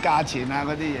下你啲價錢啊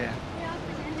嗰啲嘢。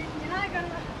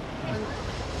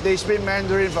They speak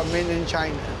Mandarin from mainland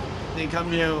China. They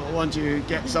come here want to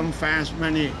get some fast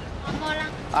money.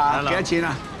 幾多錢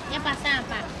啊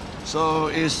？138. So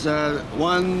it's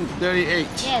 138.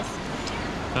 Yes.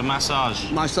 For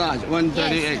massage? Massage,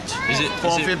 138. Is it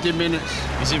for 50 minutes?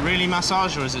 Is it really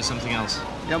massage or is it something else?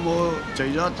 有冇除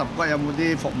咗揼骨有冇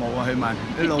啲服務啊？去問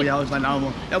啲老友問下有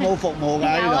冇？有冇服務㗎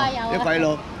呢度？啲鬼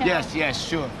佬 ？Yes,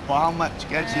 sure. For how much？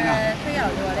幾多錢啊？推油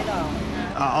嘅喎呢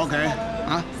個。OK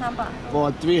啊？300。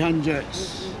For 300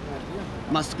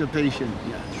 muscular patient.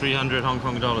 Yeah. 300 Hong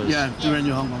Kong dollars. Yeah,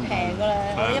 300 Hong Kong. 平㗎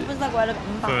啦，一般都貴到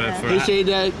500。He said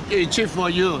that it's cheap for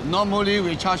you. Normally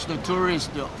we charge the tourists,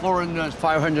 the foreigners,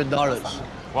 $500.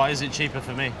 Why is it cheaper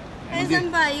for me?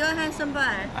 Handsome boy, you're a handsome boy.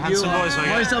 A handsome boy, so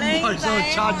yeah. Handsome boy, so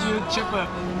charge you cheaper.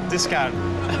 Discount.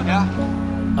 Yeah.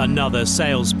 Another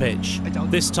sales pitch,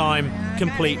 this time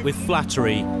complete with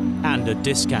flattery and a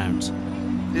discount.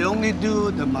 They only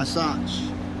do the massage,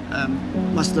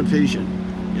 masturbation.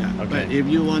 Yeah. Okay. But if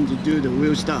you want to do the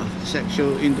real stuff,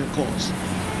 sexual intercourse,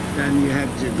 then you have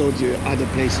to go to other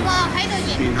places.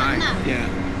 Behind. Yeah.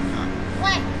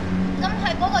 喂，咁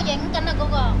係嗰個影緊啊嗰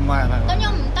個。唔係。咁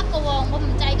樣唔得㗎喎，我唔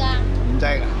制㗎。唔制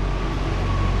㗎。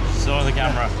Saw the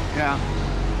camera. Yeah.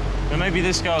 But maybe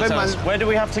this girl tells us, where do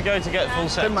we have to go to get full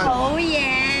set? 好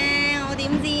嘢，我點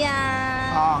知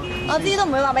啊？我知都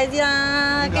唔會話俾你知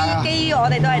啦。基於我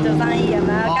哋都係做生意咁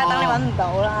樣，梗係等你揾唔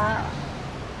到啦。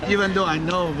Even though I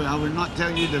know, but I will not tell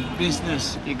you the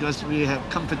business because we have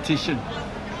competition.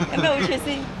 有咩好處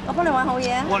先？我幫你揾好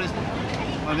嘢。What is?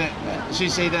 Okay. She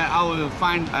said that I will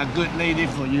find a good lady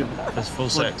for you. That's full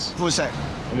sex. Full sex.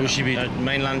 Will she be a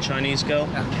mainland Chinese girl?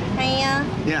 係啊。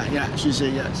Yeah. She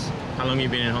said yes. How long have you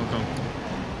been in Hong Kong?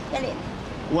 1年。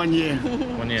1 year.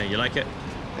 1 year. You like it?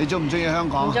 你中唔中意香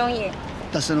港？唔中意。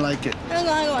Doesn't like it. 香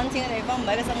港係一個揾錢嘅地方，唔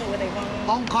係一個生活嘅地方。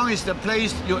Hong Kong is the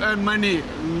place you earn money,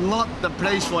 not the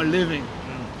place for living.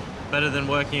 Better than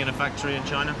working in a factory in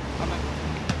China?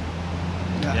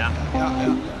 Yeah.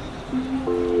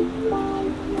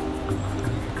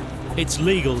 It's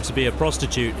legal to be a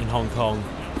prostitute in Hong Kong.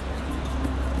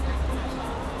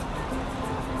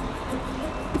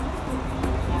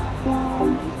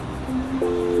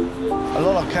 A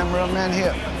lot of cameramen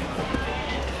here.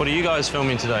 What are you guys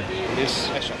filming today? This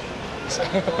action.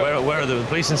 Where are the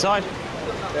police inside?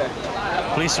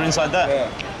 Yeah. Police are inside there?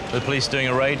 Yeah. Are the police doing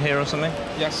a raid here or something?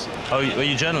 Yes. Oh, are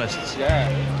you journalists? Yeah.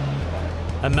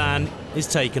 A man is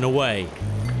taken away,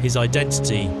 his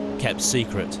identity kept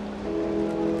secret.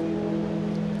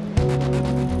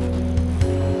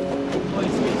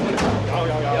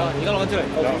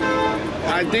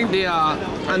 I think they are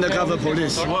undercover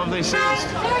police. What have they seized?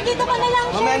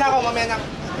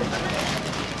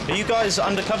 Are you guys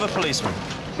undercover policemen?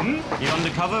 You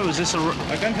undercover? Was this a...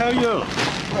 I can tell you.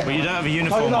 But you don't have a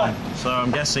uniform on, so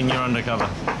I'm guessing you're undercover.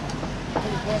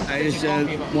 It's a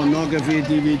pornography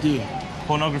DVD.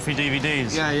 Pornography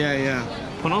DVDs? Yeah.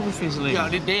 Pornography is illegal?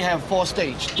 Yeah, they have 4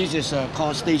 stages. This is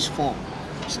called stage 4.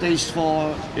 Stage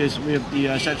 4 is with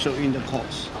the sexual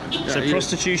intercourse. So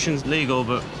prostitution's legal,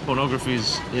 but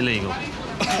pornography's illegal.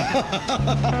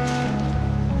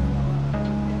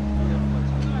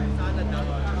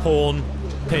 Porn,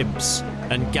 pimps,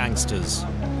 and gangsters.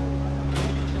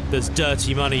 There's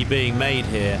dirty money being made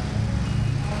here,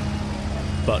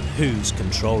 but who's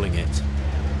controlling it?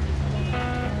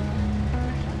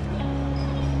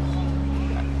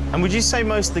 And would you say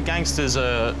most of the gangsters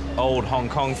are old Hong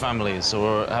Kong families,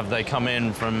 or have they come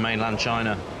in from mainland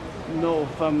China? No,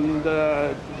 from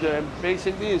the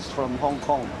basically it's from Hong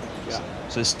Kong. Yeah.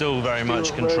 So it's still very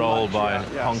much controlled by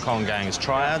yes. Hong Kong gangs.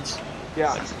 Triads?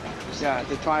 Yeah,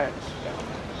 the triads. Yeah.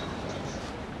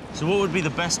 So what would be the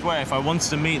best way, if I wanted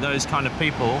to meet those kind of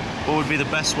people, what would be the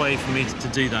best way for me to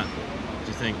do that, do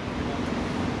you think?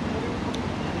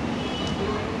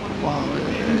 Wow,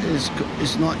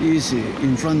 it's not easy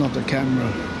in front of the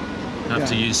camera. Have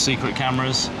to use secret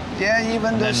cameras? Yeah,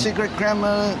 even the secret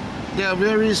camera, they are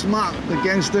very smart, the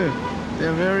gangster.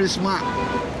 They're very smart.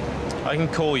 I can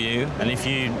call you, and if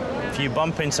you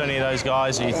bump into any of those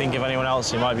guys or you think of anyone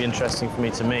else who might be interesting for me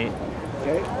to meet,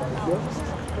 okay.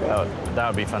 That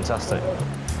would be fantastic.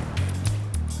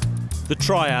 The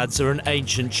Triads are an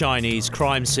ancient Chinese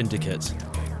crime syndicate.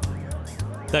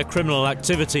 Their criminal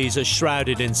activities are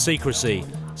shrouded in secrecy,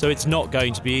 so it's not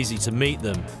going to be easy to meet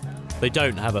them. They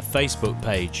don't have a Facebook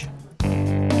page.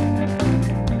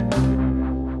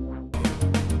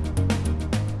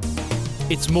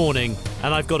 It's morning,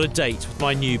 and I've got a date with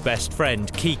my new best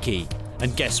friend, Kiki.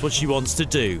 And guess what she wants to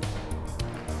do?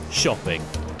 Shopping.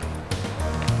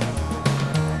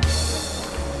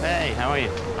 Hey, how are you?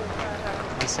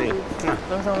 Nice to see you.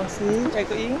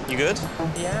 You good?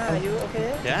 Yeah, are you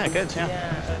okay? Yeah, good, yeah.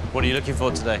 What are you looking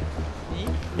for today? Me?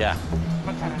 Yeah.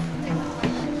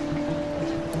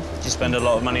 Do you spend a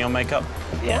lot of money on makeup?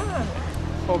 Yeah,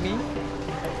 for me.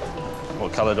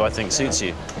 What colour do I think suits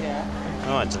you? Yeah.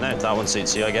 Oh, I don't know. That one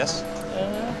suits you, I guess.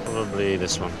 Probably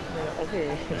this one. Okay.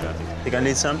 Yeah, think I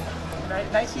need some?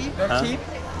 Nice cheap, not cheap.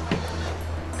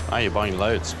 Oh, you're buying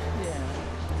loads. Yeah.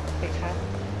 Exactly.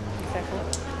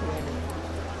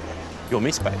 You want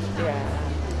me to pay? Yeah.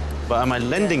 But am I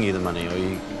lending you the money, or are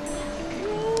you...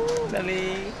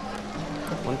 Darling.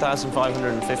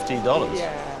 $1,550?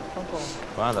 Yeah, Hong Kong.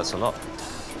 Wow, that's a lot.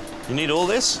 You need all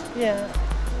this? Yeah.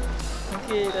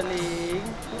 Okay, darling.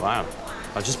 Wow.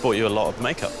 I just bought you a lot of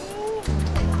makeup.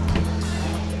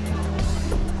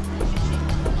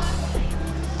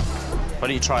 Why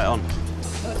don't you try it on?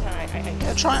 No time.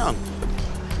 Yeah, try it on.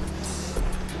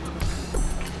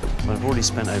 I've already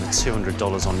spent over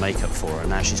 $200 on makeup for her, and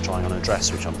now she's trying on a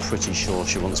dress, which I'm pretty sure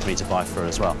she wants me to buy for her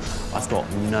as well. I've got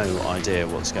no idea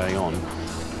what's going on and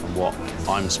what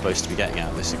I'm supposed to be getting out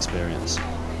of this experience.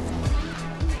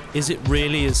 Is it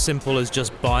really as simple as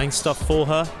just buying stuff for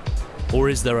her? Or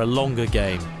is there a longer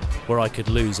game where I could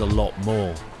lose a lot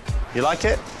more? You like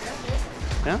it?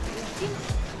 Yeah?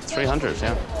 300,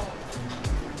 yeah.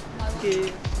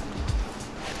 Okay.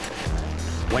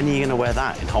 When are you going to wear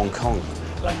that in Hong Kong?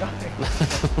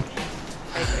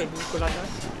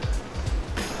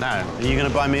 Now, are you going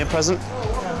to buy me a present?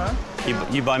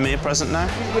 You buy me a present now?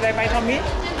 Would I buy Tommy?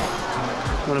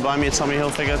 You want to buy me a Tommy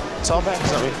Hilfiger top? Is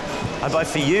that what I buy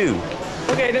for you.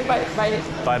 Okay, then buy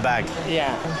it. Buy a bag?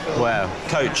 Yeah. Where?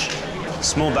 Coach.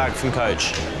 Small bag from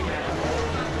Coach.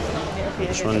 Okay,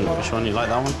 Which one? You like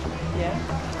that one? Yeah.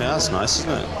 Yeah, that's nice,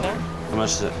 isn't it? Yeah. How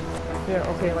much is it? Yeah,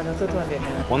 okay,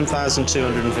 $1,200.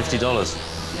 $1,250.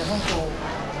 Yeah, Hong Kong.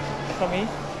 For me?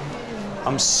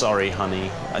 I'm sorry,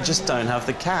 honey. I just don't have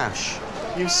the cash.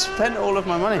 You've spent all of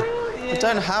my money. I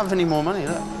don't have any more money,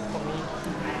 look.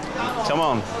 Come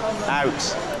on, out.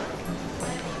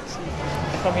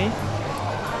 For me?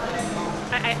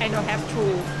 I don't have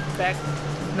two bag.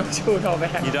 No two, no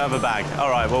bag. You don't have a bag? All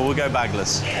right, well, we'll go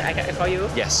bagless. I can for you?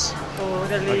 Yes. Oh,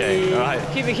 really? Okay, all right.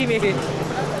 Keep me.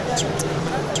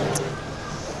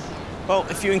 Well,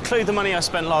 if you include the money I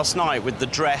spent last night with the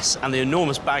dress and the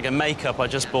enormous bag of makeup I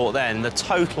just bought then, the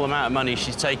total amount of money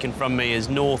she's taken from me is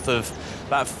north of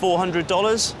about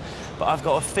 $400. But I've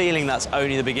got a feeling that's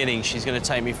only the beginning. She's going to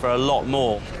take me for a lot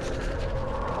more.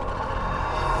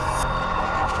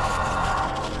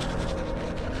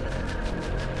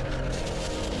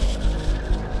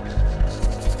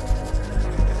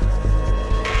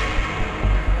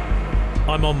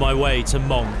 I'm on my way to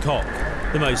Bangkok,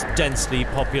 the most densely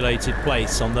populated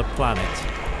place on the planet.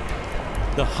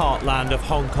 The heartland of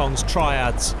Hong Kong's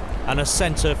triads and a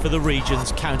centre for the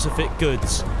region's counterfeit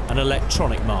goods and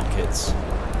electronic markets.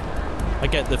 I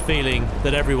get the feeling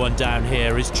that everyone down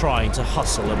here is trying to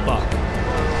hustle a buck.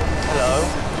 Hello.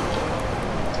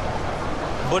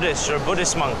 Buddhist, you're a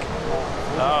Buddhist monk.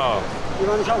 Oh. 一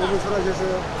般像我们说的就是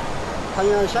看一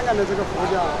下香港的这个佛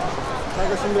教，再一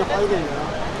个顺便花一点钱，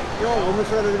因为我们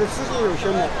出来的这个资金有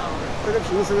限嘛，这个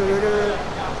平时这个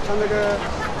像这个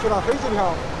去拿飞机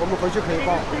票，我们回去可以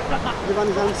报，一般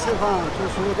你像吃饭、住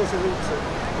宿都是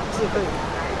自费，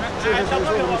所以说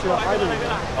我们需要花一点钱。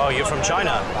Oh, you're from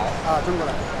China? 啊，中国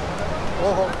来，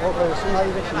我可以送他一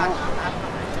个平安。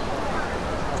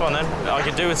 Come on then, I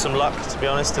could do with some luck, to be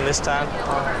honest, in this town.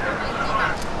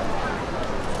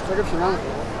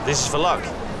 This is for luck.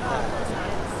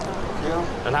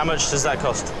 And how much does that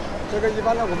cost?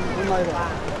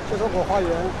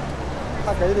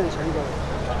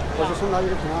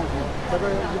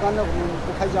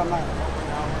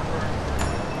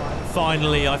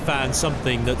 Finally, I found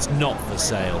something that's not for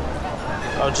sale.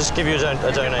 I'll just give you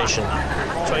a donation.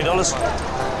 $20?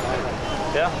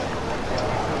 Yeah?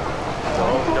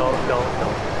 No.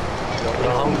 In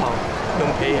Hong Kong,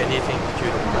 don't pay anything to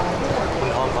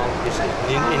in Hong Kong. It's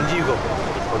illegal.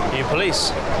 You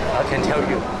police? I can tell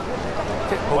you.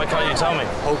 Why can't you tell me?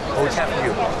 Protect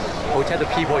you. Protect the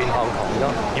people in Hong Kong, you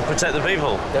know? You protect the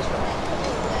people? That's right.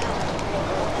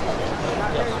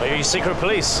 Are you secret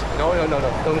police? No.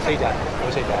 Don't say that.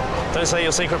 Don't say that. Don't say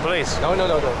you're secret police? No.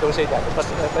 Don't say that. But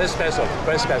very special.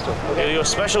 Very special. Okay? You're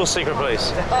special secret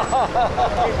police?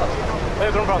 Where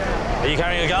you come from? Are you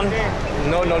carrying a gun?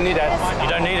 No, need that. You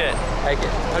don't need it? Take it.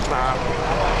 Touch my arm.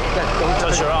 Don't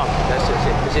touch your arm? That's it.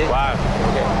 You see? Wow.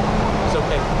 Okay. It's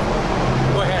okay.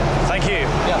 Go ahead. Thank you.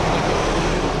 Yeah.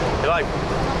 You're like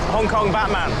Hong Kong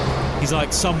Batman. He's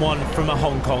like someone from a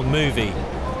Hong Kong movie.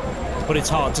 But it's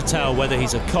hard to tell whether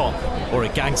he's a cop or a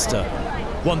gangster.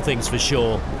 One thing's for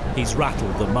sure, he's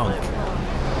rattled the monk.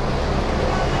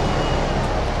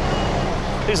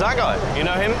 Who's that guy? You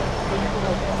know him?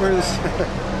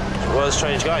 Well, a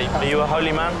strange guy. Are you a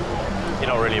holy man? You're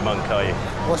not really a monk, are you?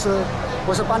 我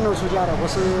是半路出家的，我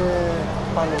是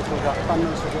半路出家。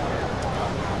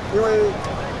因为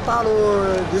大陆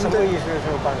什么意思是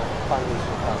半路出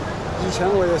家？以前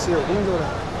我也是有工作的。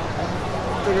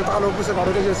这个大陆不是搞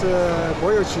的这就是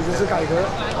国有企制制改革。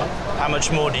How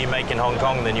much more do you make in Hong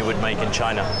Kong than you would make in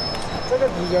China? 这个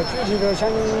比较具体的，像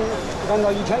按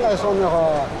照一天来算的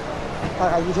话，大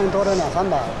概一天多了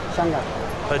200-300香港。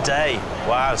Per day?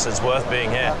 Wow, so it's worth being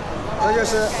here. 这就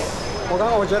是我刚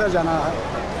刚我接着讲了，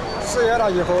失业了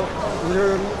以后，你就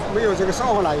没有这个生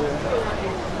活来源，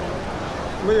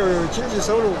没有经济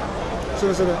收入，是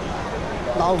不是的？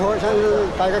老婆像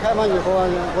改革开放以后啊，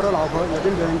我的老婆也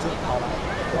跟别人跑了。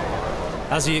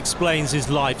As he explains his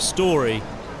life story,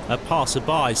 a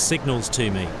passerby signals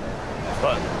to me.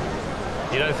 But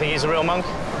you don't think he's a real monk?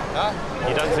 Huh?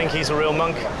 You don't think he's a real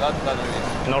monk? Not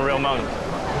really. Not a real monk.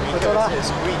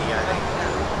 He's greedy, I think.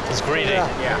 He's greedy?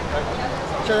 Yeah.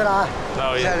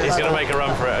 No, he's going to make a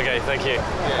run for it. Okay, thank you.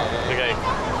 Yeah. Okay.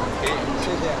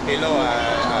 He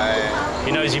knows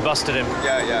He knows you busted him?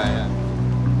 Yeah.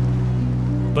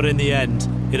 But in the end,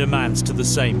 it amounts to the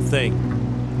same thing.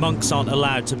 Monks aren't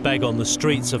allowed to beg on the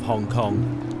streets of Hong Kong.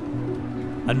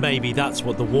 And maybe that's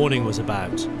what the warning was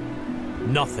about.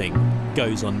 Nothing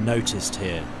goes unnoticed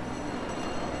here.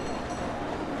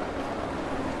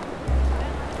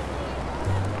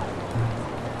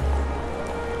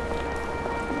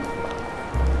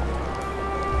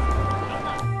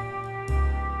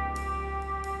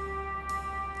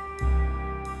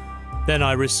 Then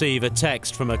I receive a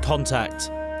text from a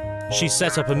contact. She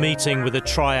set up a meeting with a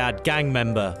triad gang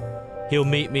member. He'll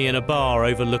meet me in a bar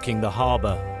overlooking the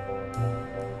harbour.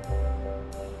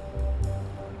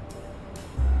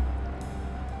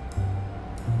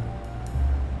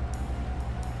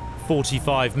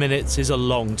 "45 minutes is a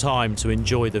long time to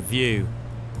enjoy the view.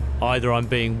 Either I'm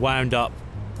being wound up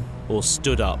or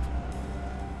stood up.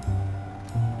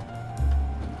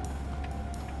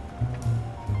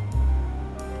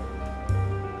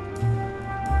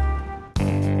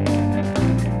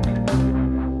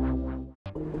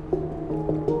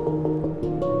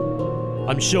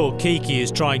 sure Kiki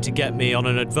is trying to get me on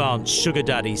an advanced sugar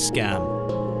daddy scam.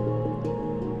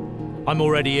 I'm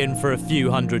already in for a few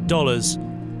 $100s,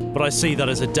 but I see that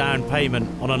as a down payment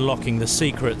on unlocking the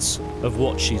secrets of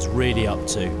what she's really up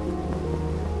to.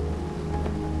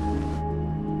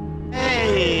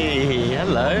 Hey,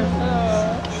 hello.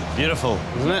 Beautiful,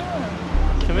 isn't it?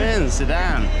 Come in, sit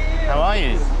down. How are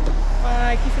you?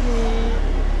 Hi, Tiffany.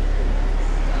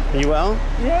 Are you well?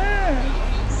 Yeah.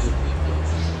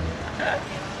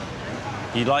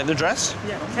 You like the dress?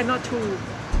 Yeah, cannot too.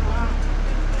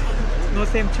 No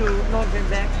same too, no same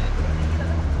back.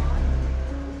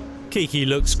 Kiki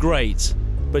looks great,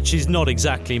 but she's not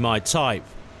exactly my type.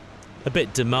 A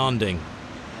bit demanding.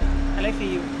 I like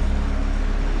you.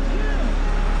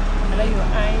 I like your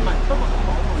eye.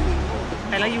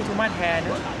 I like you too much hair.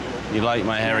 No? You like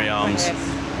my hairy arms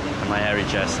and my hairy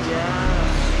chest?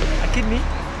 Yeah. Kiss me?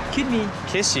 Kiss me?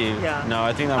 Kiss you? Yeah. No,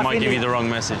 I think that might give you the wrong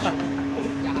message.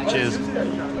 Cheers.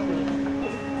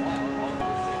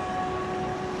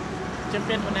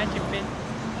 Champagne for night, champagne.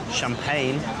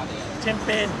 Champagne?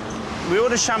 Champagne. We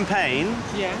order champagne.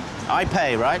 Yeah. I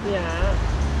pay, right? Yeah.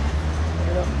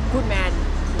 You know, good man,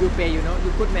 you pay, you know.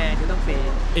 You good man, you don't pay.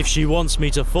 If she wants me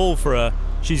to fall for her,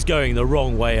 she's going the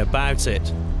wrong way about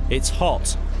it. It's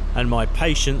hot, and my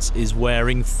patience is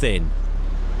wearing thin.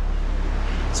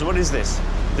 So what is this?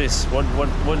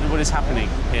 What is happening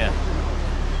here?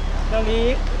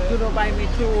 Sorry, you don't buy me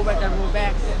shoes, but I move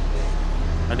back.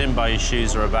 I didn't buy you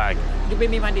shoes or a bag. You pay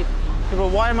me money. Yeah, but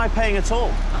why am I paying at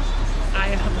all? I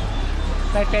am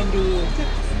my friend you.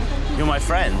 You're my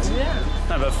friend? Yeah.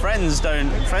 No, but friends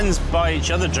buy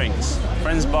each other drinks.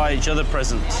 Friends buy each other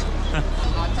presents.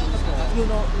 You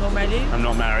no married? I'm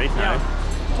not married, no. Yeah.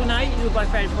 Tonight you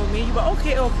boyfriend for me, you go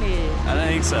okay. I don't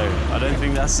think so. I don't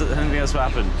think that's what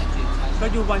happened.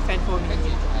 But you boyfriend for me.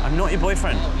 I'm not your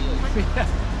boyfriend.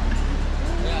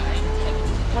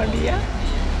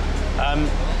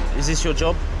 Is this your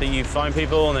job? That you find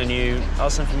people and then you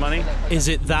ask them for money? Is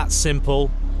it that simple?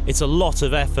 It's a lot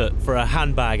of effort for a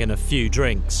handbag and a few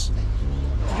drinks.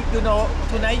 You know,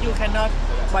 tonight you cannot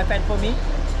boyfriend for me?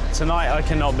 Tonight I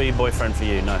cannot be boyfriend for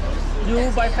you, no. You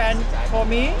boyfriend for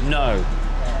me? No.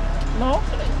 No?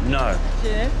 No.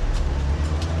 Yeah.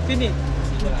 Finish.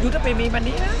 You don't pay me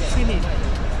money, finish.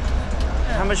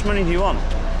 How much money do you want?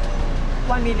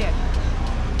 1 million.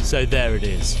 So there it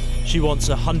is. She wants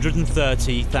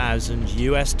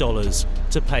 $130,000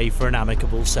 to pay for an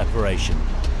amicable separation.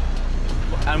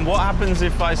 And what happens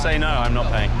if I say no, I'm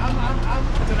not paying?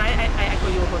 Tonight I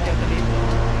call you hotel today.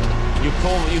 You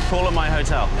call at my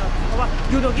hotel? No.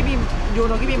 You don't give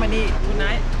me money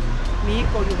tonight. Me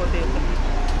call you hotel.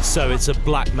 So it's a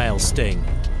blackmail sting.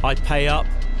 I pay up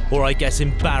or I get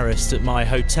embarrassed at my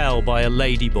hotel by a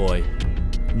ladyboy.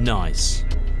 Nice.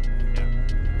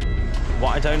 Well,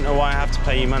 I don't know why I have to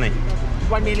pay you money.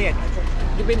 1 million.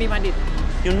 You pay me money.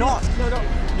 You're not. No.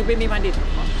 You pay me money.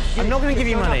 I'm not going to give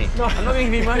you money. No. I'm not going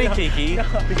to give you money, Kiki,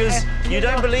 because you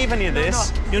don't believe any of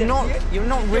this. You're not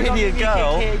really a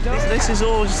girl. This is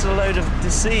all just a load of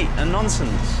deceit and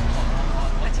nonsense.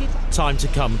 Time to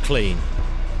come clean.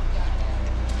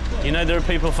 You know there are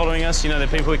people following us. You know there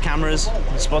are people with cameras.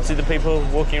 You spotted the people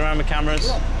walking around with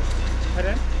cameras.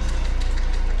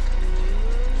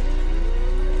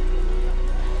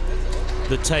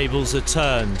 The tables are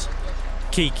turned.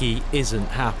 Kiki isn't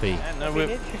happy. No,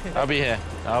 I'll be here.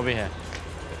 I'll be here.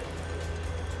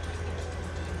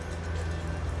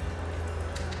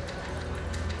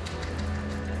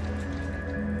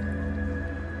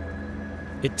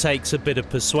 It takes a bit of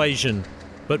persuasion,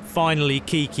 but finally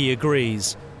Kiki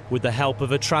agrees, with the help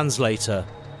of a translator,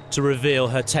 to reveal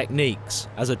her techniques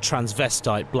as a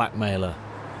transvestite blackmailer.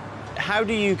 How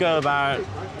do you go about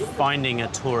finding a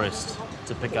tourist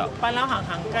to pick up? ไปแล้ว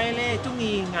行街咧，中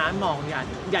意眼望人，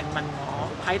人問我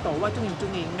睇到啊，中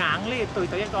意眼咧對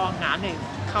到一個眼嚟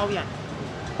溝人。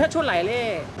一出嚟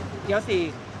咧，有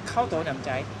時溝到男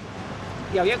仔，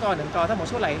有一個兩個，ถ้า冇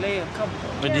出嚟咧溝唔到。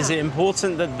But is it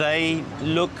important that they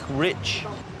look rich?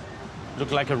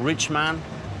 Look like a rich man?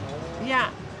 Yeah，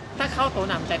 ถ้า溝到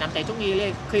男仔中意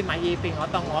咧，佢買嘢俾我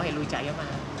當我係女仔啊嘛。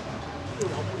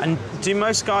And do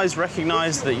most guys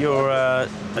recognize that you're a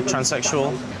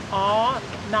transsexual? 哦，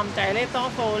男仔咧多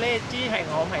數咧知係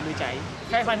我唔係女仔，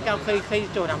佢瞓覺佢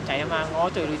做男仔啊嘛，我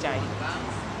做女仔，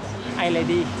係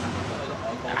lady。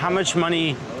 How much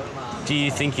money do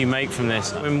you think you make from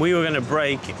this? When we were going to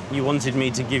break, you wanted me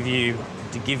to give you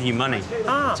money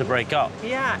to break up.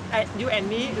 Yeah, you and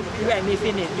me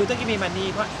finish. You don't give me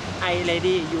money, I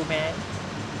lady, you man.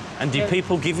 And do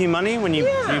people give you money when you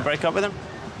break up with them?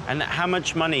 And how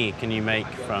much money can you make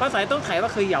from? 嗰時都睇話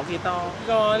佢有幾多，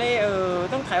個咧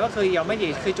都睇話佢有乜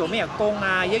嘢，佢做咩工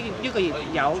啊？一個月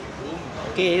有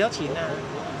幾多錢啊？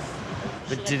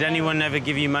 But did anyone ever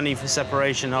give you money for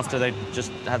separation after they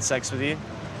just had sex with you?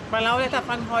 不嬲咧，得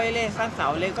分開咧，分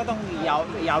手咧，嗰種有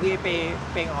嘢俾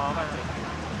我嘛，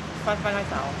分開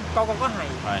手，個個都係。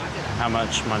Right. How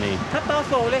much money? 他多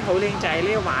數咧好靚仔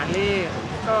咧玩咧，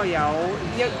都有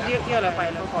一個禮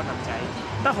拜兩個男仔，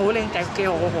得好靚仔幾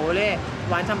好咧，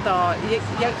玩差唔多一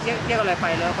個禮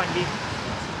拜兩個啲，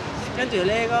跟住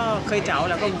咧佢走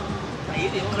啦，佢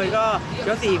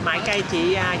有時買戒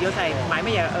指啊，有時買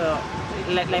乜嘢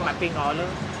禮物俾我咯。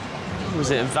 Was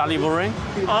it a valuable ring?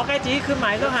 我戒指佢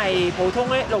買都係普通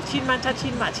咧，6000蚊、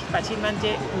7000蚊、8000蚊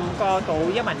啫，唔過到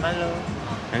1萬蚊咯。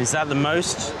And is that the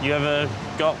most you ever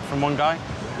got from one guy?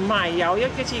 唔係，有一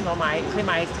次佢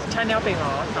買 Chanel 俾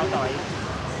我手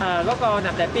袋，嗰個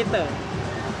男仔 Peter。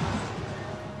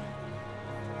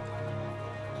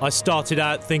 I started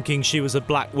out thinking she was a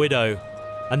black widow,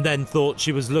 and then thought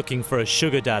she was looking for a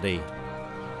sugar daddy.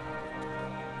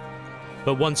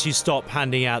 But once you stop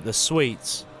handing out the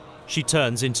sweets, she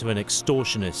turns into an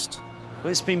extortionist.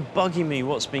 Well, it's been bugging me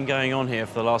what's been going on here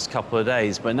for the last couple of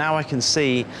days, but now I can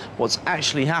see what's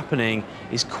actually happening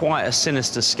is quite a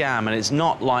sinister scam, and it's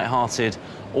not light-hearted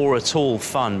or at all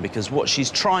fun, because what she's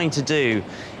trying to do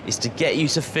is to get you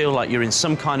to feel like you're in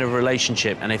some kind of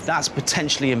relationship, and if that's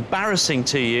potentially embarrassing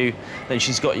to you, then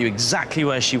she's got you exactly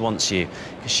where she wants you,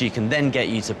 because she can then get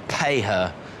you to pay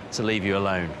her to leave you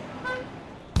alone.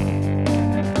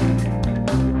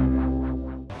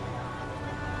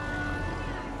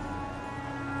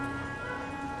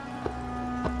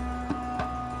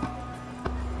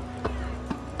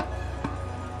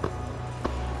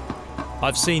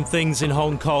 I've seen things in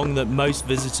Hong Kong that most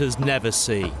visitors never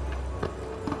see.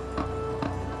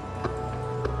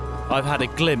 I've had a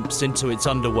glimpse into its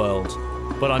underworld,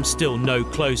 but I'm still no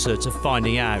closer to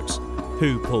finding out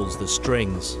who pulls the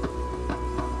strings.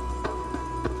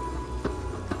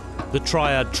 The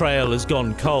Triad Trail has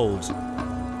gone cold.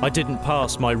 I didn't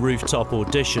pass my rooftop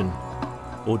audition,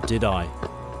 or did I?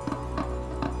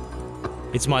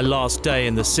 It's my last day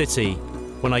in the city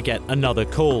when I get another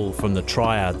call from the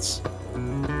Triads.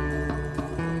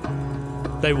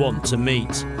 They want to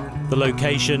meet. The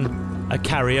location, a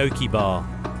karaoke bar,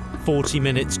 40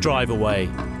 minutes drive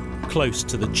away, close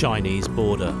to the Chinese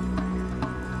border.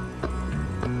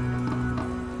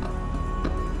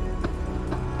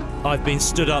 I've been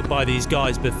stood up by these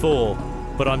guys before,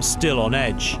 but I'm still on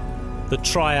edge. The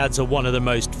Triads are one of the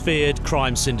most feared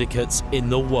crime syndicates in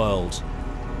the world.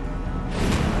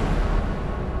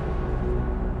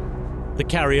 The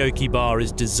karaoke bar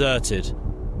is deserted.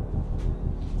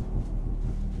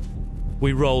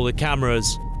 We roll the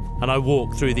cameras, and I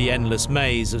walk through the endless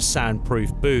maze of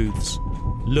soundproof booths,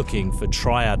 looking for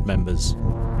Triad members.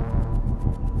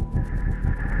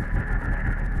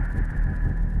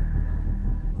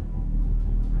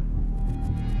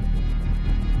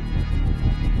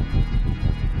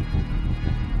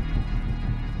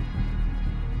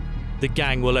 The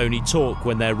gang will only talk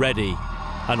when they're ready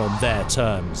and on their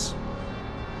terms.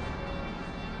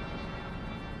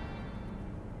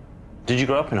 Did you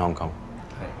grow up in Hong Kong?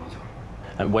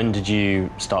 And when did you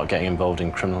start getting involved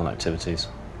in criminal activities?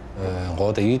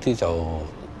 我哋呢啲就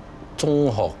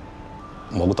中學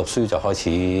冇讀書就開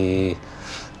始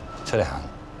出嚟行。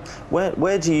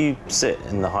Where do you sit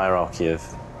in the hierarchy of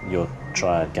your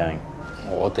Triad gang?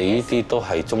 我哋呢啲都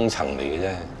係中層嚟嘅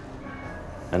啫。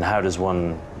And how does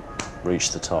one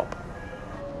reach the top?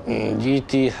 呢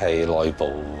啲係內部，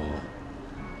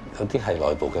有啲係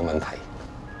內部嘅問題。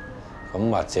咁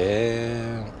或者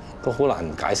都好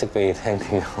難解釋俾你聽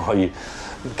點可以，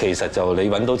其實就你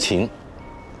揾到錢，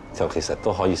就其實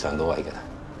都可以上到位嘅。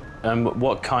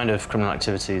What kind of criminal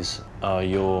activities are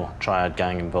your Triad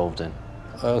gang involved in?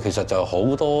 其實就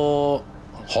好多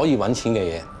可以揾錢嘅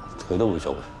嘢，佢都會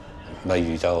做嘅。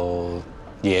例如就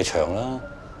夜場啦，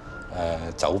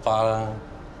酒吧啦，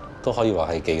都可以話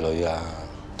係妓女啊、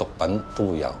毒品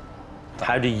都會有。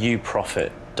How do you profit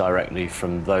directly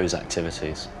from those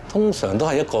activities? 通常都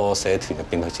係一個社團入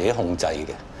邊佢自己控制嘅，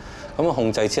咁啊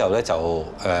控制之後咧就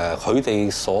佢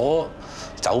哋所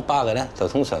酒吧嘅咧就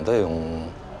通常都係用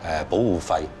保護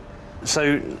費。So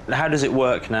how does it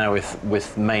work now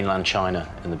with mainland China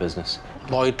in the business?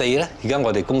 內地咧，而家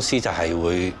我哋公司就係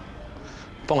會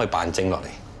幫佢辦證落嚟，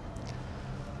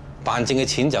辦證嘅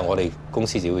錢就我哋公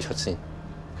司自己會出先，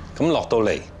咁落到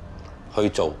嚟去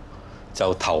做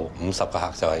就頭50個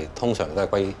客就係通常都係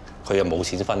歸佢又冇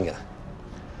錢分嘅。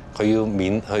佢要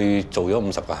免去做咗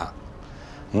50個客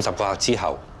，50個客之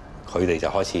後，佢哋就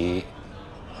開始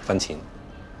分錢。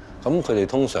咁佢哋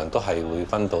通常都係會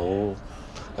分到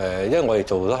因為我哋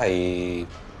做都係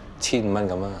1500蚊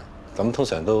咁啦，咁通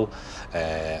常都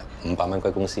500蚊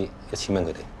歸公司，1000蚊佢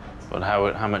哋。But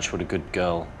how much would a good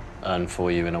girl earn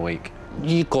for you in a week?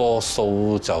 呢個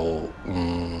數就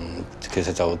其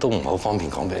實就都唔好方便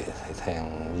講俾你聽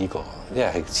呢個，因為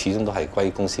係始終都係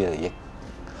歸公司利益，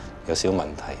有少少問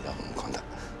題就唔講得。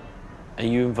Are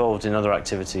you involved in other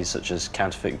activities such as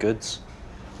counterfeit goods?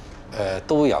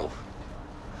 都有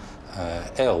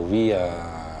，LV 啊，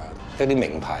一啲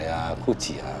名牌啊、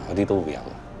Gucci 啊嗰啲都會有。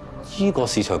呢個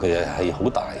市場其實係好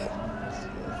大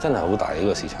嘅，真係好大呢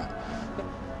個市場。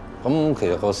咁其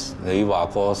實你話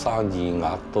個生意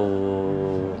額都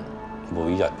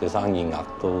每日嘅生意額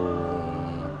都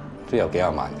有幾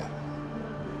廿萬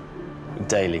嘅。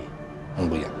Daily.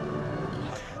 每日。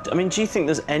I mean, do you think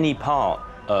there's any part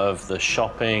of the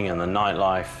shopping and the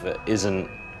nightlife that isn't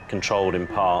controlled in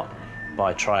part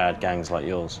by triad gangs like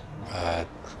yours?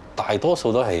 大多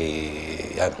數都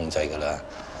係有人控制㗎啦。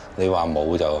你話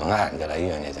冇就呃人㗎啦，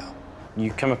呢樣嘢就。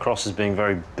You come across as being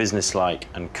very businesslike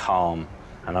and calm,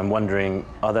 and I'm wondering,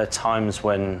 are there times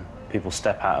when people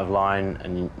step out of line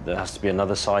and there has to be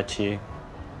another side to you?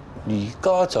 而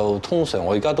家就通常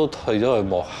我而家都退咗去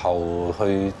幕後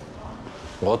去，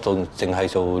我淨係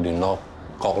做聯絡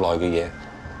國內嘅嘢。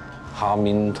下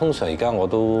面通常而家我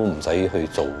都唔使去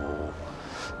做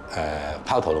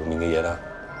拋頭露面嘅嘢啦。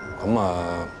咁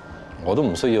我都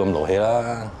唔需要咁勞氣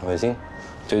啦，係咪先？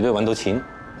最多揾到錢，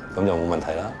咁就冇問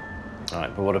題啦。Right,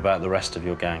 but what about the rest of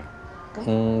your gang?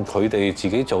 佢哋自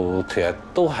己做，其實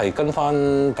都係跟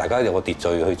翻大家有個秩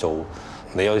序去做。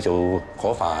你有做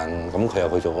嗰飯，咁佢又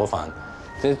去做嗰飯，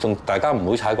即係仲大家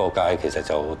唔會踩過界，其實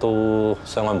就都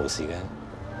相安無事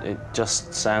嘅。It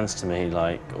just sounds to me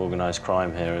like organised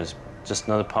crime here is just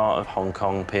another part of Hong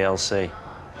Kong PLC.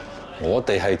 我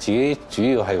哋係自己主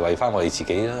要係為翻我哋自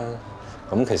己啦。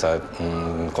咁其實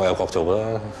各有各做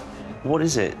啦。What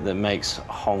is it that makes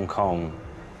Hong Kong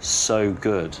so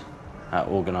good at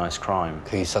organised crime?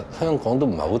 其實香港都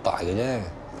唔係好大嘅啫。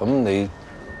咁你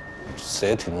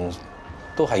社團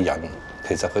都係人，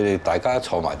其實佢哋大家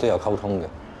坐埋都有溝通嘅。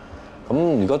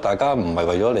咁如果大家唔係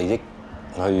為咗利益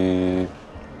去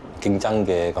競爭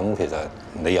嘅，咁其實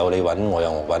你有你揾，我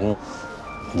有我揾，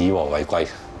以和為貴。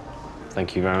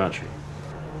Thank you very much.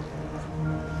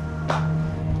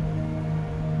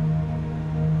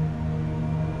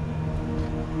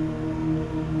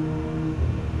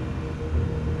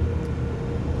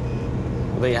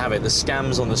 There you have it. The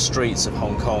scams on the streets of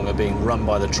Hong Kong are being run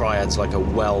by the triads like a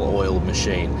well-oiled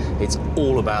machine. It's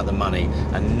all about the money,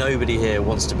 and nobody here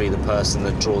wants to be the person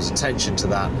that draws attention to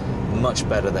that. Much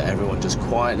better that everyone just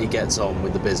quietly gets on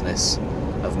with the business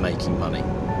of making money.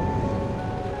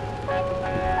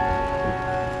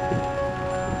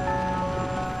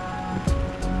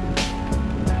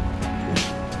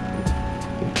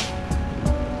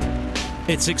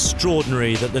 It's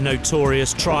extraordinary that the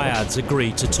notorious triads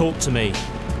agreed to talk to me,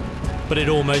 but it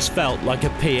almost felt like a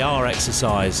PR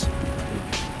exercise.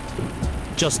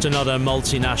 Just another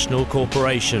multinational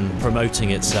corporation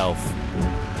promoting itself.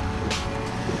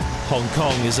 Hong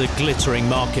Kong is a glittering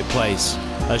marketplace,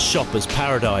 a shopper's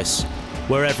paradise,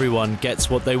 where everyone gets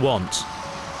what they want,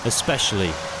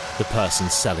 especially the person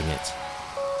selling it.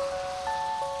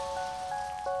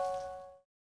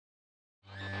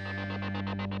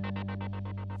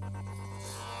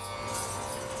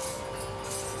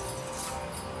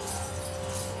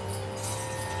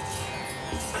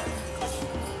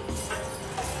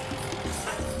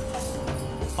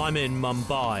 I'm in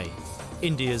Mumbai,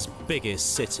 India's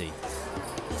biggest city.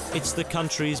 It's the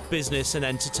country's business and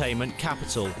entertainment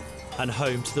capital and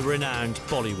home to the renowned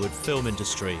Bollywood film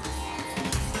industry.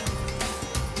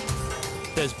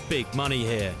 There's big money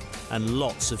here and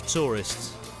lots of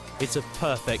tourists. It's a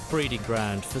perfect breeding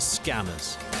ground for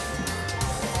scammers.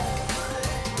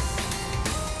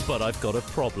 But I've got a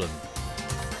problem.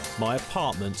 My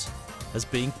apartment has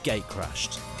been gate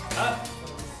crashed.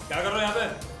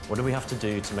 What do we have to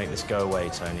do to make this go away,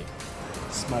 Tony?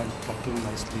 Smile, talk to him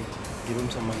nicely, give him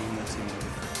some money in the same way.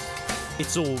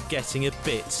 It's all getting a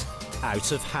bit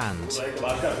out of hand.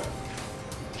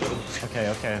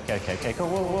 Okay. Go,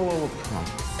 whoa. Come on.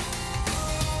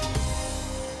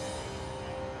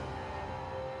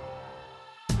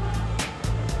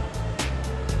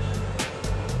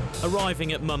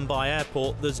 Arriving at Mumbai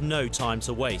Airport, there's no time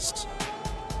to waste.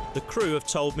 The crew have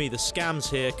told me the scams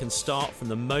here can start from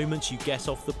the moment you get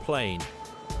off the plane.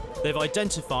 They've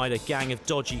identified a gang of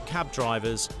dodgy cab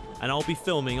drivers, and I'll be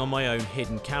filming on my own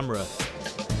hidden camera.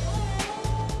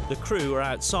 The crew are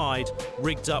outside,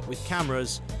 rigged up with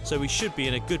cameras, so we should be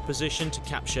in a good position to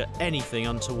capture anything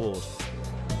untoward.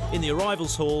 In the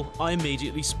arrivals hall, I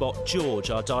immediately spot George,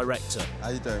 our director. How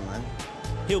you doing, man?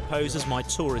 He'll pose as my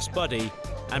tourist buddy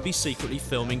and be secretly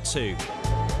filming too.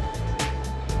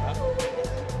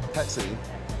 Taxi.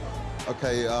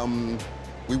 Okay,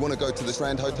 we want to go to the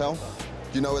Strand Hotel. Do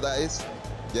you know where that is?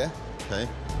 Yeah? Okay.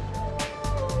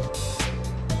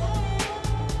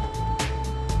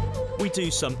 We do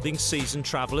something seasoned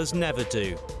travellers never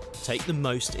do. Take the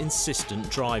most insistent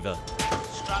driver.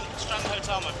 Strand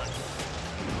Hotel, my friend.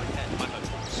 My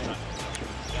hotel, Strand.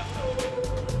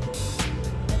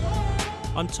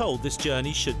 I'm told this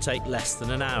journey should take less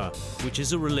than an hour, which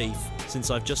is a relief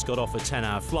since I've just got off a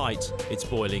 10-hour flight, it's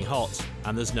boiling hot,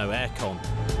 and there's no aircon.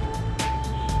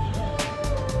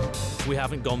 We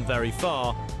haven't gone very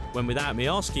far when, without me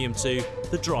asking him to,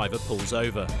 the driver pulls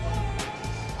over.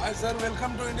 Hi sir,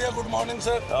 welcome to India. Good morning,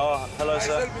 sir. Oh, hello,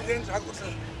 sir. Myself, Vijay Thakur,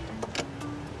 sir.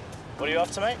 What are you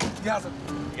off to, mate? Yeah, sir.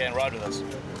 You're getting a ride with us.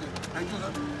 Thank you,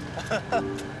 sir.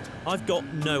 I've got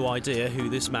no idea who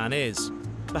this man is.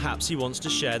 Perhaps he wants to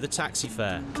share the taxi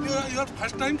fare. Your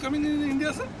first time coming in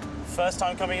India, sir? First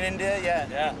time coming in India?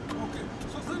 Yeah. Okay.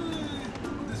 So, sir,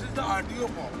 this is the RTO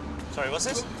form. Sorry, what's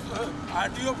this? So,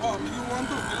 RTO form. You want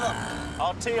to fill up.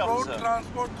 RT officer? Road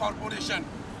Transport Corporation.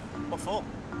 What for?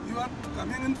 You are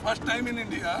coming in first time in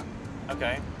India.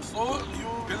 Okay. So, you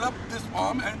fill up this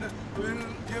form and we will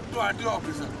give to RTO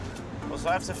officer. Well, so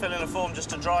I have to fill in a form just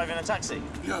to drive in a taxi?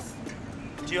 Yes.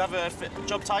 Do you have a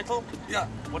job title? Yeah.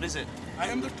 What is it? I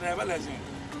am the travel agent.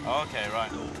 Oh, okay, right.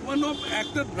 One of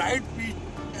actor Brad Pitt,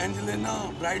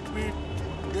 Angelina, Brad Pitt,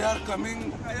 they are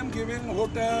coming. I am giving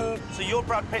hotel. So you're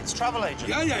Brad Pitt's travel agent?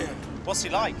 Yeah. What's he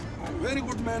like? Very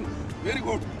good man. Very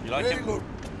good. You like Very him? good.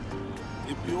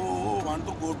 If you want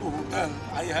to go to hotel,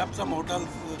 I have some hotels.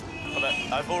 But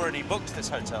I've already booked this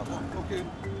hotel. Okay.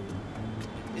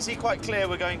 Is he quite clear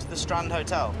we're going to the Strand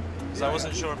Hotel? Because I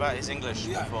wasn't sure about his English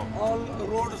before. All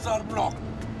roads are blocked.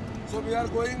 So we are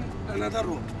going another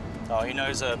road. Oh, he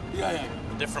knows a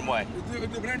different way. It's a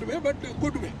different way, but a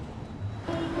good way.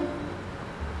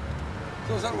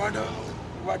 So, sir,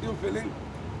 what you feeling?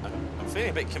 I'm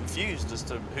feeling a bit confused as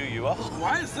to who you are.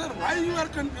 Why, sir? Why you are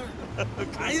confused?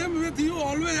 I am with you,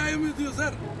 always I am with you,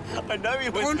 sir. I know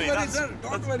you're with me. Don't worry, sir.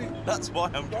 Don't worry. That's why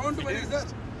I'm confused. Don't worry, sir.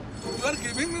 You are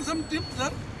giving me some tips,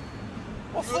 sir.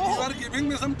 What for? You are giving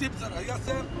me some tips, sir. Yes,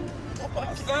 sir.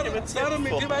 Sir,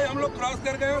 Mickey bhai, hum log cross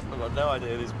kar gaye. I've got no idea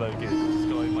who this bloke is. He's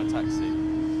got in my taxi.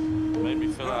 Made me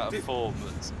fill out a form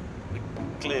that's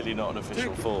clearly not an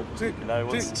official form. You know,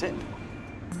 what's the tip?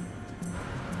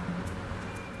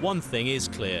 One thing is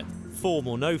clear, form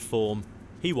or no form,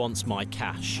 he wants my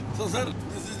cash. So, sir,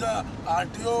 this is the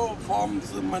RTO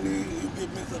forms money you give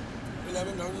me, sir.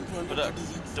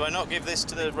 11,236. Do I not give this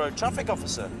to the road traffic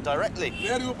officer directly?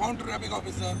 Where you found traffic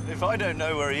officer? If I don't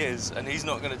know where he is and he's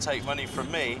not going to take money from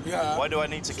me, why do I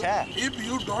need to care? If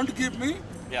you don't give me,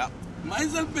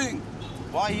 myself paying.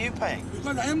 Why are you paying?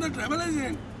 Because I am the travel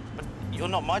agent. But you're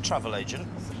not my travel agent.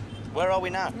 Where are we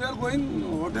now? We are going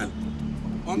hotel.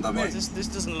 On the way. Well, this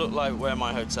doesn't look like where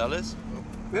my hotel is.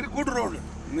 Very good road.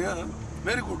 Near.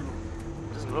 Very good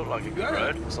road. Doesn't look like a good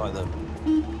road. It's like the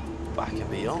back and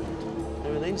beyond.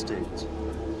 Who are these dudes?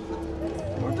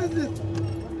 What is this?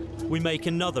 We make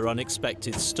another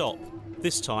unexpected stop,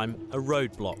 this time a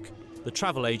roadblock. The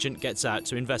travel agent gets out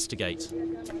to investigate.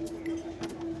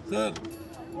 Sir,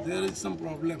 there is some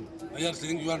problem. They are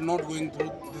saying you are not going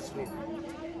through this road.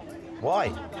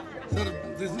 Why? Sir,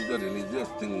 this is the religious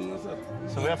thing, sir.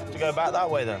 So we have to go back that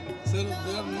way then? Sir,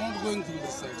 they are not going through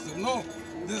this side, sir. No,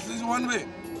 this is one way.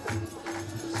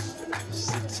 This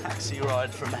is a taxi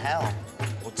ride from hell,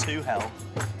 or to hell.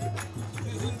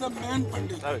 This is the main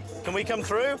Pandit. No. Can we come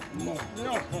through? No.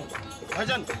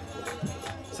 Bhajan.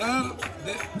 Sir,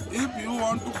 if you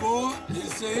want to go,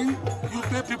 he's saying you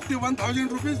pay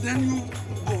 51,000 rupees, then you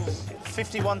go.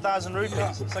 51,000 rupees? Yeah.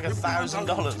 It's like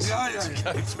 $1,000 to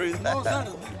go through there. No, sir,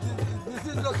 this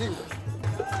is the thing.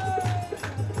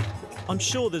 I'm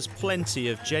sure there's plenty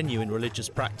of genuine religious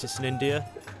practice in India,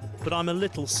 but I'm a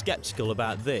little sceptical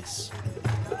about this.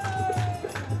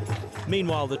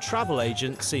 Meanwhile, the travel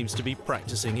agent seems to be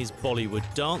practicing his Bollywood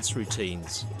dance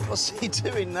routines. What's he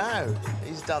doing now?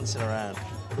 He's dancing around.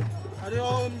 Hari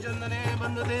Om Jandane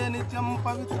Bandade Nityam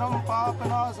Pavitram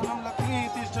Papanasanam Lakhi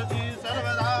Tishtati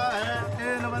Sarvada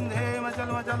Tena Bandhe Machal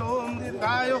Machal Om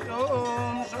Dirghayo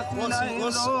Om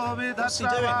What's he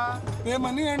doing? Pay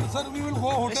money and sir, we will go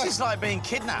hotel. This is like being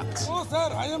kidnapped. Oh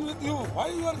sir, I am with you. Why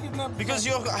you are kidnapped? Because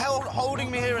you're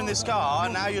holding me here in this car,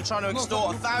 and now you're trying to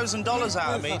extort $1,000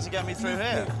 out of me to get me through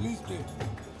here. Please pay.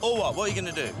 Or what? What are you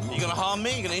going to do? Are you going to harm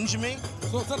me? Are you going to injure me?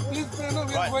 So sir, please pay. No,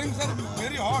 we are going, sir.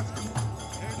 Very hot.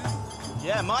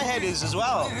 Yeah, my head is as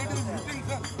well. My head is hitting,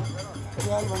 sir.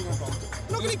 $1,200. I'm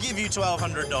not going to give you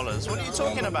 $1,200. What are you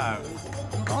talking about?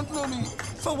 You don't know me.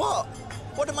 For what?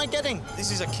 What am I getting?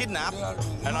 This is a kidnap,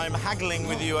 and I'm haggling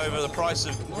with you over the price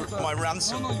of my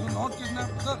ransom. No, you're not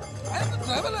kidnapped, sir. I am the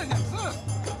travel agent, sir.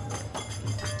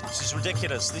 This is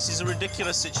ridiculous. This is a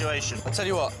ridiculous situation. I'll tell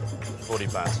you what,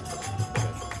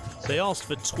 £40. They asked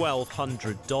for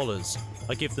 $1,200.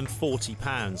 I give them £40,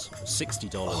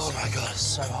 $60. Oh my God, it's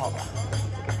so hot.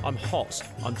 I'm hot,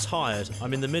 I'm tired,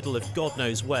 I'm in the middle of God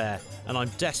knows where, and I'm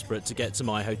desperate to get to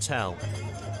my hotel.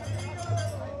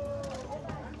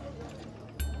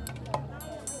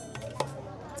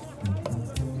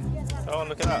 Oh,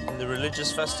 look at that. The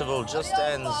religious festival just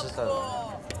ends.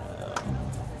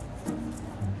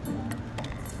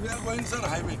 We are going, sir,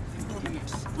 highway in 2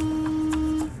 minutes.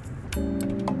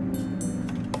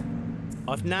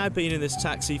 I've now been in this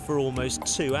taxi for almost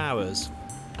 2 hours,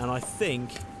 and I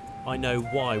think I know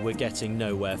why we're getting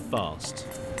nowhere fast.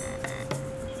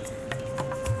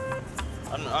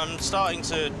 I'm starting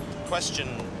to question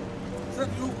Sir,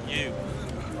 you.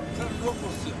 Sir, no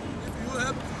question. If you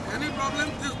have any problem,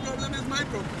 this problem is my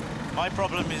problem. My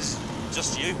problem is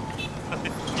just you.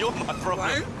 You're my problem.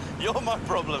 Why? You're my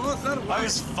problem. No, sir, why? I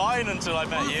was fine until I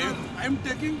met you. Sir, I'm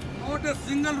taking not a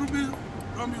single rupee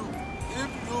from you. If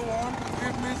you want to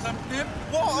give me some tip...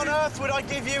 What on earth would I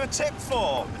give you a tip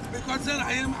for? Because, sir,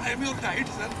 I am your guide,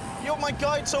 sir. You're my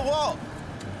guide to what?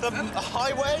 The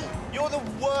highway? You're the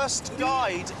worst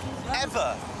guide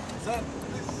ever. Sir,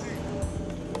 please see.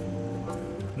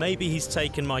 Maybe he's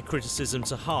taken my criticism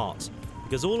to heart,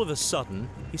 because all of a sudden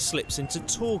he slips into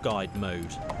tour guide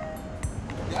mode.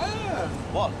 Yeah.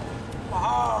 What?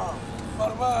 Pahad,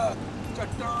 Parvat,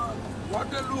 Chattan,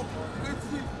 Waterloo. Let's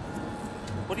see.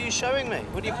 What are you showing me?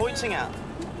 What are you pointing at?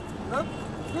 Sir,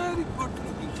 very good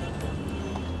looking, sir.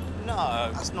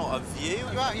 No, that's not a view.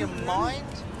 You're out of your mind.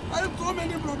 I have so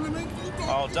many problems.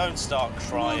 Oh, don't start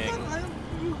crying. No, sir,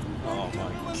 Oh my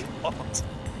God.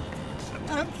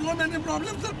 I have so many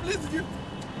problems, sir. Please give.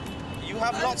 You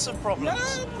have lots of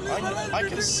problems. Yeah, please, I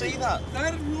can see that.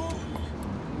 Sir, you.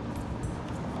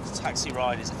 This taxi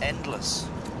ride is endless.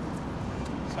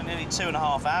 It's like nearly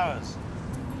 2.5 hours.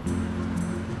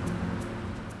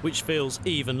 Which feels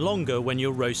even longer when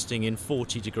you're roasting in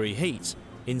 40-degree heat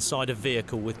inside a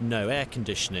vehicle with no air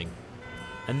conditioning.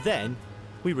 And then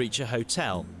we reach a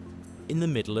hotel in the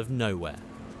middle of nowhere.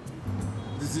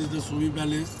 This is the Sumi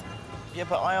Palace. Yeah,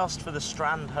 but I asked for the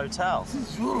Strand Hotel. This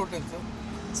is your hotel, sir.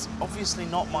 It's obviously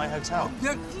not my hotel.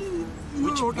 Exactly.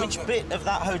 Your hotel, Which sir. bit of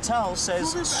that hotel says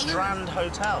Sumi Palace. Strand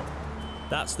Hotel?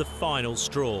 That's the final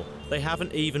straw. They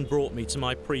haven't even brought me to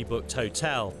my pre-booked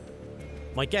hotel.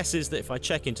 My guess is that if I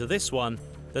check into this one,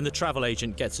 then the travel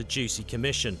agent gets a juicy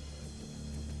commission.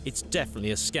 It's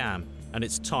definitely a scam, and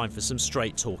it's time for some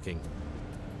straight talking.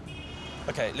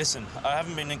 Okay, listen, I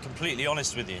haven't been completely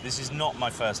honest with you. This is not my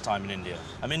first time in India.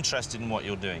 I'm interested in what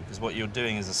you're doing, because what you're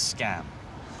doing is a scam.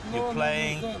 You're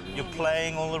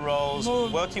playing all the roles,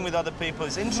 working with other people.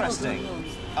 It's interesting.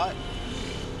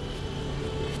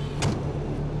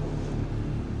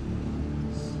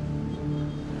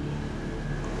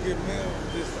 Give me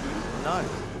this. No.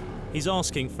 He's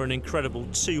asking for an incredible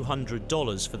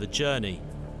 $200 for the journey,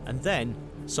 and then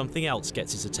something else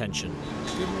gets his attention.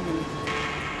 Give me a minute.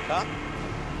 Huh?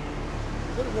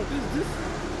 Sir, what is this?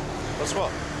 What's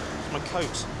what? It's my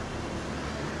coat.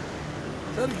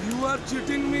 Sir, you are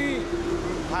cheating me.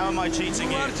 How am I cheating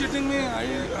you? You are cheating me.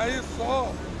 I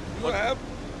saw you have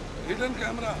hidden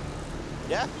camera.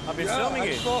 Yeah, I've been filming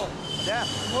you. I saw. Yeah.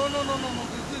 No.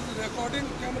 This is recording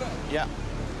camera. Yeah.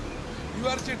 You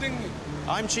are cheating me.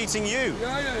 I'm cheating you.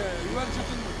 Yeah. You are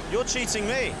cheating me. You're cheating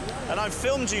me. And I've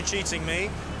filmed you cheating me,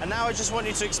 and now I just want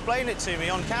you to explain it to me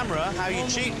on camera how you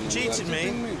cheated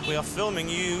me. We are filming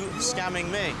you scamming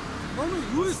me. No,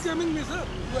 you are scamming me, sir.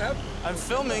 You have. I'm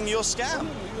filming your scam. No,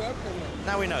 you have camera.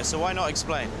 Now we know, so why not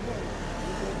explain?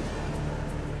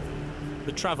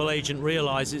 The travel agent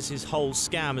realises his whole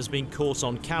scam has been caught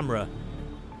on camera,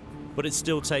 but it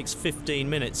still takes 15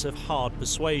 minutes of hard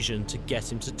persuasion to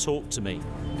get him to talk to me.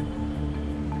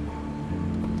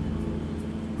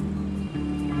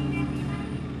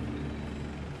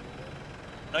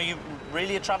 Are you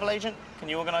really a travel agent? Can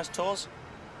you organise tours?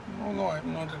 No,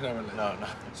 I'm not a travel agent. No.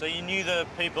 So you knew the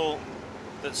people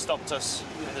that stopped us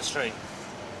in the street?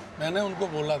 मैंने उनको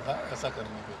बोला था ऐसा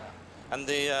करने के लिए. And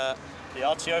the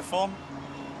RTO form?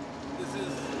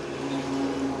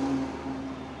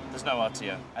 There's no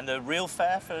RTO. And the real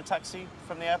fare for a taxi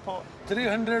from the airport?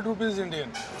 300 rupees Indian.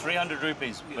 300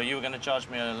 rupees, but you were going to charge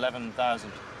me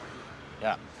 11,000.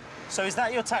 Yeah. So is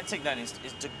that your tactic then, is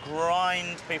to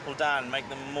grind people down, make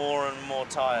them more and more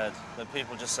tired, that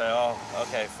people just say, oh,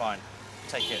 okay, fine,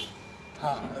 take it?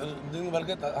 हाँ, दिन भर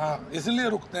के हाँ, इसलिए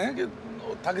रुकते हैं कि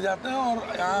थक जाते हैं और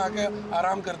यहाँ आके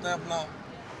आराम करते हैं अपना.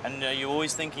 And are you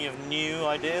always thinking of new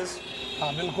ideas?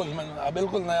 हाँ,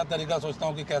 बिल्कुल नया तरीका सोचता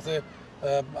हूँ कि कैसे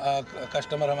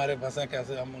कस्टमर हमारे फंसे,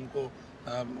 कैसे हम उनको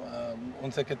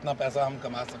उनसे कितना पैसा हम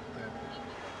कमा सकते हैं.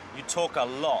 You talk a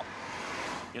lot.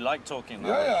 You like talking?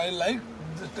 Yeah, I like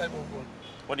this type of work.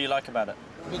 What do you like about it?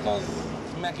 Because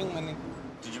it's making money.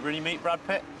 Did you really meet Brad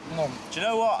Pitt? No. Do you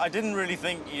know what? I didn't really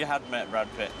think you had met Brad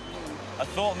Pitt. I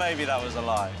thought maybe that was a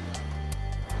lie.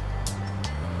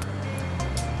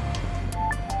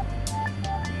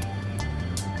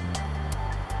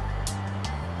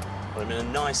 I'm in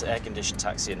a nice air-conditioned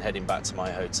taxi and heading back to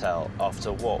my hotel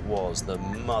after what was the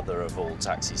mother of all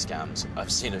taxi scams.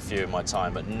 I've seen a few in my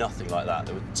time, but nothing like that.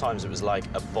 There were times it was like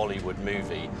a Bollywood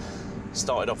movie.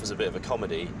 Started off as a bit of a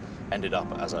comedy, ended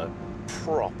up as a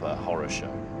proper horror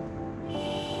show.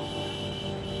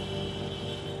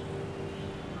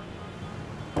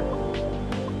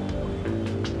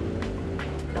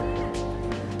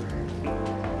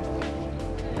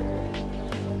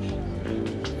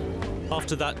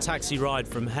 After that taxi ride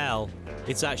from hell,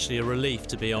 it's actually a relief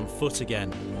to be on foot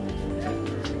again.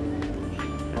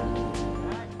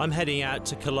 I'm heading out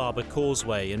to Colaba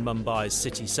Causeway in Mumbai's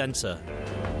city centre.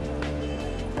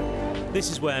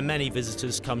 This is where many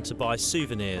visitors come to buy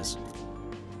souvenirs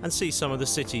and see some of the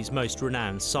city's most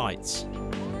renowned sights.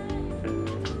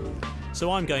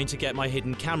 So I'm going to get my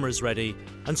hidden cameras ready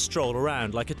and stroll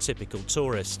around like a typical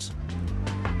tourist.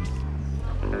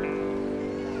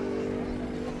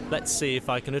 Let's see if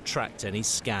I can attract any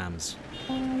scams.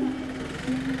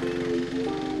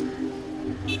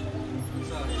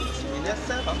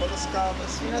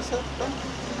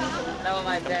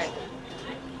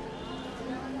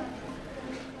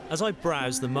 As I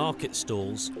browse the market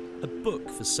stalls, a book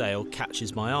for sale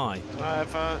catches my eye. I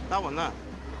have that one there.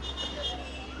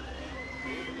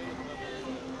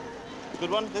 Good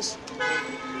one, this?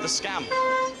 The Scam.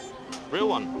 Real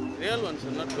one? Real one, sir,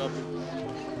 not copy.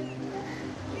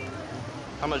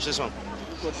 How much this one?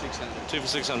 For 600. 2 for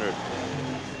 600.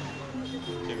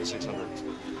 2 for 600.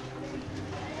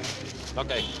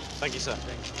 Okay, thank you, sir.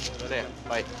 There,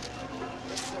 bye.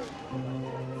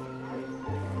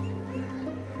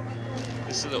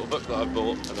 This is a little book that I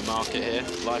bought at the market here.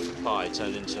 Life of Pi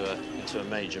turned into a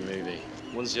major movie.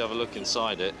 Once you have a look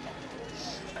inside it,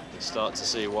 you start to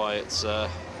see why it's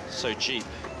so cheap.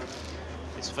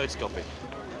 It's a photocopy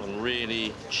on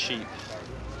really cheap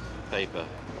paper.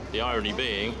 The irony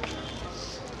being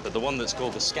that the one that's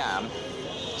called The Scam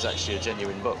is actually a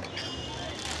genuine book.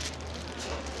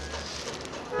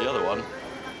 The other one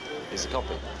is a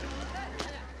copy.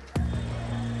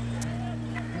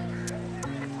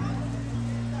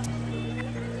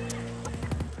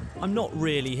 I'm not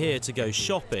really here to go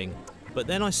shopping, but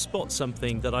then I spot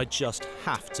something that I just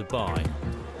have to buy.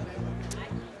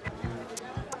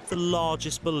 The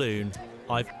largest balloon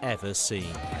I've ever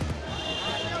seen.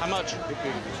 How much?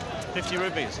 50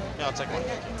 rupees. Yeah, I'll take one.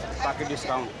 Packet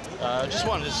discount. Just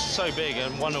one. It's so big,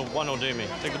 and one will do me.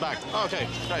 Take the bag. Oh, okay,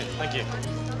 great. Thank you.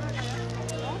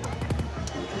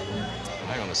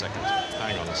 Hang on a second.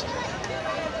 Hang on a second.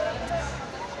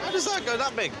 How does that go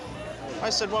that big?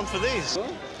 I said one for these.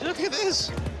 Huh? Look at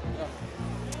this.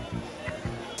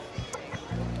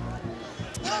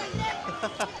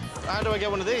 How do I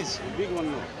get one of these? Big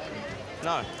one, no.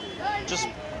 No.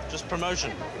 Just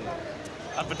promotion.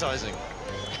 Advertising.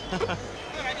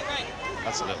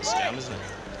 That's a little scam, isn't it?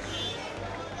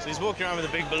 So he's walking around with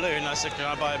a big balloon. I said, can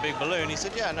I buy a big balloon? He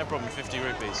said, yeah, no problem, 50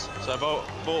 rupees. So I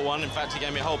bought one. In fact, he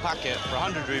gave me a whole packet for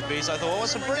 100 rupees. I thought, well,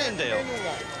 what's a brilliant deal?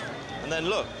 And then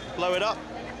look, blow it up.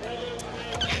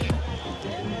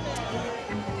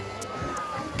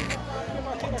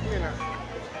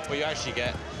 What you actually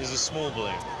get is a small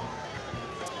balloon.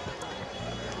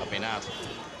 I've been out.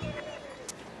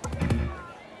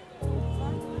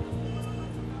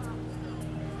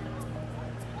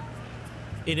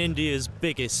 In India's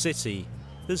biggest city,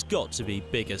 there's got to be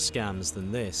bigger scams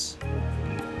than this.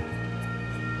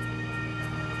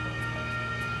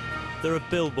 There are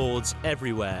billboards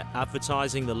everywhere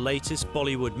advertising the latest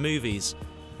Bollywood movies,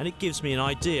 and it gives me an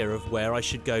idea of where I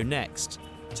should go next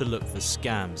to look for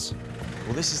scams.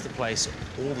 Well, this is the place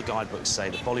all the guidebooks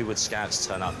say the Bollywood scouts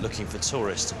turn up looking for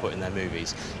tourists to put in their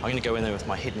movies. I'm going to go in there with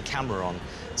my hidden camera on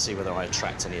and see whether I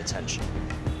attract any attention.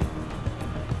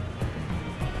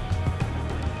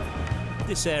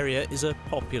 This area is a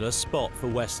popular spot for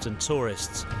Western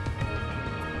tourists,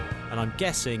 and I'm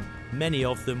guessing Many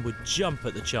of them would jump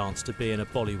at the chance to be in a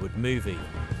Bollywood movie.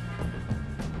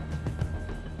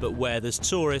 But where there's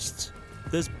tourists,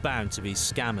 there's bound to be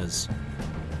scammers.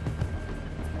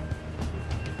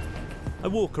 I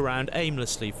walk around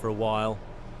aimlessly for a while,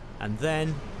 and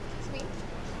then...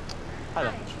 Hi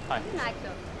there. Hi. Are you an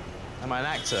actor? Am I an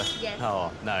actor? Yes.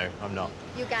 Oh, no, I'm not.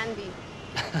 You can be.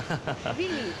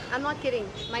 Really, I'm not kidding.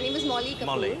 My name is Molly Kapoor.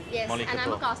 Molly? Yes, Molly and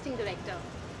I'm a Kapoor. casting director.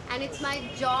 And it's my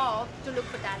job to look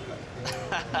for talent.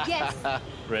 Yes.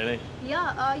 Really?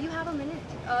 Yeah, you have a minute.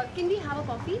 Can we have a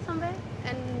coffee somewhere?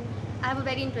 And I have a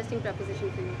very interesting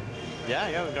proposition for you.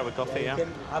 Yeah, we'll grab a coffee, yeah.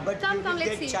 Come,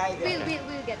 let's see.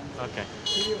 We'll get. Okay.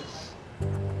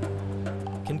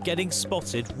 Can getting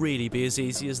spotted really be as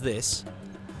easy as this?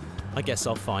 I guess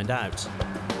I'll find out.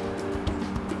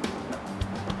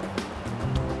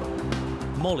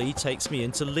 Molly takes me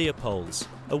into Leopold's,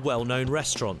 a well-known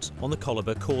restaurant on the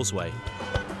Colombo Causeway.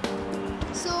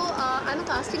 So, I'm a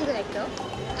casting director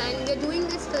and we're doing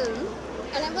this film.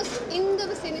 And I was in the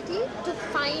vicinity to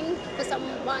find for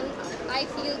someone I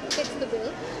feel fits the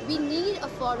bill. We need a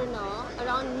foreigner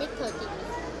around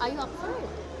mid-30s. Are you up for it?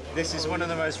 This is one of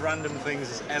the most random things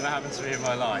that's ever happened to me in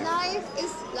my life.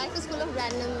 Life is full of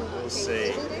random things,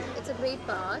 isn't it? It's a great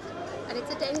part, and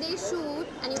it's a 10-day shoot,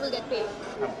 and you will get paid.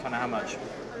 Kind of how much?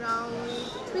 Around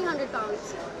 £300.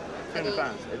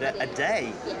 £300 a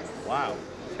day? Yes. Wow,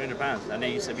 £300. And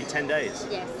you said it'd be 10 days?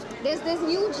 Yes.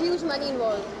 There's huge money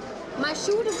involved. My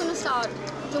shoot is going to start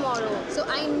tomorrow, so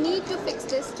I need to fix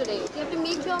this today. You have to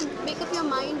make up your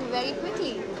mind very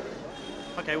quickly.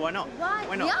 Okay, why not? Why?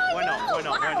 Why not? Yeah, Why not? Why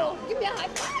not? Why wow. not? Give me a high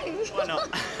five. Why not?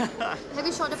 Have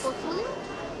you shot a portfolio?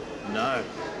 No,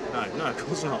 of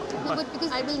course not. No, but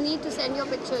because I will need to send your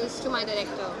pictures to my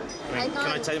director. Can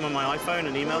I take them on my iPhone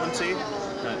and email them to you?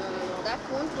 No. That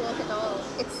won't work at all.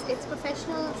 It's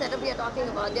professional setup we are talking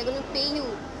about. They're going to pay you.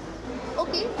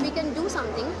 Okay, we can do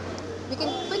something. We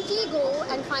can quickly go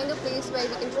and find a place where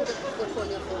we can shoot a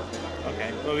portfolio for.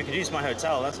 Okay, well we could use my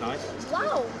hotel, that's nice.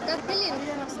 Wow, that's brilliant.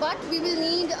 But we will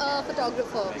need a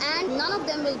photographer and none of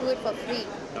them will do it for free.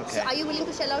 Okay. So are you willing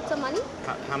to shell out some money?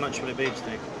 How much will it be, do you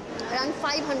think? Around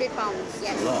 £500,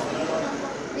 yes. A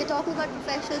lot. We're talking about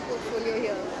professional portfolio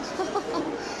here.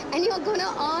 And you're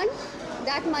gonna earn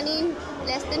that money in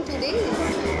less than 2 days.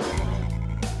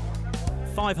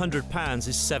 £500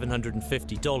 is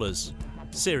 $750.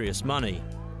 Serious money,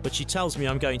 but she tells me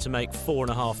I'm going to make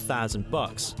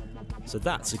 $4,500, so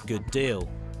that's a good deal.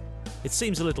 It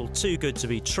seems a little too good to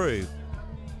be true,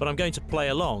 but I'm going to play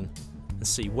along and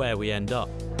see where we end up.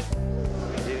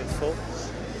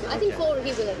 I think 4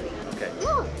 he will agree. Okay.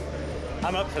 Yeah.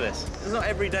 I'm up for this. It's not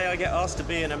every day I get asked to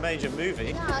be in a major movie.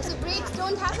 Yeah, so breaks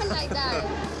don't happen like that.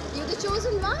 You're the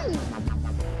chosen one.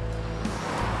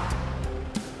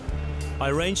 I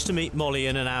arranged to meet Molly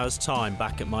in an hour's time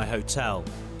back at my hotel.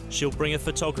 She'll bring a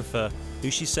photographer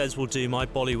who she says will do my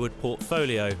Bollywood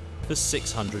portfolio for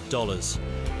 $600.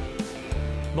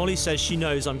 Molly says she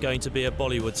knows I'm going to be a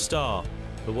Bollywood star,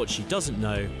 but what she doesn't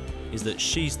know is that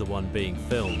she's the one being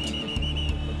filmed.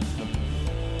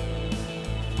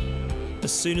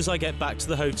 As soon as I get back to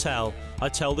the hotel, I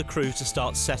tell the crew to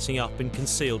start setting up in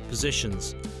concealed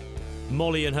positions.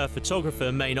 Molly and her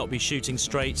photographer may not be shooting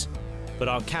straight, but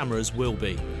our cameras will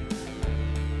be.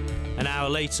 An hour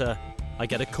later, I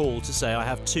get a call to say I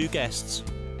have 2 guests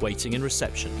waiting in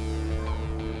reception.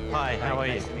 Hi, how are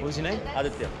you? What was your name?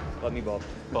 Aditya. Call me Bob.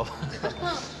 Bob.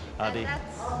 Adi.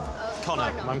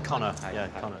 Connor. I'm Connor. Yeah,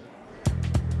 Connor.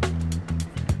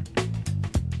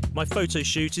 My photo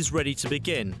shoot is ready to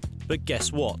begin, but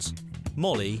guess what?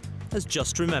 Molly has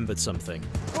just remembered something.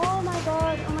 Oh my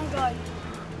god, oh my god.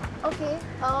 Okay,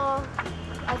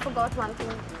 I forgot one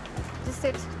thing. Just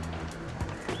sit.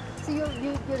 So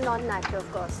you're not an actor,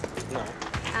 of course. No.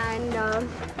 And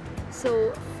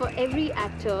so for every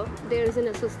actor, there is an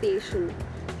association.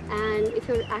 And if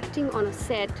you're acting on a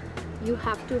set, you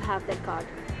have to have that card.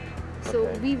 So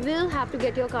we will have to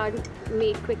get your card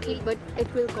made quickly, but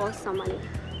it will cost some money.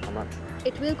 How much?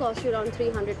 It will cost you around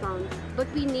 £300.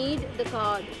 But we need the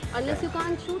card. Unless you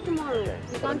can't shoot tomorrow. You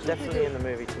But I'm can't shoot definitely in the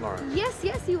movie tomorrow. Yes,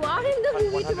 you are in the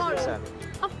movie 100%. tomorrow.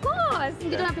 Of course. You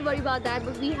don't have to worry about that,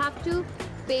 but we have to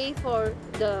pay for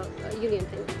the union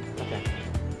thing. Okay.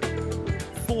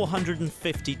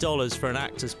 $450 for an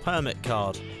actor's permit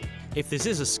card. If this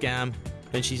is a scam,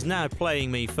 then she's now playing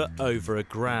me for over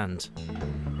 $1,000.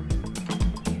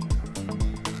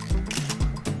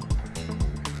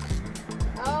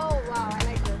 Oh wow, I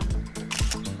like this.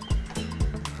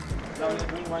 Now we're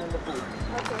doing one in the pool.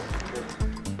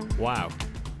 Okay. Wow,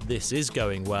 this is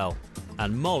going well.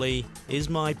 And Molly is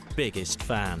my biggest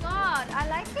fan. God, I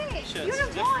like it. Sure, You're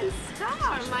a born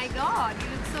star. My God, you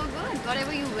look so good.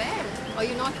 Whatever you wear, or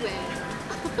you not wear.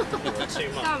 Too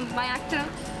much. Come, my actor.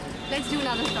 Let's do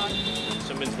another shot.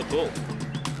 Jump into the pool.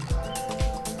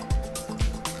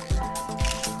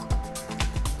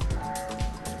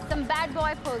 Some bad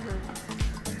boy poses.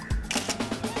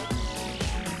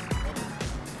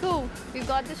 Cool. We've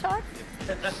got the shot.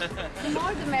 The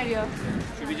more the merrier.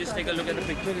 Should we just take a look at the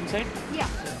picture inside? Yeah.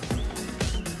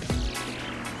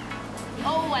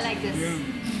 Oh, I like this.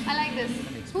 I like this.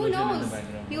 Who knows?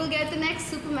 You will get the next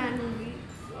Superman movie.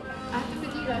 I have to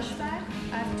quickly rush back.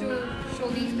 I have to show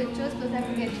these pictures because I have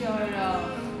to get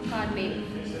your card made.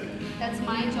 That's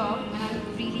my job and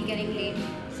I'm really getting late.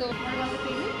 So, what about the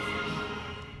payments?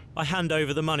 I hand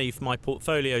over the money for my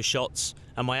portfolio shots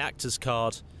and my actor's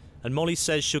card, and Molly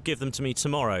says she'll give them to me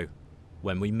tomorrow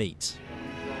when we meet.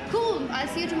 Cool. I'll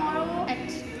see you tomorrow at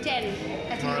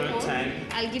 10. Tomorrow at Leopold. 10.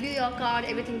 I'll give you your card.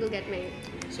 Everything will get made.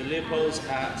 So Leopold's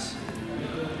at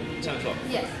 10 o'clock.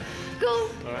 Yes. Cool.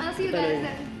 All right. I'll see you guys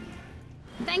then.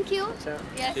 Thank you.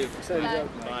 Yes. Bye.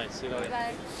 Bye. See you later.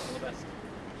 Bye. All the best.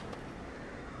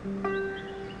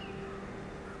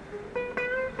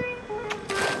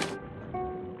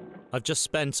 I've just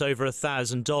spent over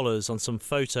 $1,000 on some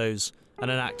photos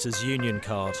and an actor's union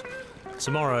card.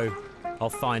 Tomorrow, I'll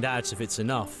find out if it's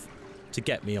enough to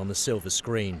get me on the silver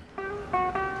screen.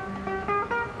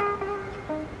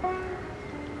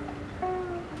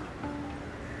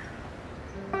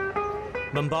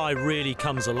 Mumbai really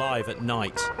comes alive at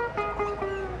night.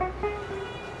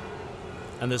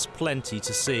 And there's plenty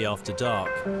to see after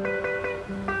dark.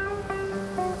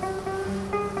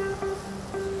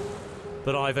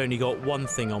 But I've only got one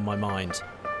thing on my mind: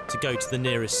 to go to the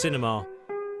nearest cinema,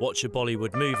 watch a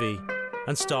Bollywood movie,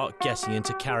 and start getting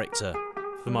into character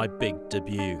for my big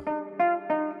debut.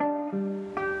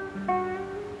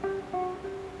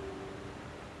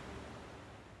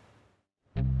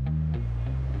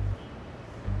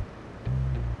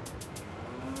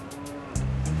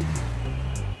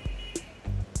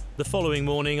 The following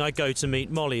morning, I go to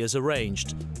meet Molly as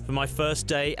arranged for my first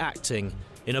day acting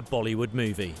in a Bollywood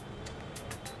movie.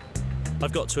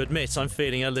 I've got to admit I'm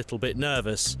feeling a little bit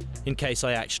nervous in case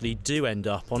I actually do end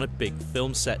up on a big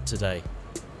film set today.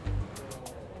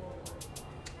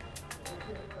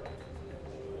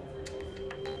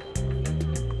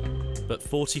 But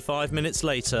 45 minutes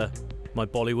later, my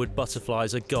Bollywood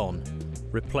butterflies are gone,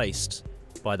 replaced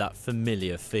by that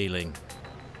familiar feeling.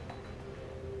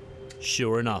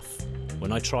 Sure enough,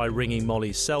 when I try ringing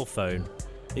Molly's cell phone,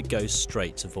 it goes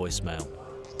straight to voicemail.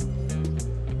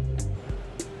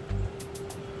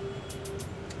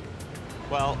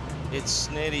 Well, it's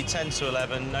nearly 10 to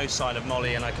 11, no sign of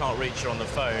Molly, and I can't reach her on the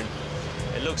phone.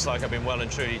 It looks like I've been well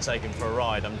and truly taken for a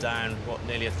ride. I'm down, what,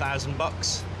 nearly $1,000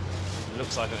 bucks? It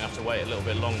looks like I'm gonna have to wait a little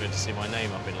bit longer to see my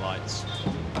name up in lights.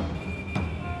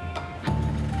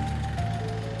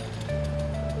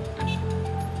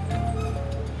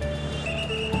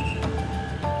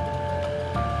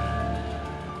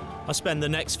 I spend the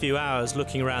next few hours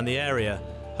looking around the area,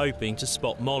 hoping to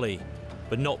spot Molly,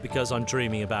 but not because I'm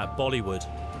dreaming about Bollywood.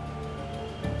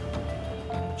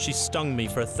 She stung me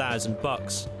for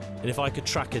 $1,000, and if I could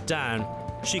track her down,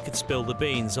 she could spill the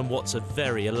beans on what's a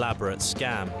very elaborate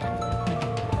scam.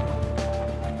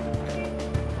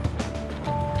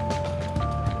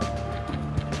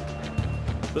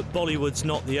 But Bollywood's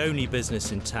not the only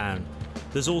business in town.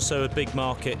 There's also a big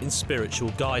market in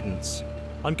spiritual guidance.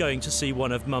 I'm going to see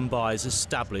one of Mumbai's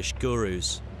established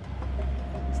gurus.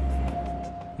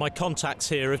 My contacts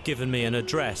here have given me an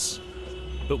address,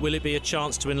 but will it be a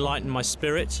chance to enlighten my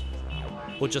spirit,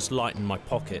 or just lighten my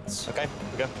pockets? Okay,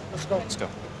 we go. Let's go. Let's go.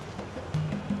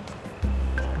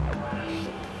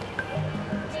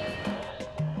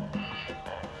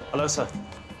 Hello, sir.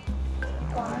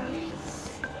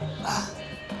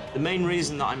 The main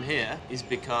reason that I'm here is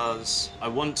because I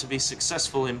want to be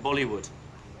successful in Bollywood.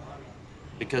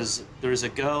 Because there is a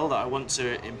girl that I want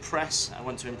to impress. I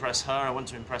want to impress her. I want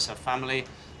to impress her family.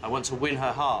 I want to win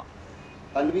her heart.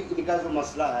 And do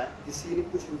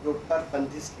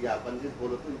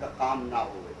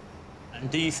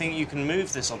you think you can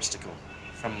move this obstacle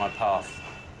from my path?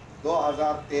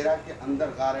 2013 के अंदर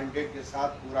guaranteed के साथ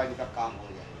पूरा इनका काम हो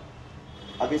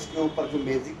जाएगा। अब इसके ऊपर जो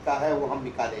मैजिक का है वो हम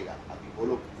निकालेगा। अभी वो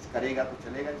लोग कुछ करेगा तो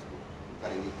चलेगा, इसको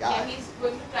करेंगे क्या? Yeah, he's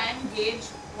going to try and gauge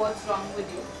what's wrong with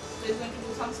you. So he's going to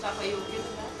do some stuff. Are you okay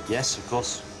with that? Yes, of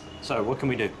course. So, what can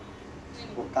we do?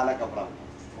 वो काला कपड़ा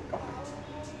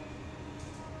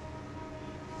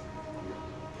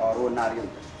और वो नारियल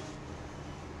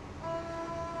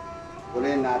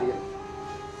बोले नारियल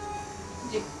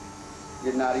जी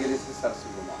ये नारियल इसके सर से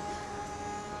घुमा,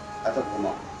 ऐसा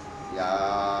घुमा, या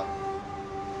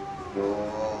दो,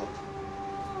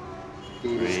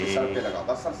 तीन इसके सर पे लगा,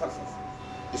 बस सर,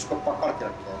 इसको पकड़ के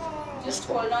रखते हैं, Just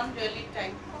hold on really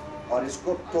tight. और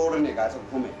इसको तोड़ने का, ऐसा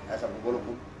घूमे, ऐसा बोलो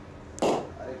घूम,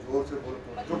 अरे जोर से बोलो,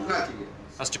 टूटना चाहिए।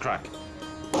 That's to crack.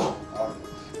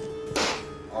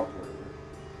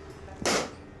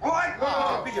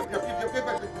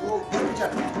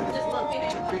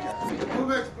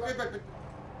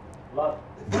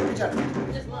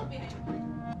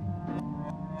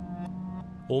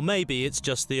 Or maybe it's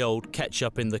just the old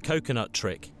ketchup in the coconut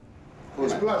trick.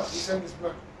 It's blood. He's saying it's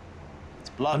blood.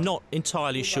 I'm not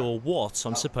entirely sure what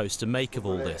I'm supposed to make of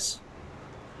all this.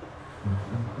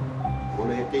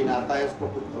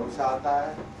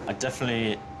 I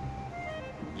definitely,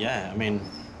 yeah, I mean...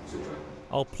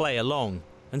 I'll play along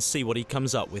and see what he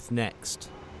comes up with next.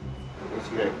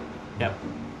 Yep.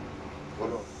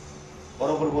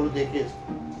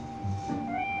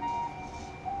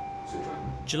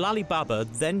 Jalali Baba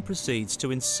then proceeds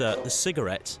to insert the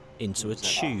cigarette into a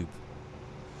tube.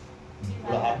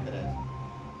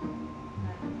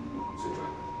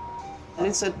 And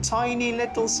it's a tiny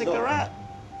little cigarette.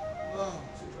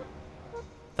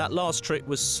 That last trick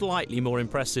was slightly more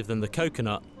impressive than the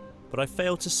coconut, but I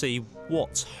failed to see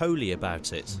what's holy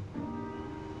about it.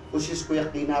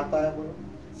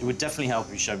 It would definitely help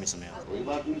if you showed me something else.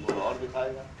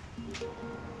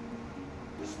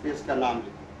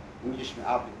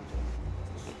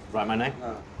 Write my name?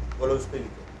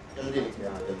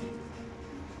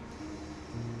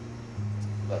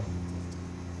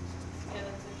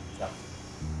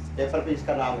 Paper पे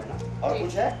इसका नाम है ना, और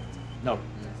कुछ है? No.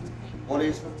 बोले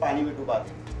इसमें पानी में डुबा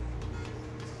दे।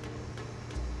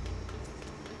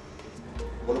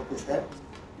 बोलो कुछ है?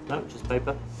 No, just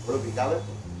paper. बोलो भिगावे,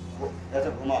 वो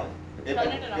ऐसे घुमावे,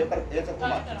 पेपर ऐसे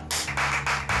घुमावे।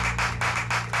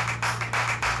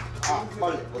 हाँ,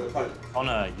 पढ़ ले, बोलो पढ़ ले।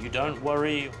 Connor, you don't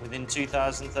worry. Within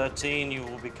 2013, you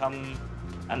will become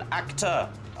an actor.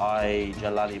 I,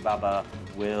 Jalali Baba,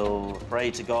 will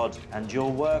pray to God, and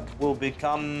your work will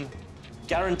become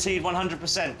guaranteed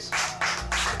 100%.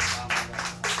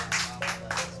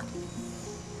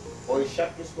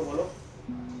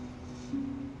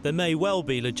 There may well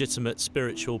be legitimate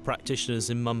spiritual practitioners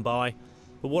in Mumbai,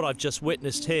 but what I've just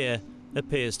witnessed here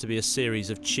appears to be a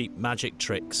series of cheap magic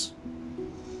tricks.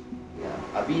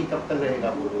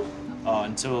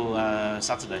 Until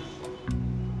Saturday.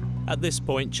 At this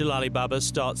point, Jalali Baba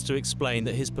starts to explain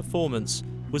that his performance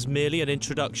was merely an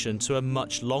introduction to a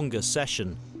much longer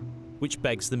session, which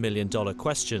begs the million-dollar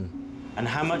question. And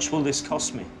how much will this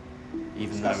cost me?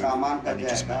 Even though only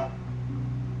just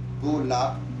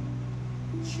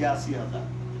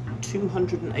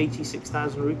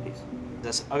 286,000 rupees.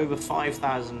 That's over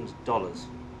 $5,000.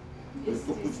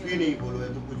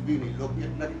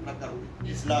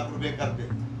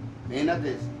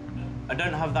 I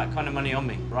don't have that kind of money on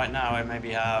me. Right now, I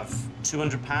maybe have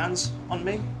 £200 on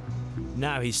me.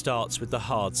 Now he starts with the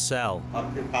hard sell.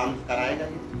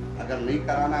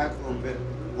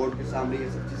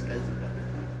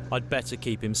 I'd better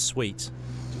keep him sweet.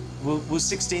 Will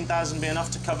 16,000 be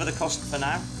enough to cover the cost for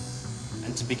now?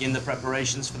 And to begin the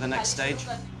preparations for the next stage?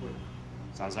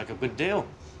 Sounds like a good deal.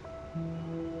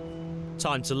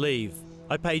 Time to leave.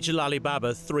 I pay Jalali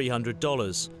Baba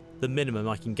 $300, the minimum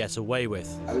I can get away with.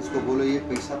 Thank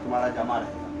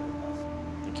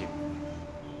you.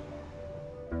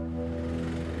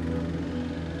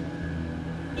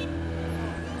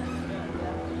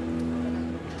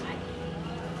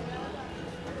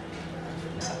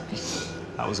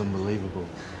 That was unbelievable.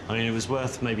 I mean, it was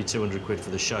worth maybe 200 quid for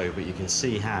the show, but you can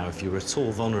see how, if you were at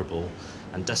all vulnerable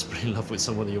and desperately in love with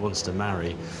someone that you wanted to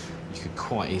marry, you could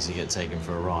quite easily get taken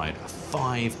for a ride.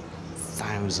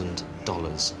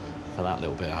 $5,000 for that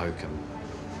little bit of hokum.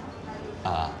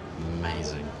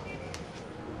 Amazing.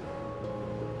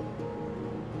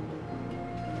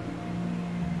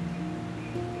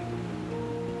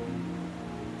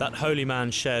 That holy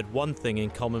man shared one thing in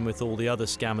common with all the other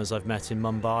scammers I've met in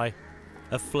Mumbai: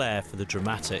 a flair for the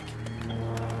dramatic.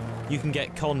 You can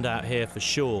get conned out here for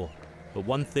sure, but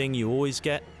one thing you always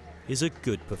get is a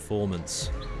good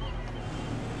performance.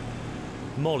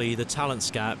 Molly, the talent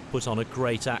scout, put on a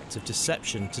great act of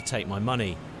deception to take my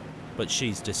money, but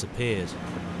she's disappeared.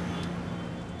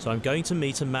 So I'm going to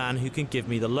meet a man who can give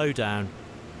me the lowdown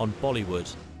on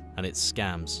Bollywood and its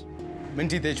scams.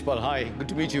 Minty Tejpal, hi. Good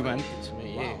to meet you, man. Good to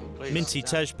meet you. Minty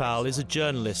Tejpal is a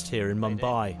journalist here in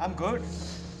Mumbai. I'm good.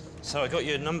 So I got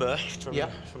your number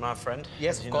from our friend.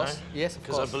 Yes, of course. Yes, of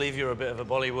course. Because I believe you're a bit of a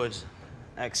Bollywood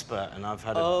expert, and I've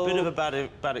had a bit of a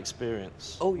bad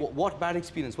experience. Oh, what bad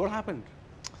experience? What happened?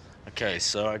 Okay,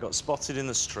 so I got spotted in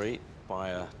the street by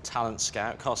a talent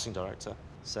scout, casting director.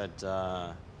 Said,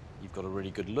 you've got a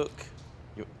really good look.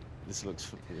 This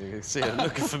looks, you can see a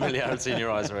look of familiarity in your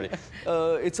eyes already.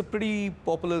 It's a pretty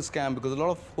popular scam because a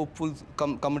lot of hopefuls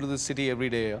come into the city every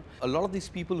day. A lot of these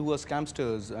people who are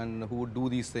scamsters and who would do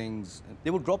these things,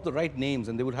 they would drop the right names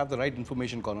and they would have the right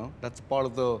information, Connor. That's part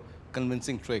of the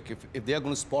convincing trick. If they are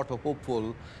going to spot a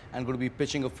hopeful and going to be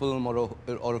pitching a film or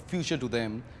a future to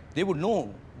them, they would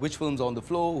know which film's on the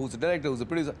floor, who's the director, who's the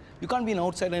producer. You can't be an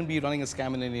outsider and be running a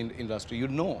scam in any industry. You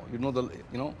know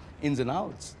the ins and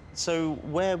outs. So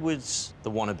where would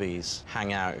the wannabes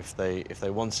hang out if they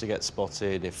wanted to get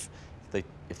spotted, if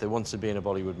they wanted to be in a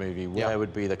Bollywood movie? Where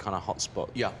would be the kind of hot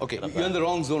spot? Yeah, okay. You're in the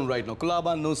wrong zone right now.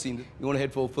 Colaba, no scene. You want to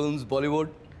head for films, Bollywood,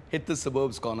 hit the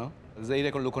suburbs corner. There's an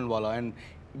area called Lokhandwala, and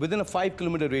within a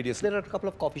 5-kilometer radius, there are a couple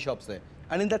of coffee shops there.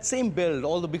 And in that same belt,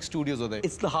 all the big studios are there.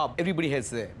 It's the hub. Everybody heads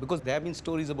there because there have been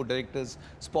stories about directors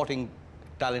spotting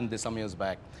talent there some years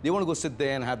back. They want to go sit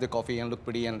there and have their coffee and look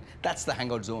pretty, and that's the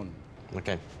hangout zone.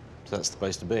 Okay, so that's the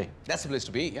place to be. That's the place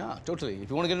to be, yeah, totally. If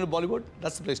you want to get into Bollywood,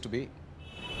 that's the place to be.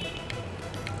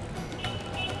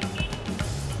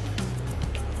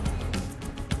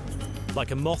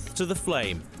 Like a moth to the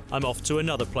flame, I'm off to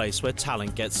another place where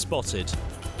talent gets spotted.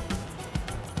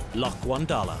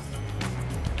 Lakwandala.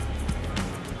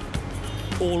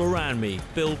 All around me,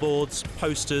 billboards,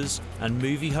 posters and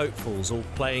movie hopefuls all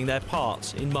playing their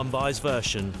part in Mumbai's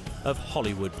version of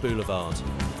Hollywood Boulevard.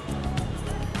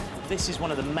 This is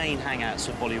one of the main hangouts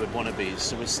of Bollywood wannabes,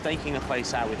 so we're staking the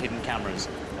place out with hidden cameras.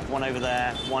 One over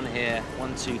there, one here,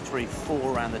 1, 2, 3,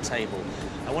 4 around the table.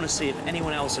 I want to see if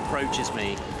anyone else approaches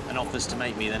me and offers to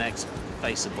make me the next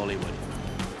face of Bollywood.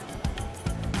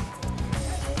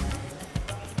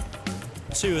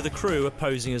 2 of the crew are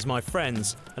posing as my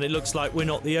friends, and it looks like we're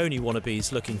not the only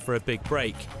wannabes looking for a big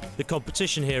break. The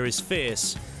competition here is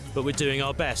fierce, but we're doing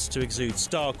our best to exude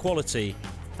star quality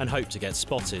and hope to get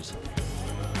spotted.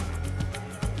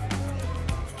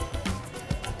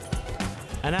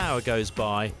 An hour goes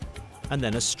by, and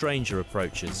then a stranger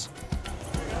approaches.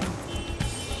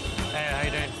 Hey, how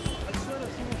you doing?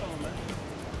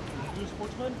 You a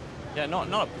sportsman? Yeah,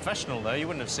 not a professional though. You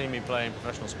wouldn't have seen me playing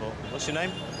professional sport. What's your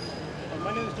name?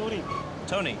 My name is Tony.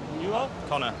 Tony. You are?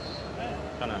 Connor.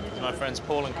 Connor. My friends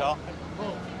Paul and Carl.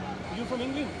 Oh, you from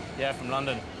England? Yeah, from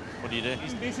London. What do you do?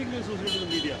 I'm basically associated with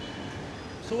the media.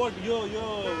 So what? You're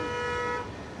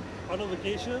on a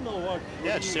vacation or what?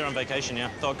 Yeah, just here on vacation.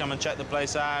 Yeah, thought I'd come and check the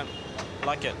place out.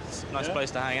 Like it. It's a nice place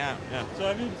to hang out. Yeah. So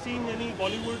have you seen any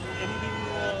Bollywood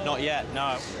anything? Not yet.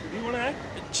 No. Do you want to act?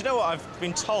 Do you know what I've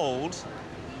been told?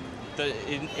 That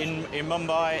in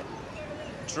Mumbai,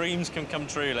 dreams can come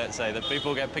true, let's say, that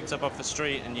people get picked up off the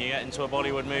street and you get into a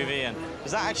Bollywood movie. And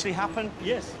does that actually happen?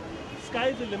 Yes.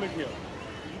 Sky's the limit here.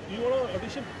 You want to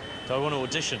audition? So I want to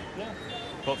audition? Yeah.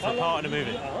 But for a part in a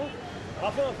movie?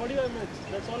 After 45 minutes,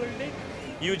 that's all it'll take.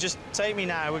 You would just take me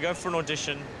now, we go for an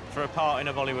audition for a part in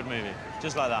a Bollywood movie,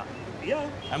 just like that? Yeah.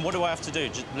 And what do I have to do?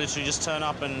 Literally just turn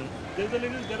up and... There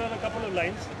are a couple of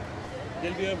lines.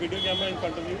 There'll be a video camera in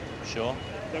front of you. Sure.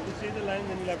 You have to say the line,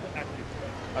 then you'll have to act it.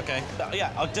 Okay.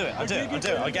 Yeah, I'll do it. I'm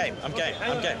game. Okay,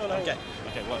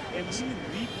 what? Every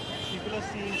week, people are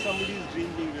seeing somebody's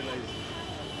dream being realized.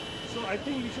 So I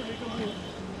think we should make a move.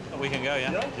 We can go,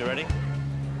 yeah? You ready?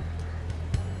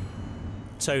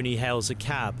 Tony hails a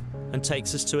cab and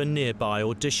takes us to a nearby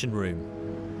audition room.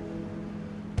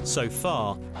 So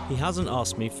far, he hasn't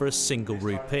asked me for a single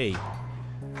rupee.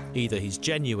 Either he's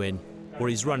genuine or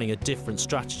he's running a different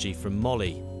strategy from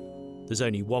Molly. There's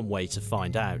only one way to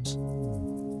find out.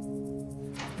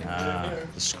 The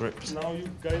script. Now you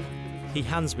guys... He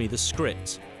hands me the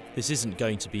script. This isn't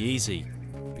going to be easy,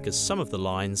 because some of the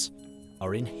lines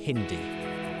are in Hindi.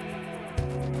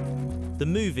 The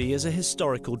movie is a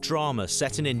historical drama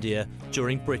set in India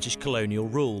during British colonial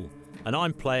rule, and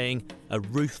I'm playing a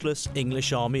ruthless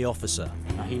English army officer.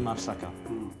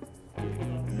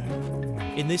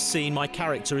 In this scene, my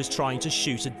character is trying to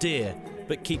shoot a deer,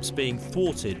 but keeps being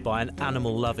thwarted by an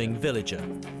animal-loving villager.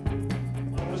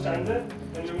 Stand there,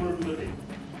 and you're going to do the thing.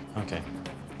 Okay.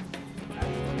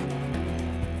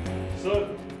 Sir,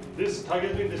 this thug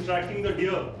has been distracting the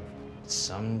deer.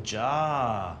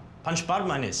 Samjha. Panchpad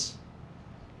Manis.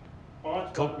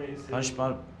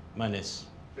 Panchpad Manis.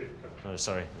 Oh,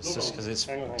 sorry, it's just because it's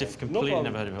completely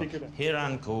never heard of it.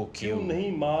 Hiran ko kyun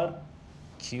nahi maar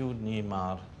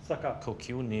saka. Ko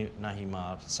kyun nahi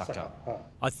maar saka.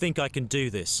 I think I can do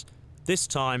this. This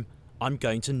time, I'm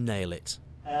going to nail it.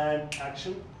 And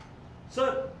action.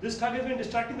 Sir, this thug has been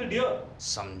distracting the deer.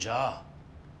 Samjha.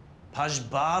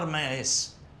 Pajbar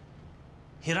Maes.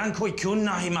 Hiran koi kyun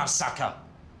nahi mar saka.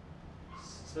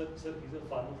 Sir, he's a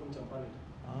farmer from Champali.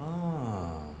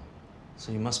 Ah,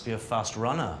 so you must be a fast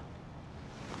runner.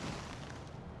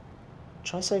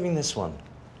 Try saving this one.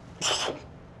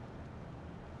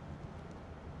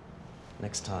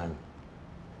 Next time,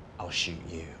 I'll shoot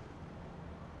you.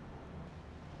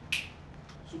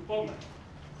 Superb, man.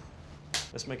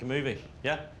 Let's make a movie,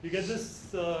 yeah? You get this,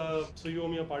 so you owe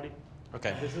me a party.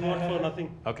 Okay. This is not for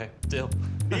nothing. Okay, deal.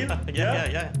 Deal?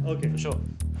 Yeah. Okay. For sure.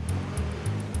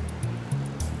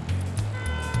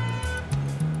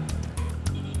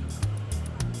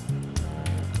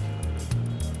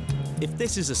 If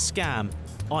this is a scam,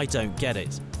 I don't get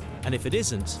it. And if it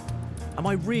isn't, am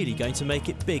I really going to make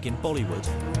it big in Bollywood?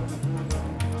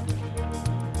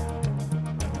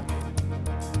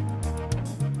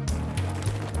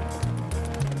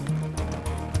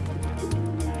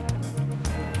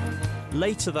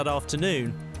 Later that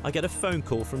afternoon, I get a phone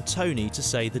call from Tony to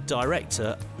say the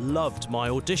director loved my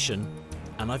audition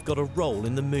and I've got a role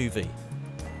in the movie.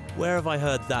 Where have I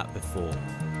heard that before?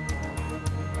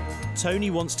 Tony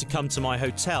wants to come to my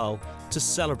hotel to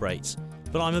celebrate,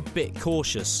 but I'm a bit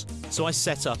cautious, so I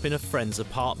set up in a friend's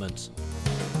apartment.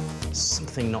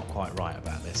 Something not quite right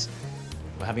about this.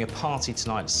 We're having a party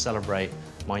tonight to celebrate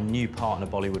my new part in a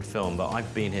Bollywood film, but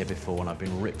I've been here before and I've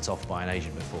been ripped off by an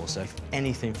agent before, so if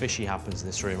anything fishy happens in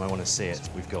this room, I want to see it.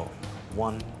 We've got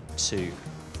 1, 2,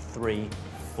 3,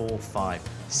 4, 5,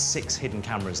 6 hidden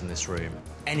cameras in this room.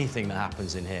 Anything that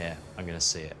happens in here, I'm going to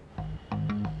see it.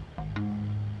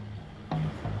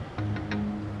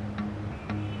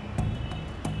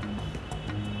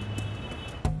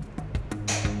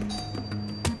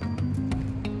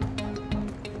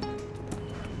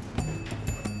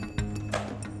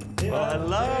 Well,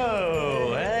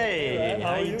 hello. Hey,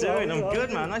 how you doing? I'm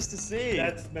good, man. Nice to see you.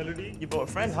 That's Melody. You brought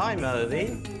a friend. Hi,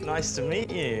 Melody. Nice to meet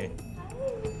you.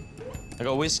 I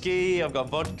got whiskey. I've got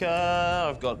vodka.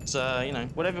 I've got, you know,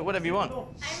 whatever you want. I'm a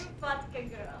vodka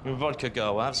girl. You're a vodka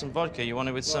girl. We'll have some vodka. You want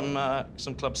it with some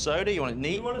club soda? You want it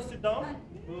neat? You want to sit down?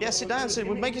 Yeah, sit down.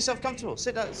 Make yourself comfortable.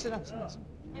 Sit down. Sit down.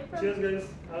 Cheers, guys.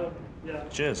 Yeah.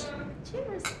 Cheers.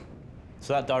 Cheers.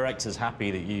 So that director's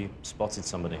happy that you spotted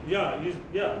somebody. Yeah, he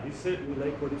said you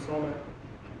like what he saw, man.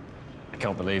 I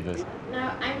can't believe this. No,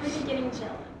 I'm really getting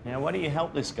jealous. Yeah, why don't you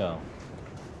help this girl?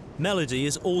 Melody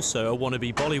is also a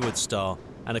wannabe Bollywood star,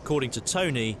 and according to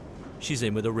Tony, she's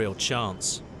in with a real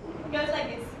chance. It goes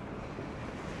like this.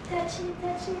 Touchy,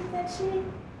 touchy, touchy.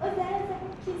 Oh, Zara, Zara,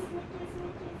 kiss me, kiss me,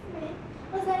 kiss me.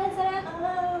 Oh, Zara, Zara,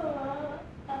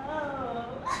 oh, oh,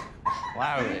 oh.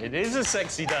 Wow, it is a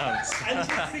sexy dance. And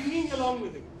she's singing along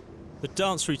with him. The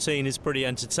dance routine is pretty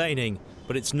entertaining,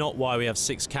 but it's not why we have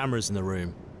 6 cameras in the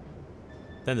room.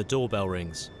 Then the doorbell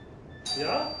rings.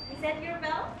 Yeah? Is that your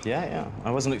bell? Yeah.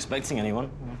 I wasn't expecting anyone.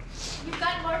 You've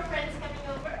got more friends coming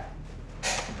over?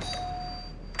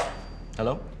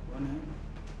 Hello?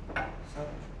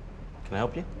 Can I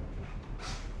help you?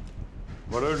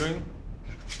 What are you doing?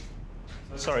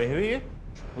 Sorry, who are you?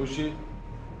 Who's she?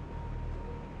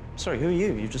 Sorry, who are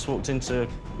you? You've just walked into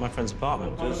my friend's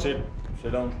apartment. Just sit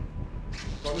down.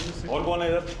 और कौन है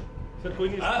इधर? Sir, कोई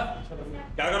नहीं. हाँ?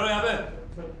 क्या कर रहे हो यहाँ पे?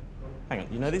 Hang on,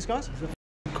 you know these guys? Just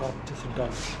sit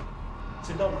down.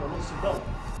 Sit down, brother, sit down.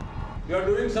 You are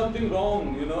doing something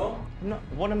wrong, you know? No,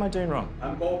 what am I doing wrong?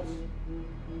 I'm cops.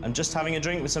 I'm just having a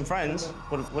drink with some friends.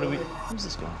 What are we... Who's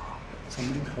this guy?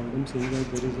 Somebody called him saying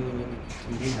that there is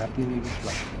something happening in this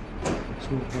flat. So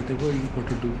whatever you got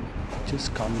to do,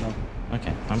 just calm down.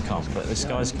 Okay, I'm calm, but this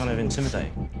guy's kind of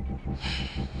intimidating.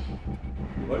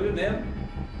 What is your name?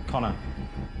 Connor.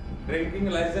 Drinking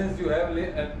license, you have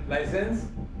license?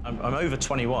 I'm over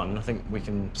 21. I think we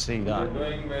can see that. You're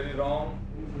doing very wrong.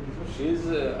 She's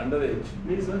underage.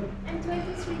 Me, sir? I'm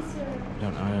 23, sir.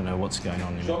 I don't know what's going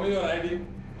on. Show me your ID.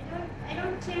 I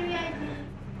don't carry ID.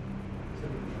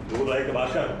 You like a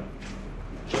Basha?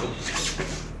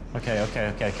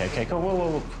 Okay.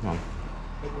 Whoa. Come on.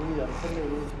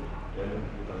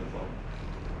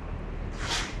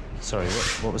 Sorry,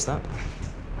 what was that?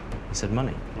 He said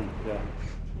money.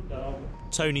 Yeah.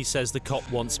 Tony says the cop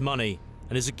wants money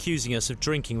and is accusing us of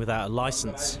drinking without a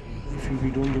license. If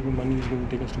we don't give him money, he's going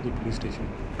to take us to the police station.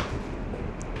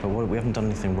 But we haven't done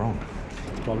anything wrong.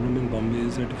 The problem in Bombay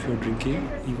is that if you're drinking,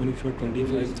 even if you're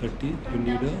 25, 30, you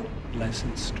need a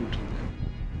license to drink.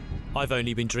 I've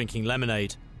only been drinking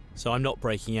lemonade, so I'm not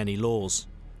breaking any laws.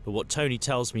 But what Tony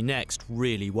tells me next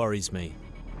really worries me.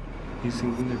 He's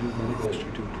thinking that you're not a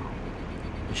prostitute.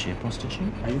 Is she a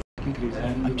prostitute? Are you fucking crazy?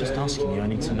 I'm just asking you. I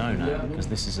need to know now, because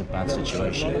this is a bad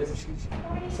situation.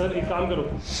 Sir एक काम करो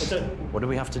अच्छा What do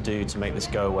we have to do to make this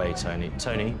go away, Tony?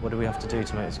 Tony, what do we have to do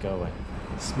to make this go away?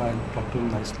 smile, talk to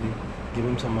him nicely, give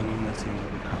him some money and that's it.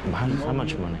 How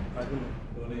much money?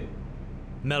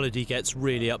 Melody gets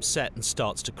really upset and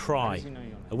starts to cry,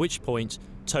 at which point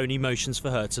Tony motions for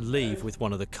her to leave with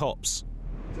one of the cops.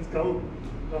 Just come,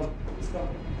 just come.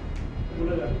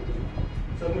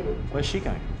 Where's she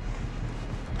going?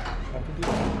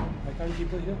 I can't keep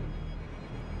her here.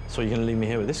 So you're going to leave me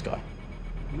here with this guy?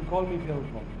 You call me if you have a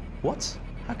problem. What?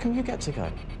 How come you get to go?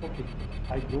 Okay.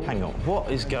 I go. Hang on,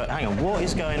 what is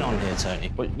going on here,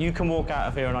 Tony? Well, you can walk out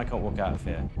of here and I can't walk out of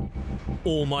here.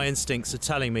 All my instincts are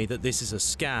telling me that this is a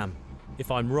scam.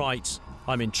 If I'm right,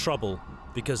 I'm in trouble,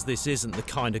 because this isn't the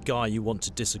kind of guy you want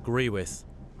to disagree with.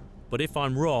 But if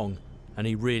I'm wrong, and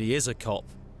he really is a cop,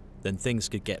 then things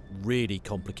could get really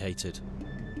complicated.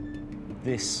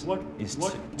 This is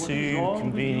too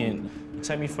convenient. You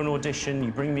take me for an audition,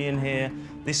 you bring me in here,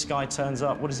 this guy turns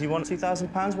up, what does he want,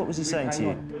 £2,000? What was he saying to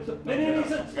you?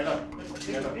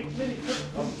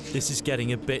 This is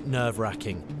getting a bit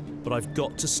nerve-wracking, but I've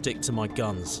got to stick to my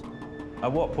guns.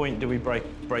 At what point do we break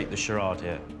the charade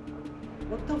here?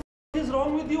 What the f is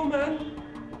wrong with you, man?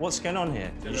 What's going on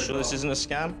here? You sure this isn't a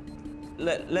scam?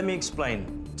 Let me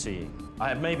explain to you.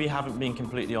 I maybe haven't been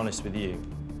completely honest with you,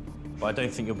 but I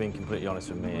don't think you're being completely honest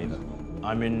with me either.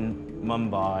 I'm in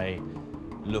Mumbai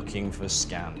looking for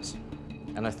scams.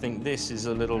 And I think this is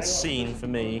a little scene for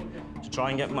me to try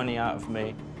and get money out of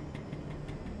me.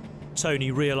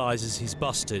 Tony realises he's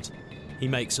busted. He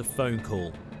makes a phone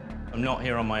call. I'm not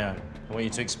here on my own. I want you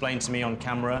to explain to me on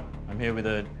camera. I'm here with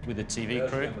a TV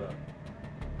crew.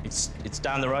 It's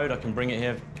down the road. I can bring it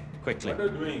here quickly. What are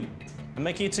you doing? I'm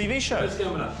making a TV show. Where's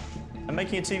camera? I'm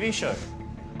making a TV show.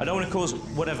 I don't want to cause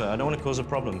whatever. I don't want to cause a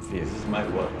problem for you. This is my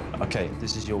work. Okay,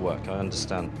 this is your work. I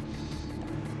understand.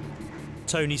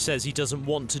 Tony says he doesn't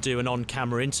want to do an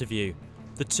on-camera interview.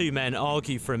 The two men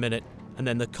argue for a minute, and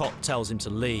then the cop tells him to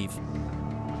leave.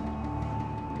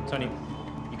 Tony,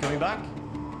 you coming back?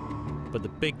 But the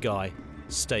big guy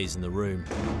stays in the room.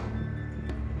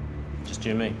 Just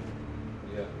you and me?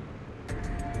 Yeah.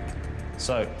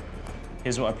 So,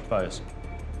 here's what I propose.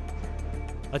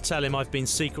 I tell him I've been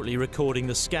secretly recording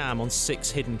the scam on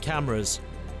 6 hidden cameras,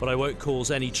 but I won't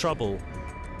cause any trouble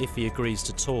if he agrees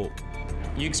to talk.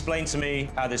 You explain to me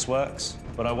how this works,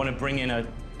 but I want to bring in a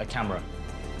camera.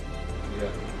 Yeah.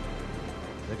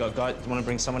 They got a guy, want to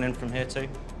bring someone in from here too?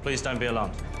 Please don't be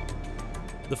alarmed.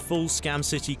 The full Scam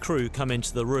City crew come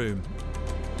into the room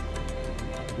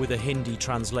with a Hindi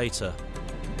translator.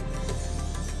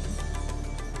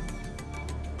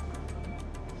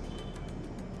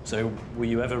 So, were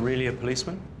you ever really a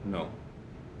policeman? No.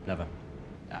 Never.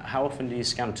 How often do you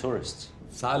scam tourists?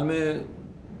 साल में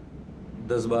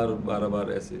 10 बार 12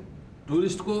 बार ऐसे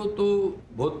tourist को तो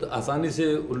बहुत आसानी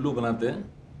से उल्लू बनाते हैं.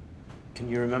 Can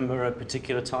you remember a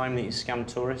particular time that you scammed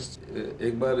tourists?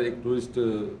 एक बार एक टूरिस्ट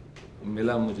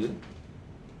मिला मुझे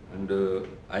and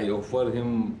I offer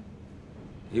him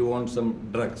he wants some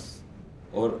drugs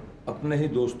और अपने ही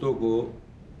दोस्तों को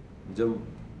जब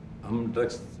हम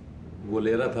ड्रग्स वो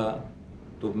ले रहा था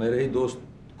तो मेरे ही दोस्त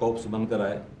कॉप्स बनकर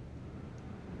आए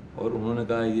और उन्होंने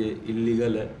कहा ये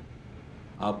इल्लीगल है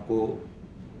आपको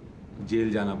जेल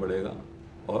जाना पड़ेगा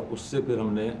और उससे फिर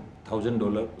हमने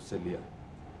 $1,000 उससे लिया.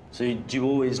 So do you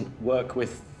always work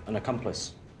with an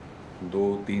accomplice?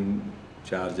 2, 3,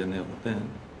 4 जने होते हैं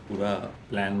पूरा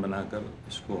प्लान बनाकर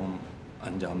इसको हम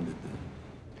अंजाम देते हैं.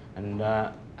 And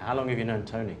how long have you known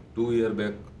Tony? 2 years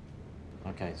back.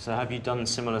 Okay, so have you done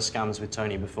similar scams with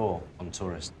Tony before on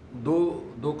tourists?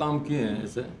 दो काम किए हैं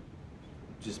ऐसे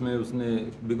जिसमें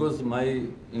उसने because my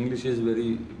English is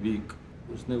very weak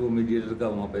उसने वो मीडिएटर का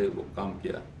वहाँ पे वो काम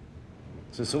किया.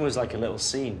 So it's almost like a little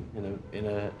scene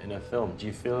in a film. Do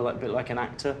you feel like a bit like an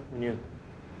actor when you're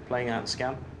playing out a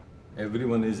scam?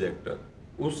 Everyone is actor.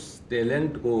 उस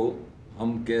talent को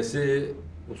हम कैसे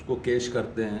उसको कैश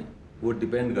करते हैं वो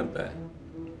डिपेंड करता है.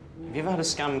 Have you ever had a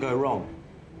scam go wrong?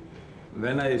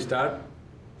 When I start,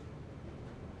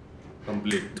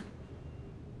 complete.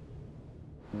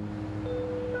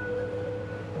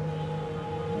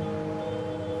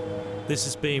 This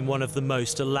has been one of the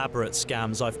most elaborate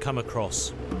scams I've come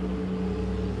across.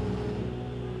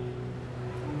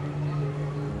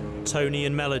 Tony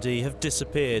and Melody have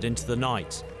disappeared into the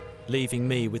night, leaving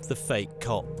me with the fake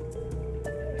cop.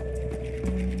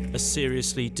 A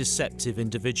seriously deceptive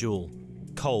individual,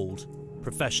 cold,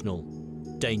 professional,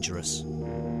 dangerous.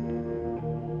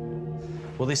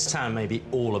 Well, this town may be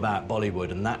all about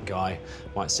Bollywood, and that guy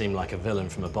might seem like a villain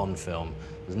from a Bond film.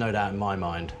 There's no doubt in my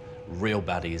mind, real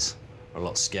baddies are a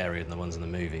lot scarier than the ones in the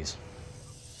movies.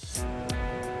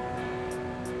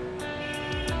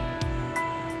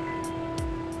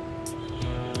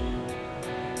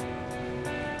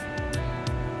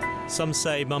 Some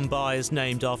say Mumbai is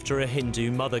named after a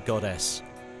Hindu mother goddess,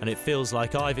 and it feels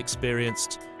like I've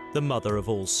experienced the mother of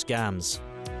all scams.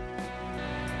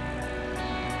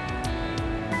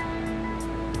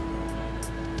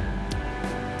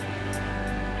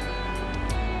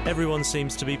 Everyone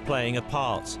seems to be playing a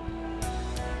part,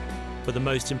 but the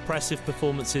most impressive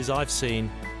performances I've seen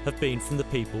have been from the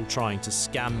people trying to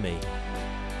scam me.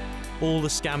 All the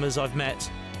scammers I've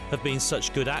met have been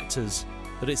such good actors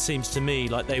that it seems to me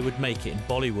like they would make it in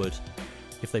Bollywood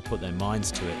if they put their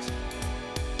minds to it.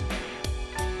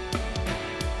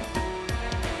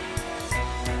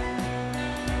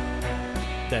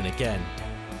 Then again,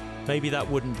 maybe that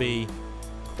wouldn't be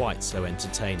quite so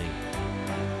entertaining.